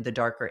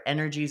darker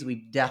energies, we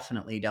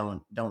definitely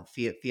don't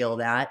feel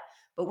that.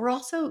 But we're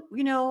also,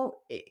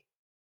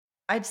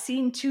 I've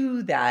seen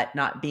too that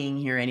not being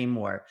here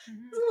anymore. It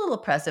Mm-hmm. was a little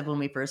oppressive when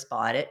we first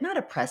bought it. Not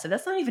oppressive,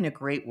 that's not even a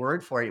great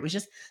word for it. It was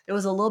just, there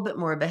was a little bit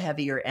more of a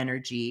heavier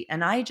energy.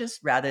 And I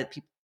just rather,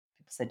 people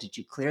said, did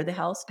you clear the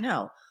house?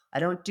 No, I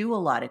don't do a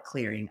lot of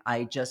clearing.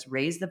 I just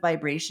raise the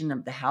vibration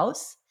of the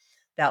house.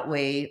 That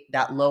way,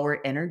 that lower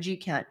energy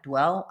can't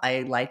dwell.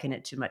 I liken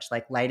it too much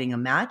like lighting a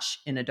match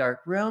in a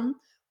dark room.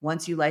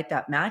 Once you light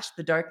that match,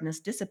 the darkness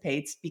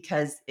dissipates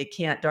because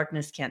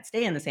darkness can't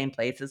stay in the same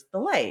place as the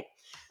light.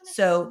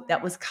 So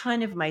that was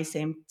kind of my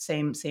same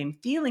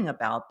feeling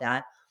about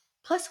that.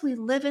 Plus, we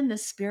live in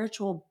this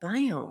spiritual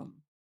biome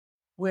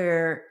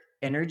where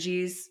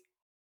energies,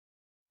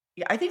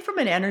 yeah, I think from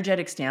an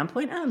energetic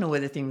standpoint, I don't know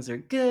whether things are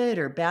good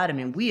or bad. I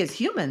mean, we as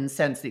humans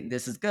sense that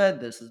this is good,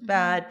 this is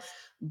bad,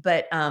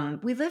 but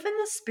we live in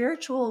this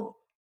spiritual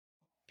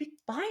big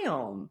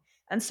biome.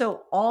 And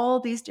so all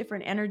these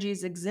different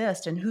energies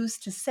exist, and who's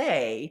to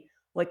say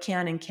what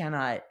can and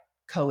cannot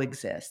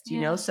coexist,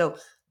 Yeah. So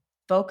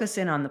focus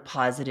in on the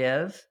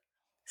positive,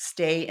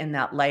 stay in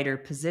that lighter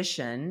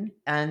position,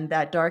 and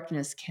that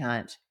darkness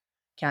can't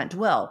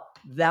dwell.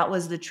 That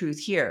was the truth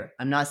here.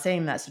 I'm not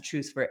saying that's the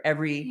truth for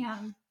every Yeah.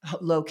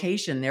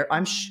 location there.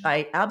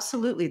 I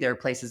absolutely, there are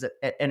places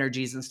that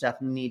energies and stuff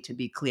need to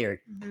be cleared.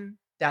 Mm-hmm.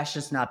 That's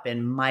just not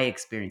been my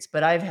experience,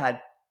 but I've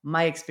had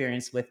my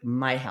experience with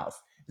my house.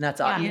 And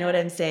that's all, Yeah. you know what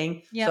I'm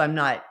saying? Yep. So I'm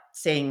not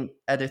saying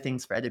other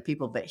things for other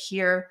people, but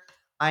here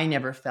I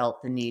never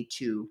felt the need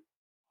to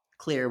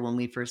clear when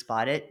we first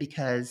bought it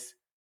because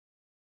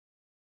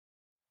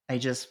I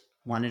just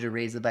wanted to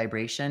raise the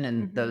vibration,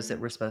 and those that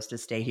were supposed to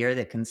stay here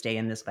that can stay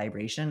in this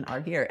vibration are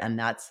here. And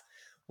that's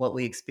what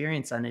we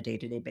experience on a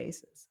day-to-day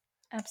basis.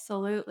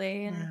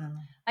 Absolutely. And Yeah.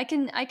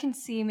 I can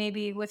see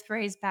maybe with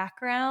Ray's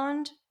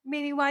background,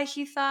 maybe why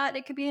he thought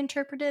it could be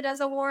interpreted as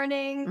a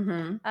warning.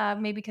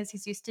 Mm-hmm. Maybe because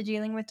he's used to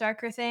dealing with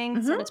darker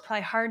things, Mhm. and it's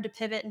probably hard to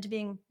pivot into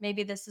being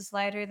maybe this is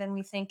lighter than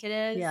we think it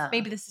is. Yeah.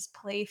 Maybe this is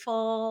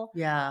playful.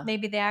 Yeah.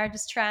 Maybe they are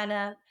just trying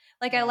to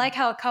I Yeah. like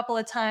how a couple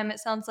of times it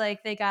sounds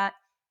like they got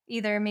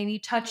either maybe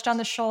touched on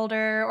the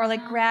shoulder or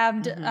like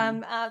grabbed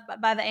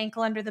by the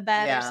ankle under the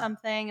bed or Yeah.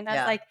 something, and that's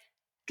Yeah. like,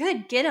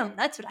 good, get him.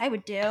 That's what I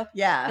would do.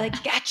 Yeah. Be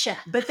like, gotcha.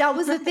 But that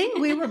was the thing.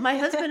 My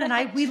husband and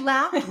I, we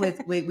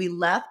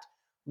left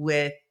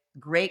with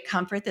great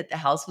comfort that the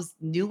house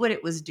knew what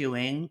it was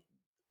doing,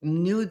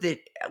 knew that,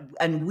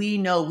 and we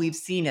know, we've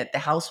seen it. The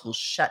house will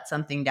shut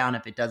something down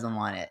if it doesn't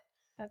want it.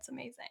 That's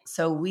amazing.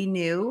 So we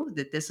knew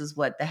that this is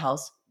what the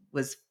house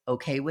was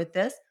okay with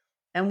this.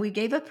 And we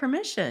gave it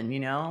permission,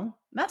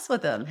 mess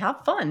with them,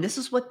 have fun. This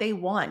is what they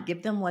want.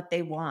 Give them what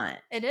they want.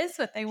 It is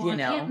what they You want.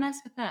 know? Can't mess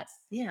with us.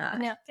 Yeah.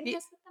 No, Can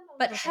mess with them a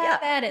but little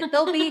have at it.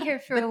 They'll be here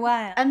for a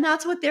while. And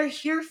that's what they're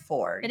here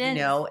for, It is, and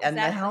the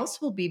exactly.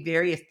 house will be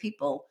if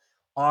people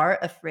are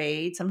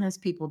afraid, sometimes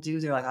people do,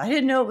 they're like, I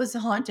didn't know it was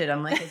haunted.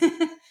 I'm like,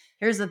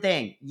 here's the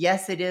thing.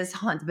 Yes, it is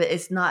haunted, but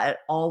it's not at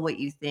all what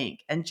you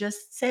think. And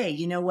just say,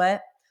 you know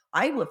what?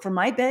 For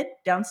my bed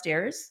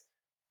downstairs,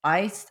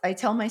 I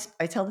tell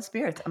the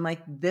spirits, I'm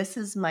like, this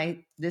is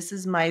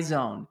my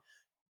zone.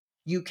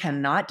 You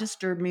cannot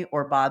disturb me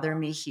or bother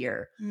me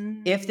here.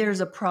 If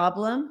there's a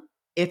problem,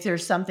 if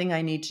there's something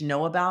I need to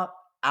know about,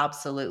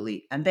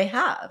 absolutely. And they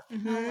have.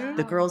 Mhm.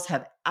 The girls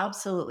have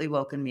absolutely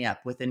woken me up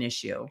with an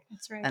issue.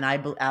 That's right. And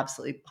I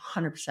absolutely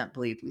 100%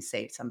 believe we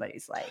saved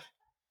somebody's life.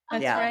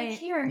 That's Yeah. right.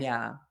 Here.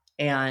 Yeah.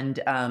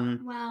 And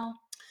Wow.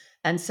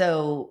 and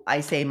so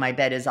I say my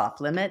bed is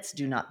off limits.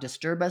 Do not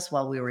disturb us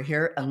while we were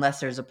here unless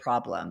there's a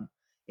problem.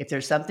 If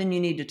there's something you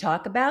need to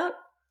talk about,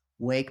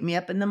 wake me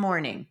up in the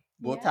morning.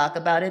 We'll talk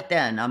about it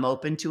then. I'm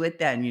open to it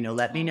then.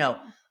 Let me know.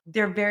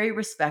 They're very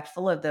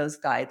respectful of those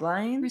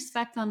guidelines.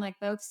 Respect on like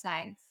both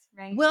sides,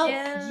 right? Well,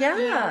 Yeah.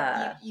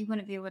 yeah. You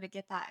wouldn't be able to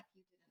get that if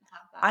you didn't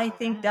have that. I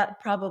think that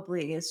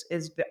probably is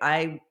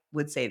I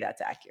would say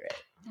that's accurate.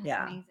 That's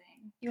Yeah. amazing.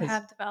 You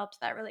have developed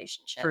that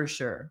relationship. For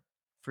sure.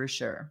 For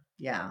sure.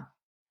 Yeah.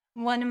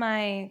 One of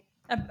my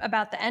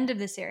about the end of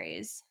the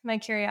series, my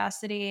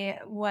curiosity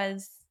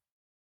was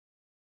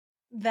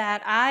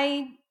that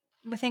I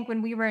think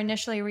when we were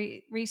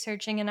initially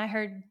researching, and I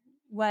heard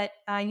what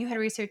you had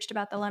researched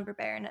about the lumber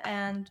baron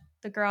and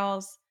the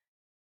girls,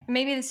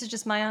 maybe this is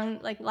just my own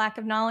like lack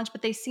of knowledge,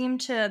 but they seem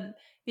to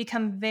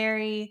become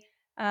very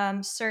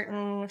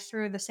certain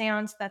through the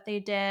seance that they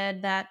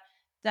did that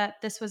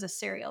this was a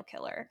serial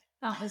killer.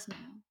 That was new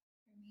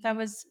for That me.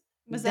 was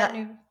that That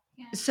new?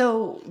 Yeah.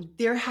 So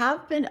there has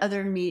been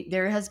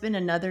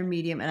another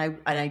medium, and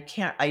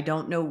I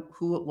don't know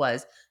who it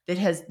was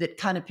that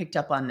kind of picked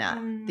up on that,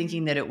 Mm,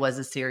 thinking that it was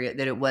a serial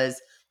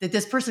that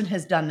this person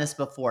has done this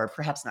before,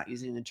 perhaps not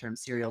using the term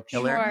serial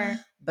killer. sure.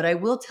 But I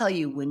will tell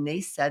you, when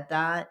they said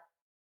that,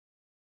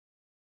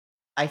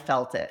 I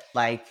felt it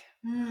like,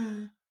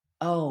 Mm,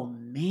 oh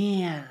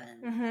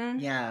man. mm-hmm.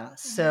 Yeah. Yeah.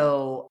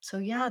 So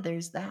yeah,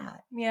 there's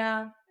that.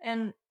 Yeah,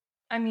 and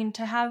I mean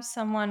to have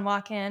someone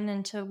walk in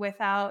and to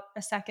without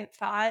a second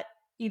thought,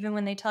 even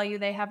when they tell you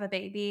they have a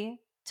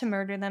baby, to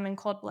murder them in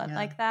cold blood Yeah.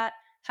 like that,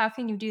 how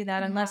can you do that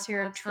You have unless to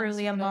you're have some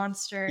truly a sort of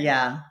monster?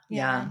 Yeah.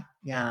 Yeah. Yeah.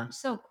 Yeah.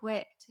 so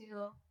quick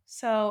too.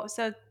 So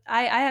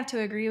I have to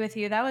agree with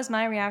you. That was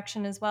my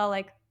reaction as well.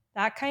 Like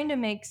that kind of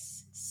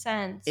makes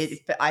sense.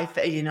 I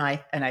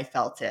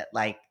felt it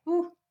like,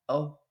 ooh,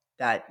 oh,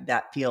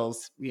 that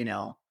feels,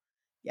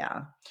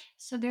 yeah.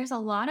 So there's a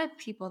lot of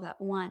people that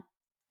want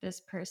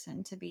this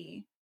person to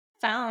be.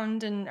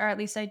 Found and or at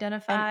least And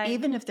identified.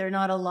 even if they're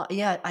not a lot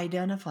yet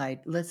identified,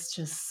 let's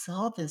just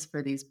solve this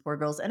for these poor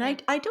girls. And Yeah.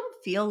 I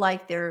don't feel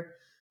like they're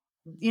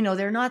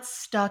not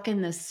stuck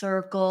in this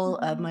circle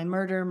of Mhm, my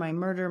murder, my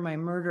murder, my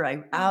murder. I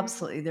mhm.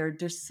 absolutely,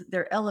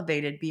 they're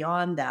elevated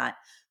beyond that.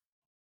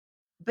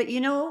 But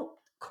of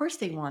course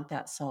they want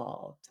that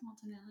solved.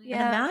 Ultimately. And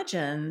Yeah,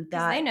 imagine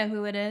because they that know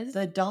who it is.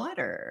 the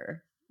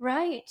daughter,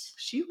 Right.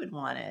 she would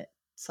want it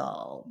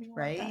solved, We want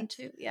that right?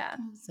 too. Yeah.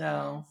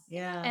 So, Yes.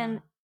 yeah.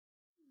 And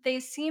they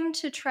seem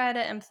to try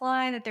to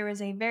imply that there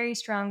was a very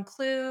strong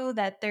clue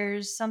that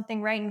there's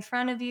something right in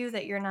front of you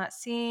that you're not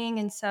seeing,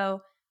 and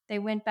so they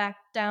went back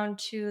down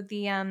to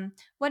the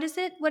what is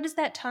it? What is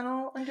that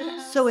tunnel under the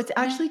So house? it's The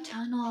actually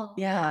tunnel.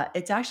 yeah,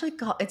 it's actually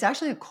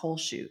a coal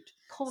chute.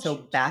 Coal So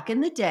chute. back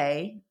in the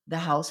day, the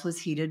house was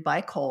heated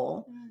by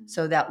coal. Mm.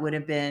 So that would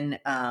have been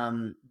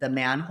the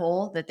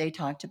manhole that they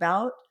talked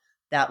about.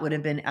 That would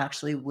have been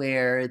actually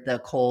where the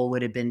coal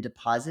would have been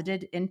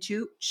deposited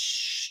into.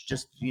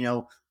 Just,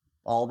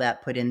 all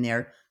that put in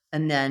there.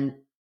 And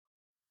then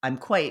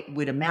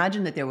would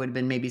imagine that there would have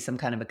been maybe some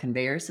kind of a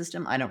conveyor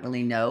system. I don't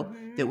really know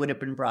that Mhm. would have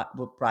been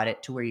brought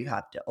it to where you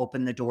have to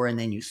open the door and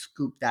then you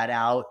scoop that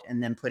out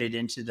and then put it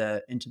into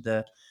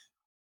the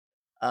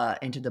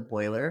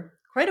boiler.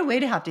 Quite a way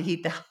to have to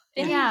heat the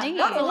Yeah, a lot that's a of Indeed.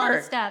 lot of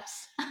work.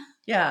 steps.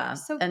 Yeah.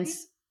 So And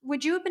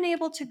would you have been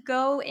able to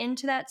go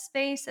into that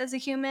space as a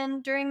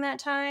human during that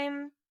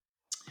time?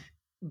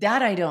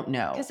 that I don't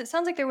Because know. it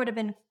sounds like there would have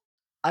been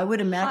I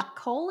would imagine hot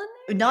coal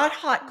in not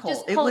hot there? coal.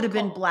 Just It would cold have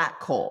been coal. black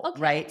coal,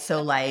 Okay. right? So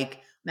Okay. like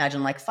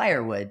imagine like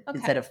firewood.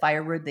 Instead Okay. of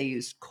firewood, they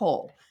used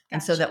coal.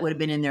 And so that Gotcha. would have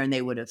been in there and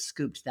they would have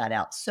scooped that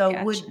out. So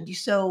Gotcha.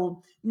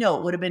 no,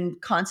 it would have been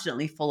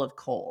constantly full of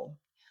coal.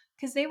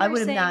 Because they I were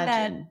would saying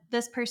that imagine.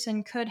 this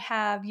person could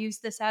have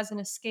used this as an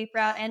escape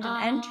route and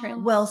an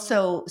entrance. Well,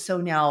 Oh. so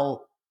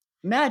now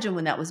imagine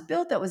when that was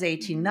built, that was Mhm.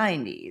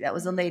 1890. That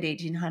was the Mhm. late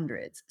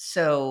 1800s.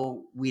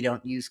 So we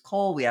don't use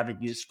coal. We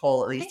haven't used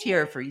coal, at least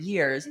here, for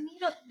years. And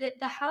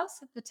the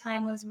house at the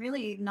time was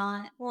really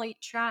not Well,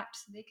 tracked,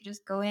 so they could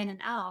just go in and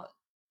out.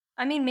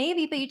 I mean,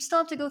 maybe, but you'd still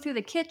have to go through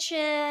the kitchen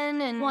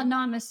Well, and. no,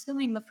 I'm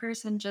assuming the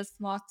person just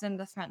walked in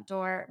the front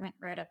door, went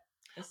right up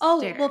the Oh, well,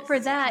 stairs. for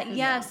Because that, this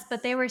yes, but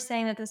is. they were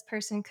saying that this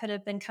person could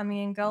have been coming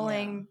and Yeah.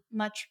 going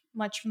much,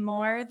 much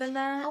more than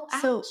that. Oh,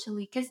 So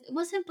actually, because it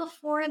wasn't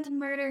before the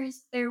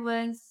murders. There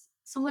was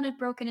someone had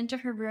broken into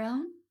her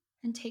room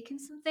and taken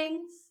some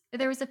things.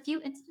 There was a few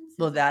well, instances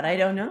of that I that.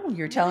 don't know.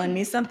 You're telling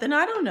me Really? something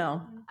I don't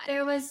know.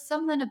 There was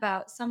something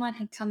about someone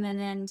had come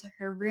into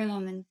her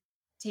room and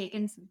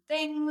taken some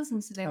things,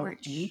 and so they Oh,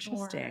 weren't sure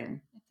interesting. if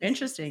this was the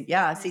Interesting. same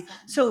Yeah. See,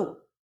 person. so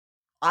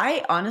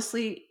I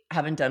honestly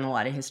haven't done a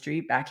lot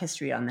of back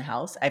history on the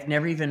house. I've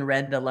never even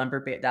read that lumber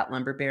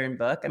baron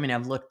book. I mean,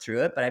 I've looked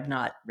through it, but I've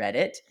not read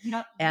it.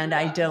 And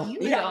I don't, You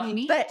yeah, don't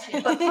need but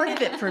to. part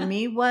of it for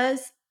me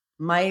was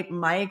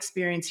my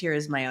experience here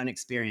is my own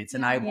experience.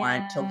 And I Yeah.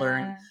 want to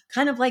learn Yeah.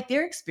 kind of like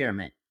their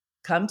experiment.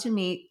 Come to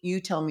me, you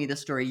tell me the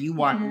story you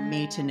want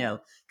me to Yeah. know.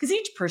 Because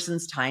each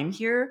person's time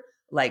here,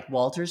 like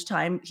Walter's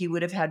time, he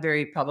would have had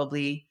very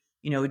probably,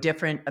 a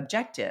different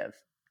objective.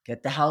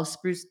 Get the house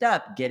spruced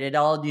up, get it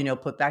all,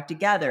 put back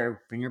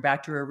together, bring her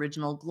back to her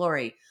original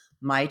glory.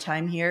 My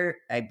time here,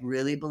 I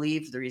really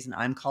believe the reason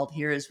I'm called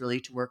here is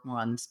really to work more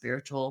on the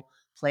spiritual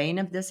plane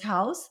of this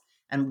house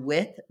and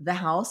with the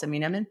house. I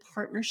mean, I'm in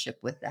partnership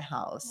with the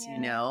house,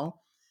 Yeah.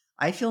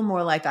 I feel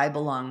more like I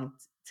belong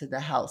to the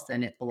house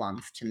than it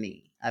belongs to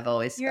me. I've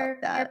always felt You're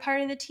that.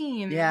 part of the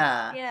team.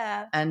 Yeah.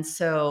 Yeah. And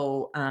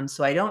so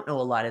I don't know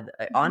a lot of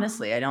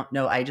honestly, I don't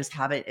know. I just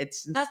haven't,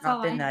 it's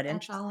not been that That's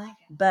interesting. all I get.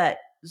 But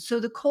so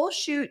the coal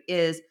chute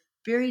is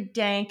very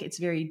dank, it's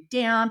very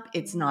damp,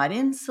 it's not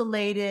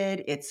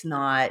insulated, it's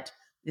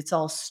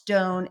all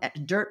stone,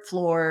 dirt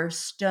floor,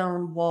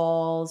 stone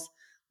walls,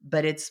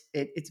 but it's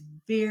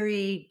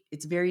very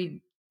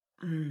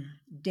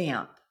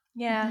damp.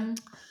 Yeah. Mhm.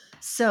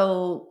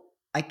 So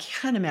I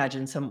can't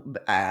imagine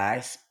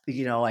I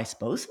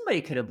suppose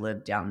somebody could have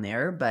lived down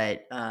there,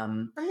 but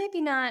Or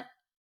maybe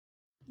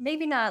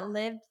not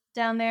lived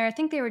down there. I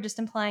think they were just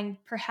implying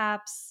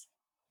perhaps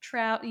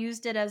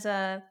used it as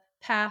a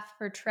path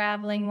for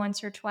traveling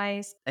once or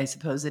twice. I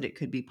suppose that it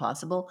could be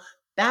possible.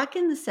 Back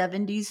in the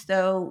 70s,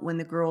 though, when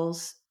the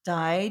girls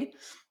died,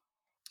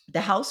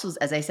 the house was,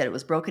 as I said, it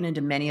was broken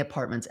into many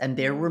apartments, and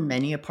there were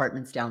many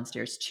apartments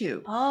downstairs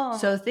too. So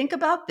Oh. think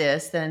about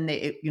this. Then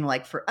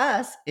like for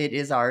us,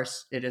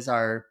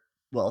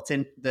 well, it's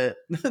in the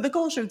the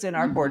coal chute's in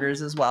our Mhm.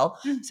 quarters as well.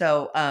 Mm.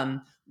 So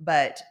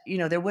but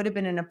there would have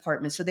been an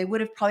apartment, so they would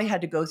have probably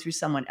had to go through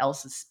someone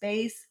else's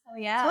space. Oh, So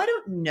I yeah.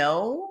 don't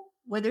know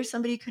whether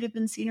somebody could have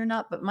been seen or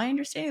not, but my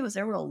understanding was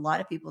there were a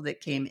lot of people that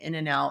came in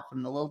and out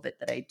from the little bit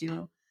that I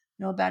do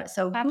know about it.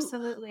 So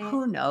Absolutely.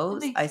 who That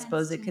knows? makes I sense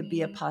suppose it to could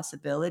be a me.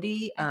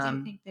 possibility. I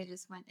do think they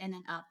just went in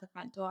and out the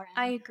front door.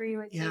 I And agree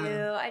with you.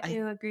 Yeah, I I do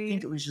think agree.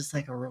 it was just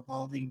like a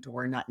revolving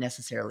door, not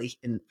necessarily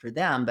for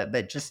them,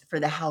 but just for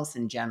the house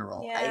in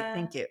general. I Yeah.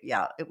 think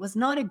it was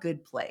not a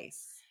good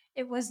place.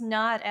 It was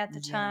not at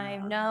the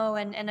time, Yeah. no,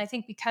 and I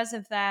think because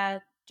of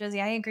that, Josie,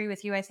 I agree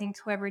with you. I think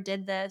whoever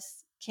did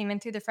this came in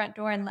through the front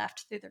door and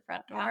left through the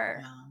front yeah. door,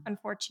 Yeah.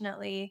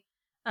 unfortunately.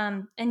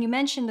 And you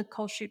mentioned the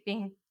coal chute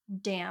being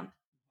damp.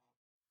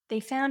 They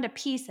found a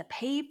piece of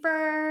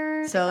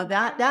paper. They So found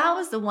that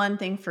was parchment. the one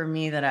thing for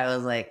me that I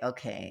was like,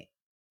 okay,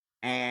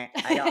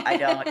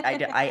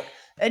 I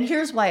and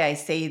here's why I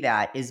say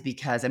that is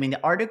because I mean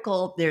the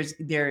article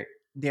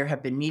there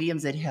have been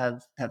mediums that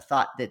have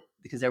thought that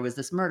because there was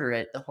this murder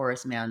at the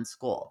Horace Mann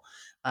School,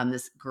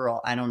 this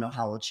girl, I don't know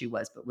how old she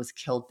was, but was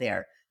killed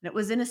there, and it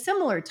was in a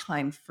similar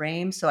time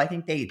frame. So I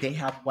think they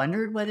have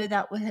wondered whether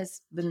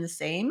has been the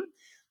same.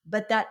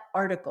 But that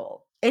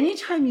article,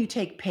 anytime you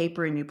take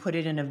paper and you put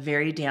it in a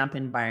very damp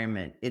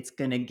environment, it's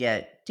going to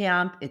get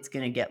damp, it's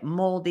going to get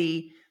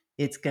moldy,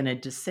 it's going to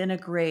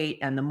disintegrate.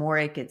 And the more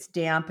it gets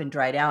damp and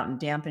dried out and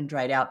damp and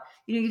dried out,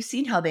 you've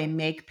seen how they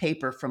make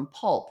paper from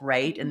pulp,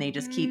 right? And they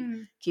just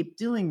Mhm. keep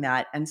doing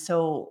that. And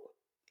so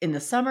in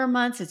the summer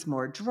months, it's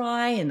more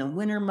dry. In the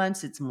winter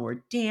months, it's more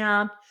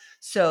damp.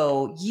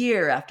 So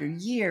year after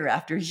year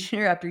after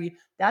year after year,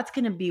 that's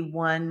going to be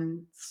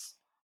one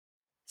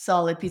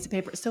solid piece of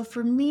paper. So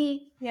for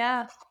me,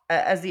 Yeah.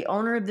 as the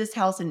owner of this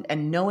house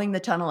and knowing the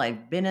tunnel,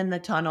 I've been in the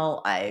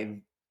tunnel,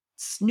 I've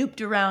snooped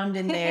around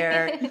in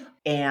there,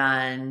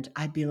 and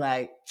I'd be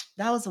like,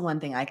 that was the one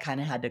thing I kind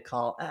of had to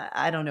call.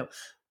 I don't know.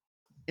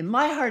 In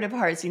my heart of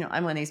hearts, I'm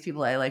one of these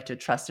people I like to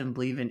trust and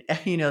believe in,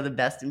 the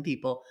best in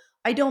people.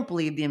 I don't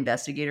believe the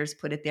investigators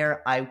put it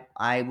there.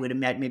 I would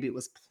imagine maybe it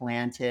was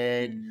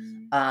planted.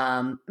 Mhm.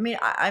 I mean,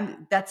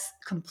 I'm that's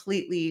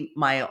completely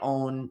my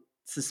own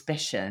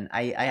suspicion.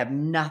 I have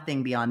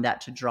nothing beyond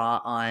that to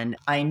draw on.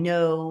 I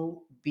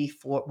know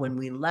before when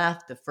we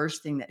left, the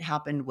first thing that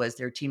happened was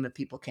their team of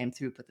people came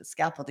through, put the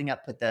scaffolding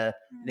up, put the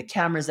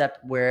cameras up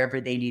wherever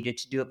they needed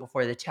to do it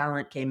before the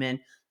talent came in.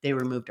 They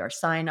removed our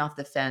sign off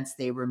the fence.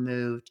 They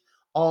removed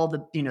all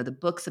the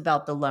books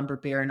about the lumber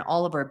baron,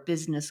 all of our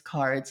business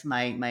cards,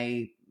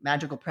 my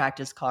magical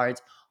practice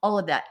cards, all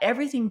of that,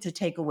 everything to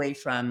take away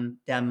from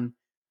them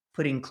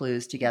putting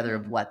clues together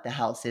of Mhm. what the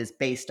house is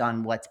based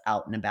on what's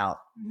out and about.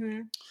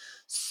 Mhm.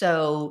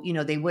 So,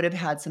 they would have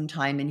had some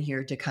time in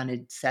here to kind of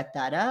set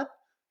that up.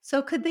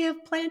 So could they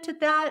have planted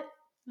that?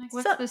 Like,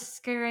 what's So the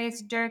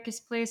scariest,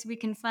 darkest place we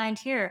can find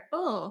here?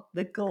 Oh,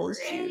 the gold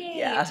shoot, Great.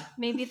 yeah.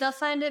 Maybe they'll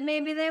find it,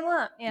 maybe they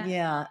won't. Yeah.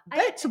 Yeah. I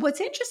But so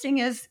what's interesting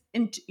is,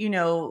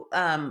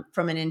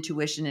 from an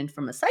intuition and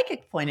from a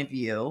psychic point of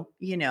view,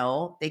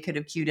 they could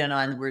have cued in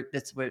on where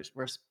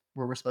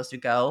we're supposed to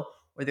go,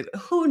 or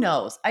who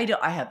knows? I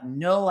have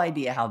no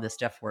idea how this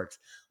stuff works.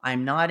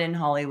 I'm not in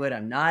Hollywood.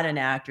 I'm not an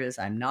actress.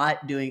 I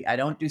don't do, I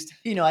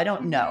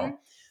don't know. Mhm.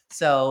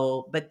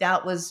 So, but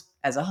that was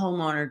as a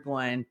homeowner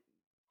going,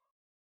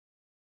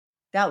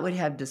 that would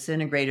have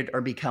disintegrated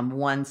or become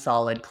one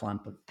solid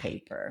clump of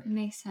paper.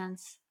 makes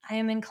sense. I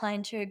am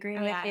inclined to agree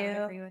Oh, with yeah, I would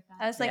you. agree with I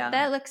that. was like, Yeah.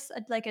 that looks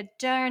like a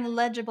darn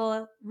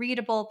legible,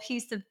 readable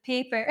piece of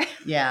paper.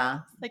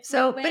 Yeah. Like,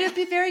 So, wait, but it'd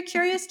be very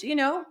curious,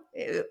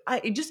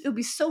 it would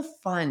be so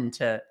fun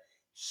to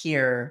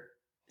hear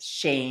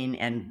Shane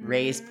and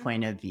Ray's Mhm.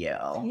 point of view.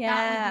 That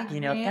Yeah. would be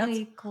That's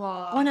really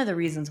cool. one of the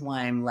reasons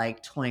why I'm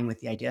like toying with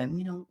the idea,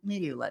 and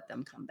maybe let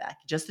them come back,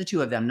 just the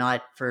two of them,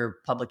 not for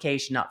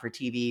publication, not for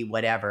TV,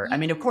 whatever. I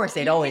mean, of course,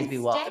 they'd You always can be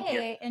welcome here.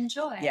 stay,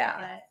 enjoy.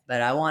 Yeah,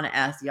 but I want to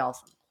ask y'all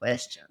some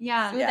questions.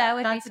 Yeah, Ooh, that would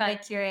be that's a fun.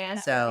 bit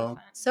curious. That would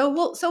be So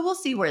fun. we'll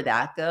see where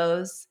that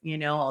goes.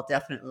 I'll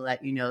definitely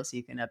let you know so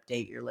you can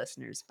update your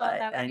listeners. Oh, But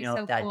that would I be know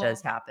so if that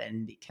does cool.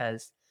 happen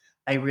because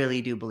I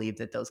really do believe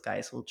that those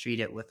guys will treat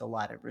it with a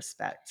lot of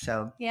respect.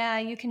 So Yeah,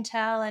 you can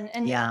tell.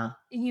 And yeah,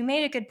 you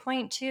made a good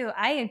point too.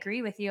 I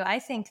agree with you. I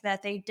think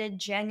that they did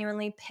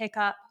genuinely pick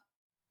up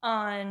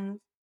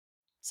on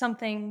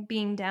something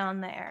being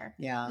down there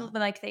yeah,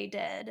 like they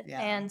did.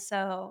 yeah. And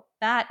so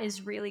that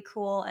is really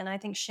cool. And I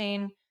think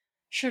Shane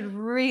should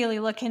really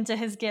look into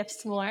his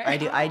gifts more. I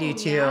do Oh,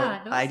 too.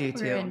 yeah, I those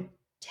do were too.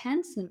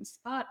 tense and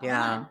spot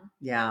Yeah. on.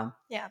 Yeah.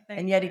 Yeah.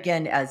 And yet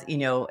again, as you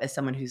know, as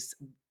someone who's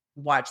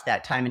watched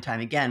that time and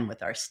time again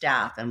with our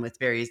staff and with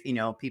various,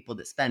 people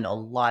that spend a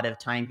lot of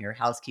time here,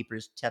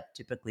 housekeepers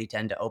typically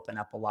tend to open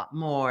up a lot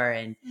more,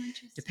 and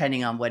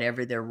depending on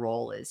whatever their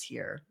role is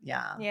here.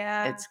 Yeah.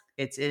 Yeah.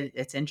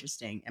 It's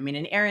interesting. I mean,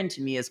 and Erin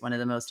to me is one of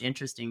the most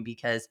interesting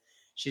because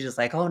she's just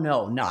like, oh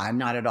no, I'm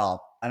not at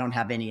all. I don't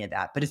have any of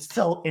that, but it's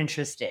so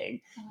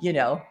interesting, you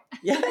know?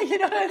 Yeah. You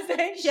know what I'm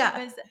saying? She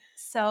Yeah. was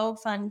so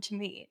fun to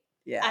meet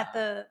Yeah. at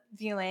the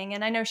viewing.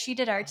 And I know she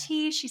did our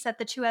tea. She set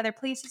the 2 other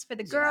places for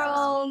the Yeah.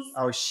 girls.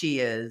 Oh, she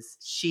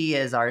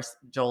is our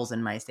Joel's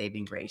and my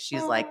saving grace.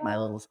 She's like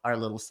our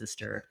little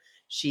sister.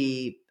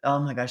 Oh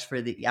my gosh,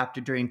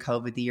 during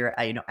COVID, the year,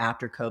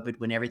 after COVID,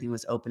 when everything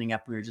was opening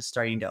up, we were just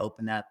starting to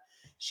open up.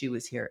 She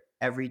was here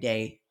every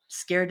day,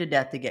 scared to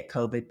death to get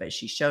COVID, but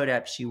she showed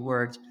up, she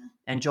worked,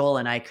 and Joel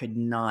and I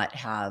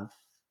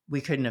we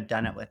couldn't have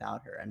done it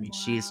without her. I mean,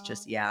 she's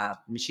just, I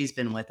mean, she's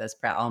been with us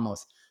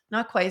almost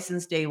not quite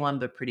since day one,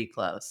 but pretty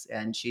close.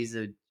 And she's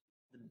the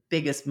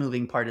biggest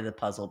moving part of the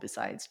puzzle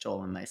besides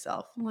Joel and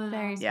myself. Wow.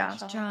 Very Yeah.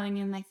 special. Drawing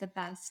in like the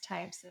best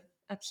types of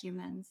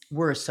humans.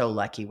 We're so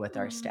lucky with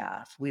our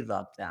staff. We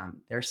love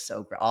them. They're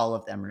so great. All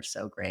of them are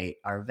so great.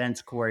 Our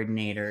events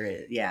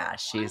coordinator, I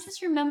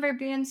just remember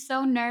being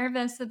so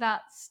nervous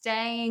about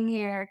staying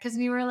here because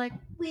we were like,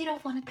 we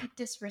don't want to be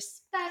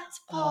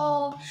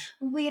disrespectful.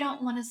 We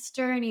don't want to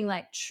stir any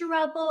like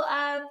trouble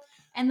up.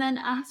 And then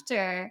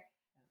after,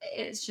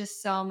 it's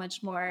just so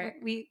much more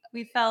We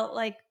felt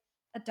like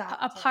adopted.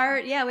 a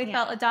part. Yeah, we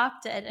felt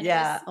adopted.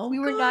 And we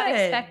were not good.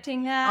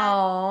 expecting that.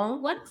 Oh,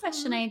 One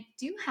question I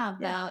do have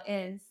though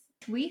is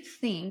we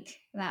think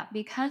that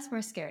because we're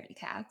scaredy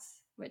cats,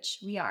 which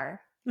we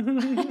are.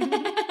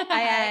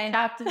 I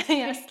adopted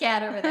this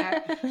cat over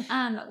there.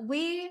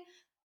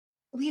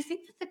 We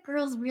think that the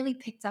girls really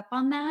picked up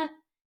on that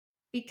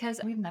because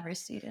we've never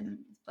stayed in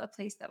a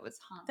place that was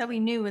haunted. That we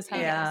knew was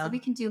haunted. Yeah. So we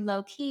can do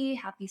low key,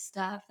 happy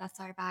stuff.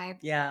 That's our vibe.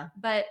 Yeah.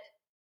 But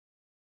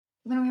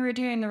when we were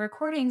doing the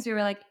recordings, we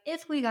were like,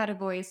 if we got a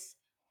voice,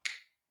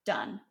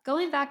 done.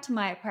 Going back to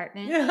my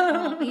apartment, I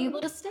won't be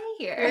able to stay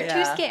here. We're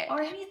too scared.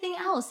 Or anything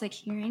else, like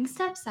hearing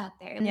steps out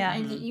there. Yeah.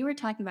 And you were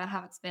talking about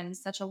how it's been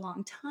such a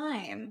long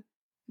time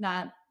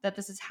that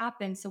this has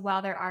happened. So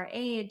while they're our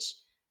age,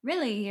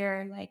 really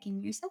you're like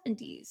in your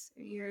 70s.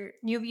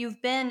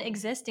 You've been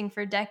existing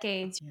for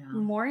decades. Yeah.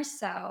 More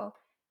so.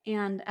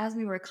 And as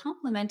we were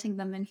complimenting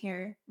them in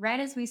here,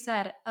 right as we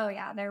said, oh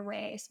yeah, they're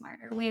way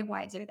smarter, way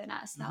wiser than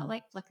us. That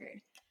like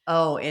flickered.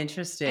 Oh,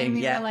 interesting. And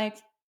we were like,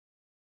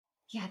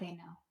 yeah, they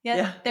know.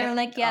 Yeah. They're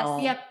like, yes. Oh.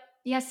 Yep.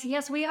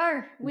 Yes, we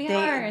are. We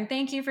are. And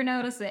thank you for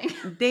noticing.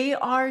 They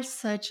are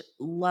such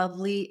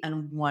lovely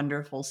and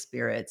wonderful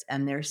spirits,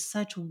 and they're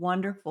such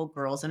wonderful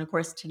girls. And of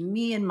course, to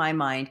me, in my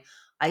mind,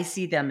 I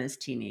see them as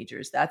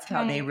teenagers. That's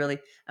how they really,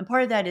 and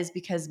part of that is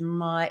because in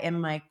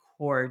my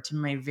core, to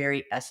my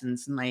very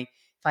essence, if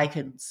I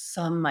could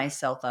sum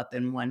myself up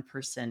in one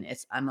person,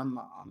 I'm a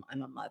mom.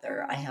 I'm a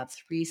mother. I have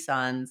 3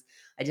 sons.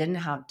 I didn't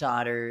have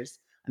daughters.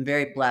 I'm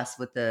very blessed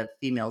with the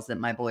females that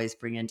my boys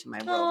bring into my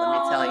world, let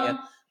me tell you.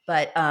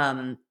 But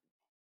and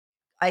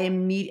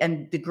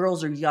the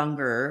girls are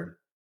younger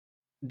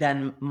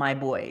than my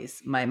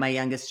boys. My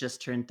youngest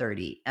just turned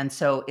 30. And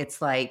so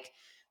it's like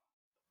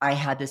I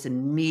had this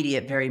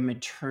immediate, very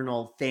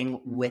maternal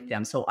thing with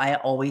them. So I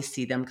always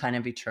see them kind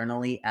of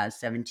eternally as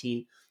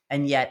 17.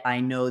 And yet I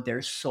know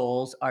their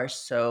spirits are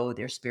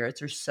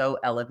so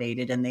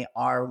elevated, and they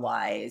are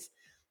wise,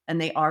 and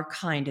they are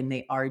kind, and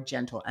they are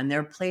gentle, and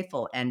they're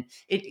playful. And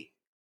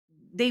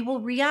they will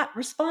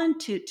respond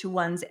to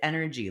one's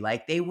energy.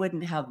 Like they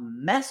wouldn't have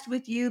messed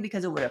with you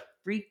because it would have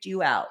freaked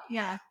you out.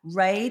 Yeah.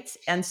 Right.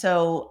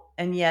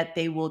 And yet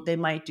they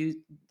might do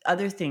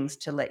other things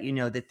to let you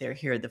know that they're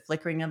here. The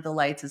flickering of the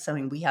lights is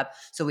something we have.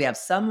 So we have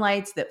some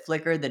lights that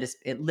flicker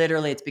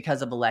it's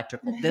because of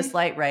electrical. This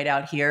light right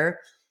out here.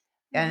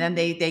 And then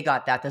they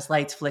got that. This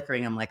light's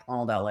flickering. I'm like,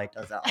 oh, that light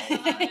does that all the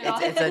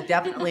time. It's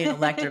definitely an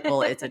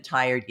electrical. It's a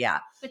tired, yeah.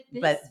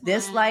 But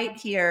this light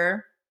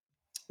here,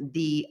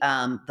 the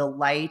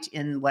light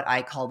in what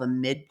I call the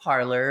mid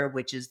parlor,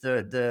 which is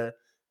the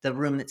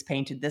room that's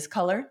painted this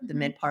color, the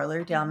mid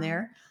parlor down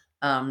there.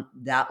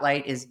 That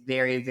light is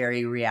very,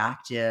 very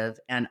reactive,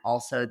 and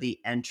also the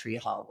entry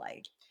hall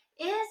light.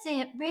 Is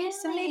it really?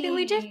 So maybe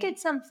we did get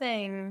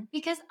something.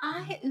 Because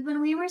when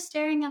we were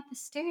staring up the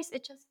stairs,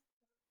 it just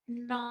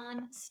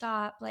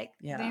non-stop, like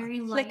very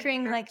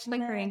flickering, light, like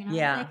flickering. And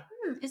I was like,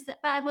 is that?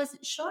 But I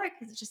wasn't sure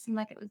because it just seemed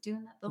like it was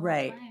doing that the whole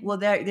time. Well,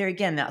 there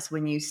again, that's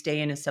when you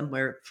stay in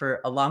somewhere for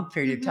a long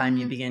period of time,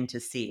 you begin to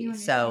see.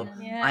 So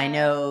I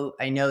know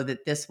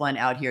that this one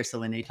out here. So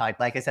when they talked,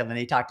 like I said, when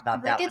they talked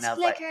about that one, I was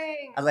like,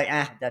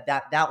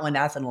 that one,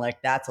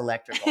 that's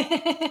electrical.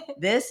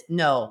 This,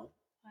 no,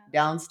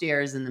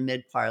 downstairs in the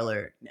mid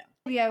parlor, no.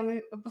 Yeah,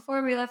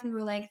 before we left, we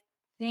were like,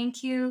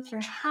 thank you for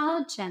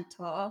how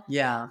gentle.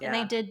 Yeah.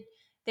 And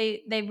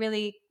they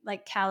really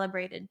like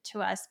calibrated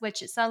to us,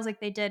 which it sounds like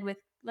they did with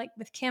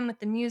Kim with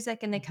the music,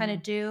 and they kind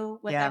of do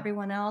with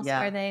everyone else,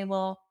 where they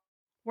will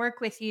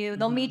work with you.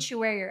 They'll meet you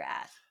where you're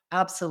at.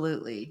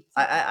 Absolutely.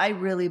 I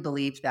really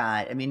believe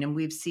that. I mean, and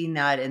we've seen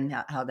that and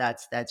how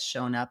that's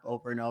shown up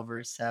over and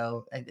over.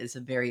 So it's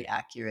a very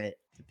accurate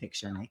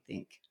depiction, I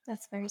think.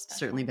 That's very special.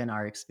 Certainly been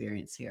our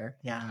experience here.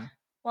 Yeah.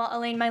 Well,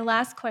 Elaine, my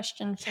last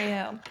question for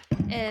you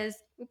is,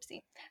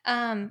 oopsie,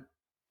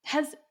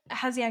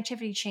 has the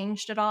activity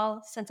changed at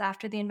all since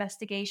after the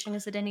investigation?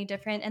 Is it any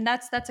different? And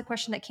that's a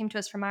question that came to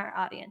us from our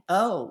audience.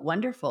 Oh,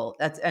 wonderful.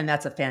 That's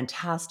a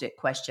fantastic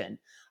question.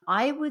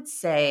 I would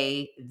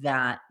say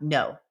that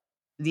no,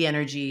 the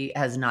energy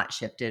has not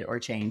shifted or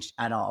changed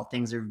at all.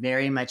 Things are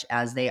very much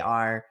as they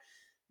are.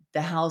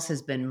 The house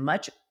has been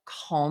much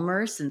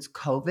calmer since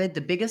COVID.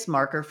 The biggest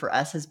marker for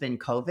us has been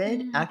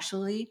COVID,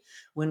 actually,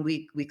 when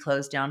we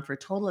closed down for a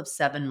total of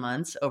 7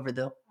 months over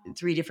the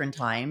 3 different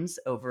times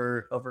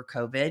over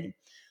COVID.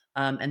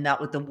 And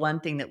that was the one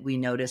thing that we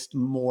noticed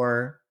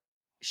more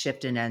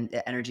shift in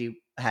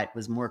energy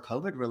was more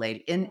COVID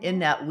related in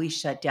that we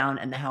shut down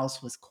and the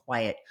house was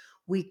quiet.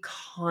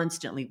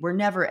 We're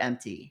never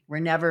empty. We're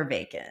never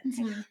vacant.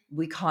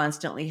 We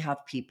constantly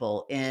have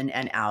people in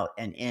and out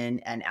and in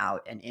and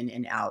out and in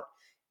and out.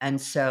 And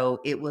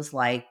so it was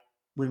like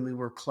when we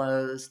were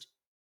closed,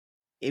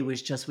 it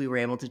was just, we were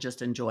able to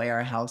just enjoy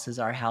our house as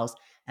our house.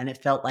 And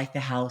it felt like the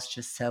house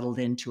just settled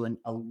into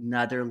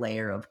another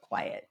layer of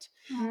quiet.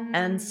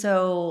 And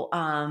so,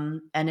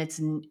 and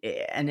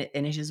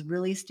it has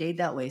really stayed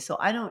that way. So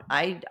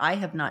I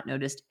have not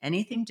noticed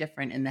anything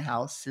different in the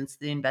house since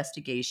the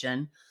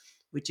investigation,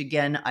 which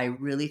again, I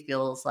really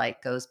feels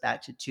like goes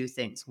back to 2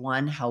 things.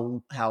 One,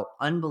 how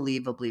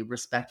unbelievably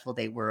respectful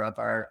they were of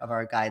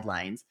our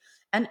guidelines,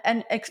 and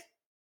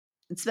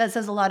it says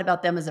a lot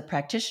about them as a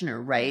practitioner,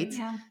 right?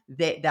 Yeah.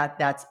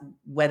 That's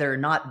whether or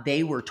not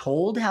they were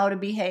told how to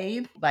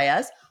behave by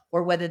us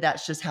or whether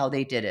that's just how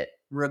they did it.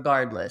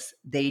 Regardless,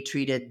 they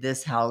treated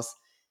this house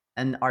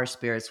and our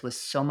spirits with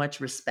so much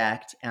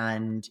respect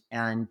and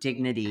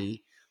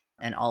dignity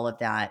and all of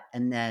that.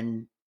 And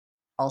then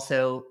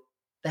also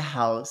the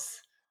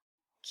house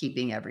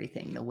keeping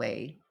everything the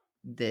way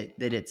that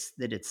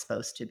it's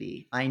supposed to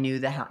be. I knew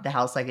the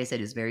house, like I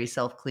said, is very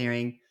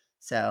self-clearing.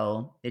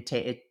 So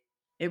it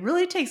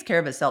really takes care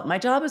of itself. My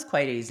job is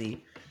quite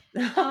easy.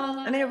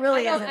 I mean, it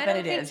really isn't, but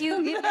it is. You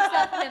give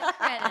yourself enough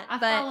credit, I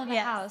but follow the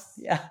house.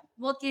 Yeah.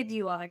 We'll give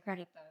you all the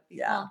credit though.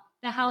 Yeah. Well,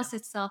 the house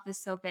itself is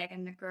so big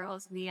and the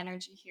girls and the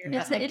energy here.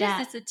 Yeah. but again,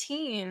 it's a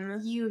team.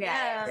 you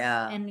guys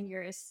Yeah. and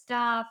your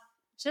staff.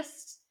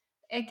 Just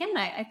again,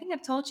 I think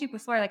I've told you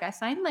before, like I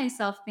find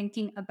myself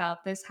thinking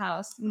about this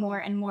house more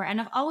and more. And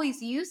I've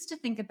always used to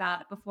think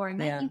about it before I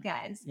met you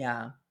guys.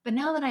 Yeah. But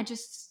now that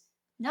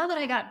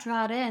I got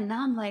drawn in,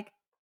 now I'm like,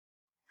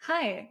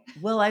 hi.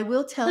 Well, I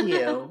will tell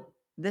you,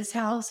 this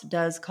house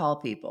does call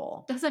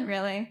people. Doesn't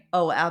really.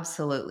 Oh,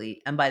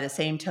 absolutely. And by the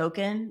same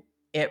token,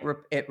 it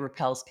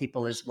repels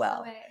people as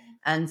well.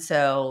 And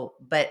so,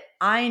 but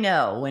I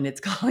know when it's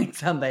calling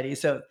somebody.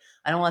 So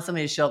I don't want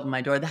somebody to show up at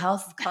my door. The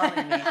house is calling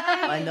me.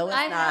 I know it's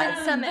I've not.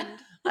 been summoned.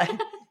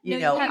 You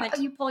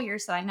haven't. You pull your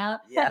sign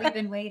up. Yeah. We've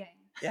been waiting.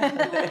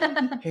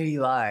 Yeah. Here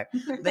you are.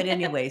 But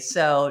anyway,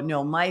 so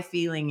no, my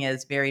feeling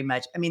is very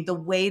much, I mean, the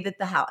way that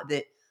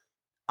that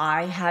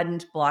I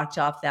hadn't blocked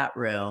off that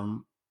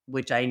room,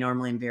 which I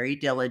normally am very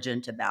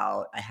diligent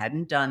about. I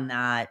hadn't done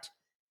that.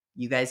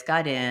 You guys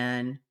got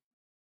in.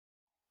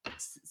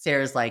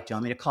 Sarah's like, do you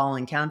want me to call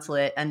and cancel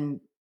it?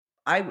 And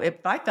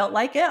if I felt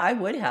like it, I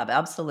would have,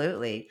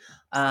 absolutely.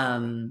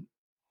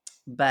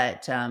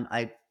 But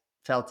I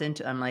felt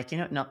I'm like,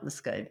 no, this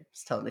is good.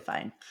 It's totally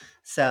fine.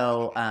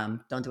 So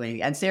don't do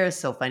anything. And Sarah's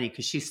so funny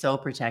because she's so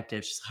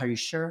protective. She's like, are you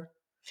sure?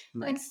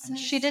 I'm like,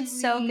 She did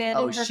so good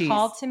in her she's-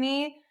 call to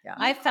me. Yeah.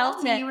 I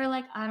felt it. You were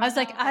like, I was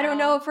like, I don't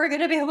know if we're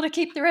going to be able to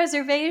keep the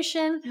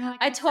reservation. You're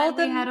like, I told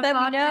said them had a that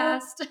we know.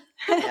 podcast.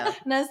 Yeah.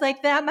 And I was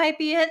like, that might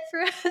be it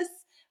for us.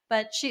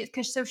 But she's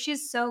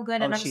so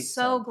good. And I'm she's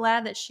so so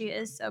glad that she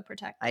is so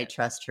protective. I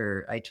trust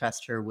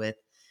her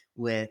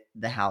with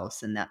the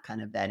house and that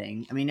kind of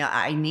vetting. I mean,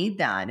 I need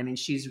that. I mean,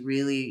 she's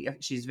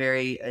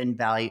very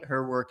invaluable.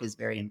 Her work is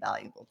very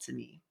invaluable to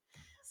me.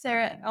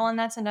 Sarah, and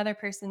that's another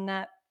person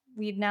that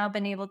we've now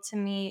been able to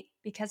meet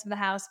because of the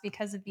house,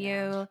 because of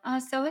you.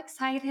 I'm so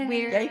excited.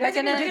 Yeah, you guys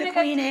are gonna do the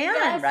Queen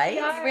Anne, right?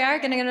 We're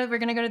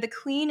gonna go to the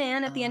Queen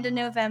Anne at the end of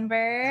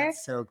November.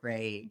 That's so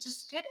great.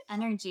 Just good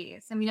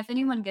energies. I mean, if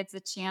anyone gets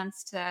a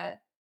chance to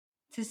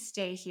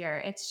stay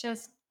here, it's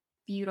just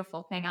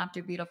beautiful thing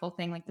after beautiful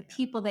thing. Like the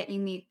people that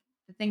you meet,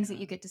 the things that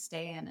you get to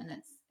stay in, and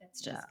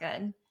it's just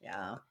good.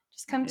 Yeah.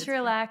 Just come to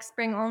relax,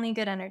 bring only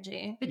good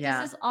energy. But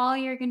this is all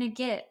you're gonna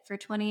get for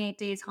 28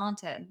 Days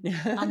Haunted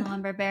on the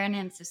Lumber Baron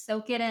Inn. So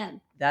soak it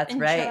in. That's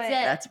Enjoy right. it.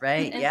 That's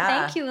right. And yeah.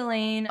 thank you,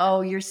 Elaine.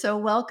 Oh, you're so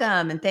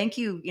welcome. And thank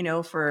you,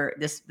 for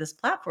this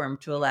platform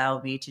to allow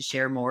me to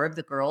share more of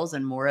the girls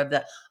and more of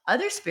the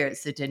other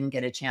spirits that didn't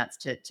get a chance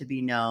to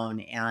be known.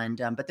 And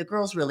but the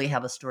girls really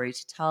have a story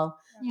to tell.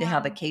 Yeah. They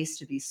have a case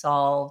to be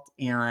solved.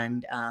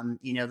 And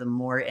the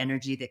more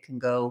energy that can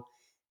go.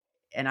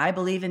 And I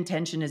believe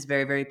intention is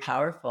very, very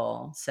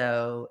powerful.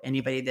 So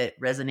anybody that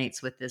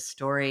resonates with this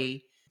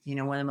story,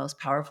 one of the most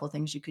powerful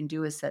things you can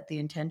do is set the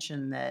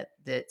intention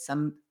that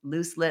some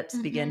loose lips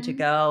begin to Mhm.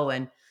 go,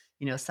 and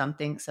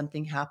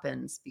something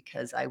happens,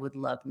 because I would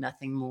love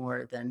nothing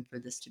more than for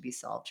this to be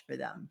solved for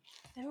them.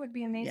 That would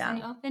be It's Yeah. an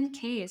amazing. open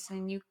case,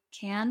 and you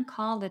can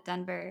call the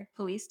Denver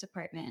Police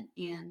Department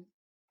and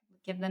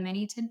give them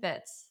any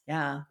tidbits.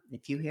 Yeah.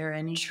 If you hear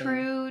anything.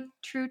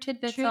 True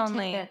tidbits True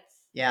only. tidbits.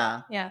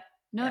 Yeah. Yeah.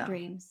 No Yeah.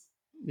 dreams.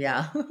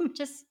 Yeah.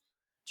 Just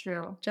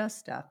true. Just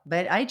stuff.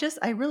 But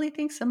I really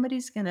think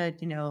somebody's gonna,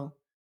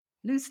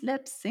 loose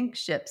lips sink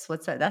ships.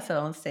 What's that? That's what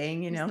I'm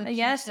saying, Loose lips sink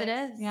Yes, it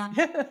ships. is.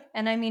 Yeah.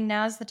 And I mean,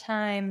 now's the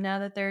time, now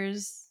that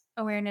there's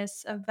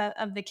awareness of the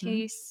Mhm.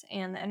 case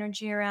and the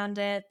energy around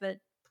it. But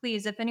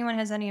please, if anyone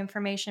has any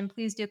information,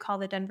 please do call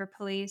the Denver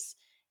police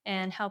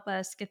and help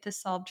us get this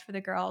solved for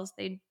the girls.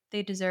 They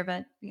deserve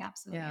it. Be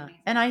absolutely Yeah.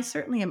 amazing. And I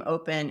certainly am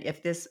open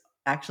if this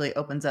actually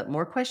opens up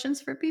more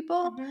questions for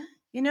people. Mhm.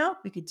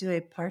 We could do a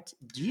part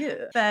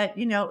two. But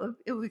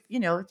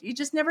you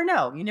just never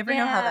know. You never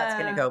know how that's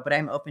going to Yeah. go. But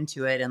I'm open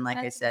to it. And like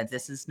I That's said,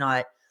 this amazing. is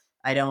not.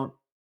 I don't.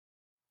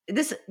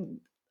 This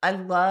I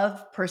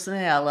love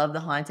personally. I love the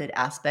haunted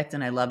aspect,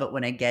 and I love it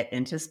when I get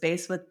into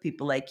space with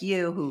people like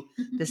you who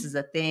this is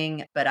a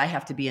thing. But I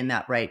have to be in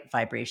that right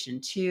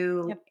vibration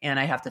too, Yep. and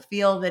I have to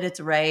feel that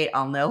it's right.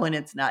 I'll know when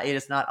it's not. It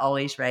is not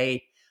always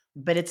right,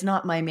 but it's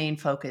not my main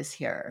focus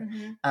here.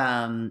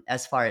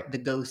 As far as the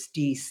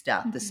ghosty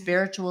stuff, the Mhm.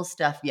 spiritual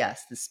stuff,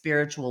 yes, the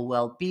spiritual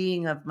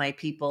well-being of my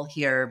people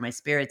here, my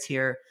spirits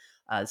here,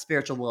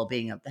 spiritual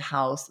well-being of the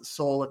house, the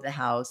soul of the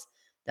house.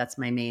 That's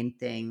my main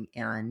thing.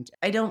 And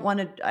I don't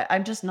want to,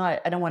 I'm just not,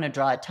 I don't want to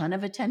draw a ton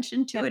of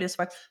attention to Yep. it. As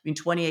far,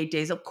 28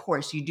 days, of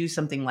course, you do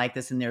something like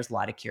this and there's a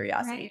lot of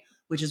curiosity, Right.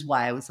 which is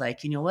why I was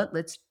like, you know what,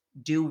 let's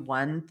do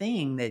one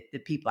thing that the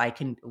people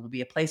it will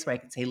be a place where I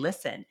can say,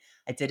 listen,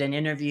 I did an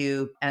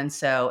interview. And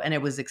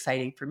it was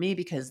exciting for me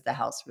because the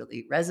house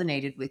really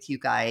resonated with you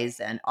guys.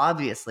 And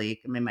obviously,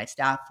 I mean, my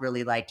staff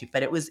really liked you,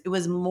 but it was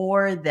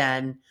more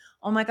than,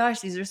 oh my gosh,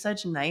 these are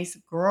such nice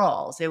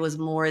girls. It was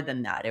more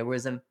than that. It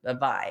was a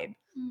vibe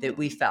that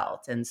we Mm.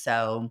 felt. And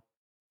so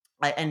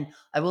I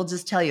will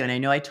just tell you, and I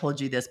know I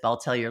told you this, but I'll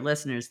tell your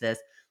listeners this,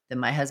 that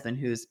my husband,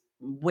 who's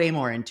way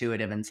more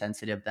intuitive and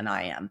sensitive than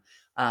I am,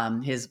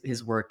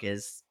 his work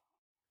is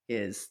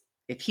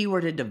if he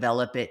were to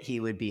develop it, he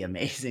would be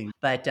amazing.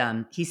 But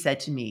he said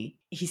to me,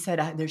 he said,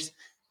 there's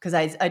because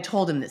I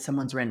told him that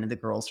someone's rented the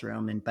girls'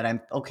 room, but I'm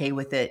okay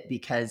with it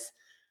because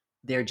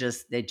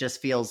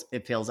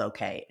it feels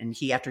okay. And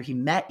after he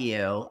met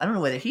you, I don't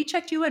know whether he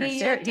checked you in or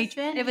Sarah.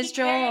 It was He carried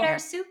Joel. our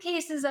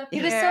suitcases up He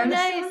here. was so It was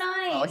nice. so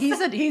nice. Oh,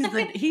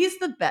 he's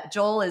the best.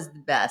 Joel is the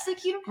best. It's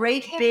like, you don't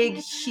Great, carry big,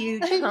 it.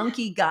 huge,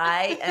 hunky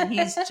guy, and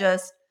he's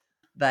just.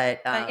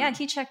 But But yeah,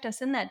 he checked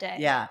us in that day.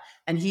 yeah,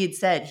 and he had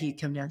said he'd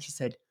come down. He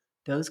said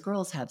those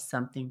girls have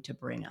something to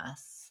bring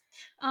us,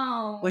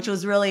 which Oh.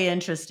 was really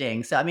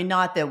interesting. So I mean,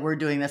 not that we're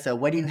doing this. So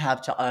what do you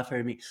have to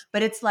offer me?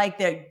 But it's like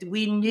that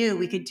we knew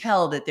we could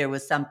tell that there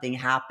was something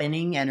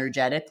happening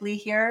energetically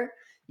here.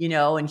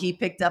 And he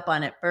picked up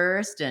on it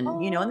first, and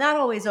and that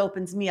always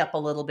opens me up a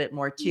little bit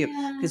more too.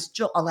 Yeah. Because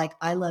Joel,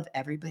 I love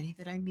everybody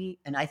that I meet,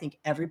 and I think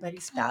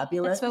everybody's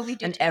fabulous, That's what we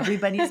do and too.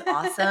 everybody's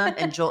awesome.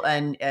 And Joel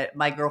and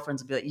my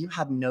girlfriends will be like, "You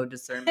have no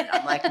discernment."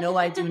 I'm like, "No,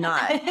 I do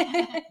not."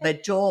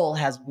 But Joel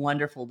has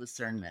wonderful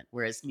discernment,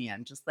 whereas me,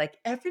 I'm just like,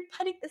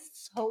 everybody is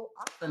so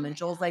awesome. And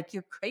Joel's like,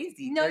 you're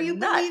crazy. No, They're you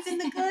nuts. believe in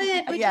the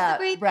good, which is Yeah, a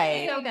great thing.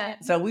 right. So good.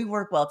 So we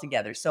work well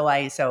together. So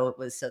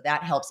that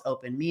helps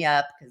open me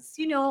up because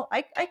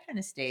I kind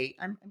of stay.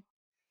 I'm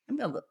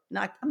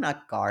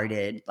not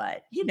guarded,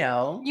 but You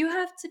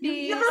have to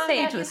be you have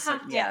safe. to You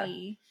have to yeah.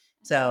 be.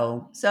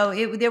 So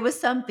there was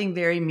something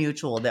very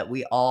mutual that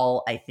we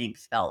all, I think,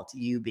 felt,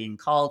 you being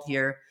called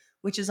here,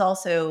 which is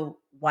also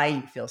why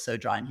you feel so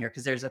drawn here,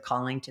 because there's a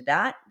calling to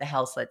that. The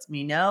house lets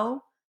me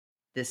know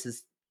this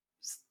is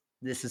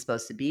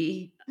supposed to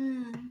be.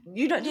 Mm.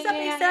 Does that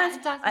make sense?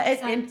 It does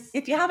make And sense.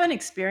 if you haven't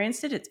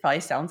experienced it, it probably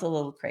sounds a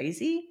little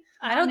crazy.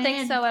 I don't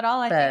think so at all.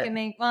 I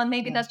think But-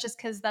 maybe yeah. that's just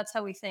because that's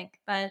how we think.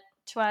 But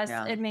to us,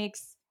 Yeah.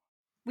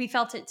 we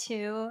felt it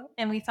too.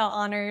 And we felt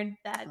honored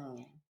that Oh.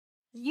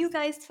 you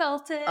guys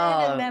felt it.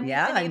 Oh, and then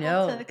yeah, we've I been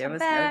able know. to There come was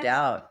back. no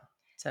doubt.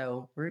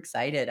 So we're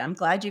excited. I'm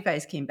glad you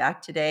guys came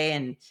back today.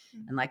 And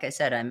like I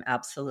said, I'm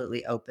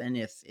absolutely open.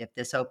 If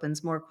this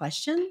opens more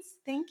questions,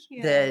 Thank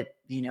you. that,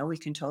 we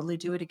can totally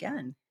do it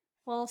again.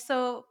 Well,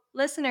 so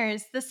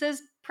listeners, this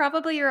is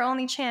probably your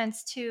only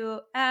chance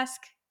to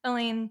ask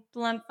Elaine,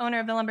 the owner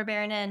of the Lumber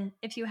Baron Inn,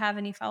 if you have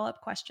any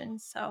follow-up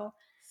questions. So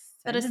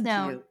let Send us them to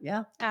know. you.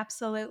 Yeah.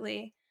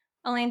 Absolutely.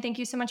 Elaine, thank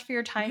you so much for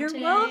your time You're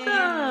today.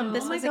 welcome.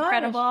 This Oh my was gosh.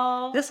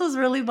 incredible. This was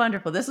really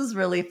wonderful. This was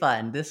really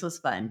fun. This was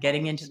fun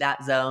getting into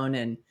that zone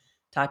and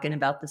talking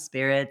about the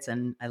spirits.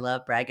 And I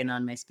love bragging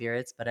on my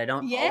spirits, but I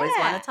don't always want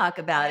Yeah. to talk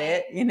about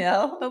it,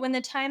 But when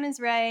the time is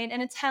right,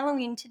 and it's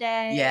Halloween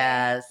today,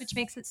 Yes. which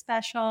makes it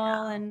special.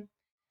 Yeah. And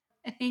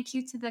A thank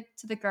you to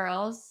the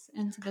girls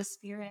and to the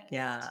spirits.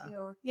 Yeah.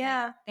 Too.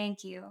 yeah,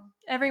 Thank you.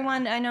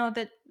 everyone, I know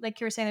that, like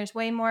you were saying, there's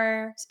way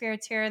more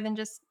spirits here than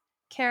just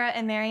Kara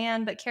and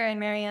Marianne. But Kara and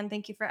Marianne,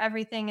 thank you for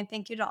everything, and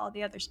thank you to all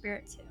the other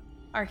spirits who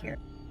are here.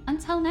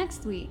 Until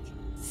next week.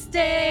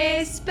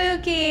 Stay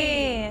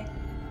spooky!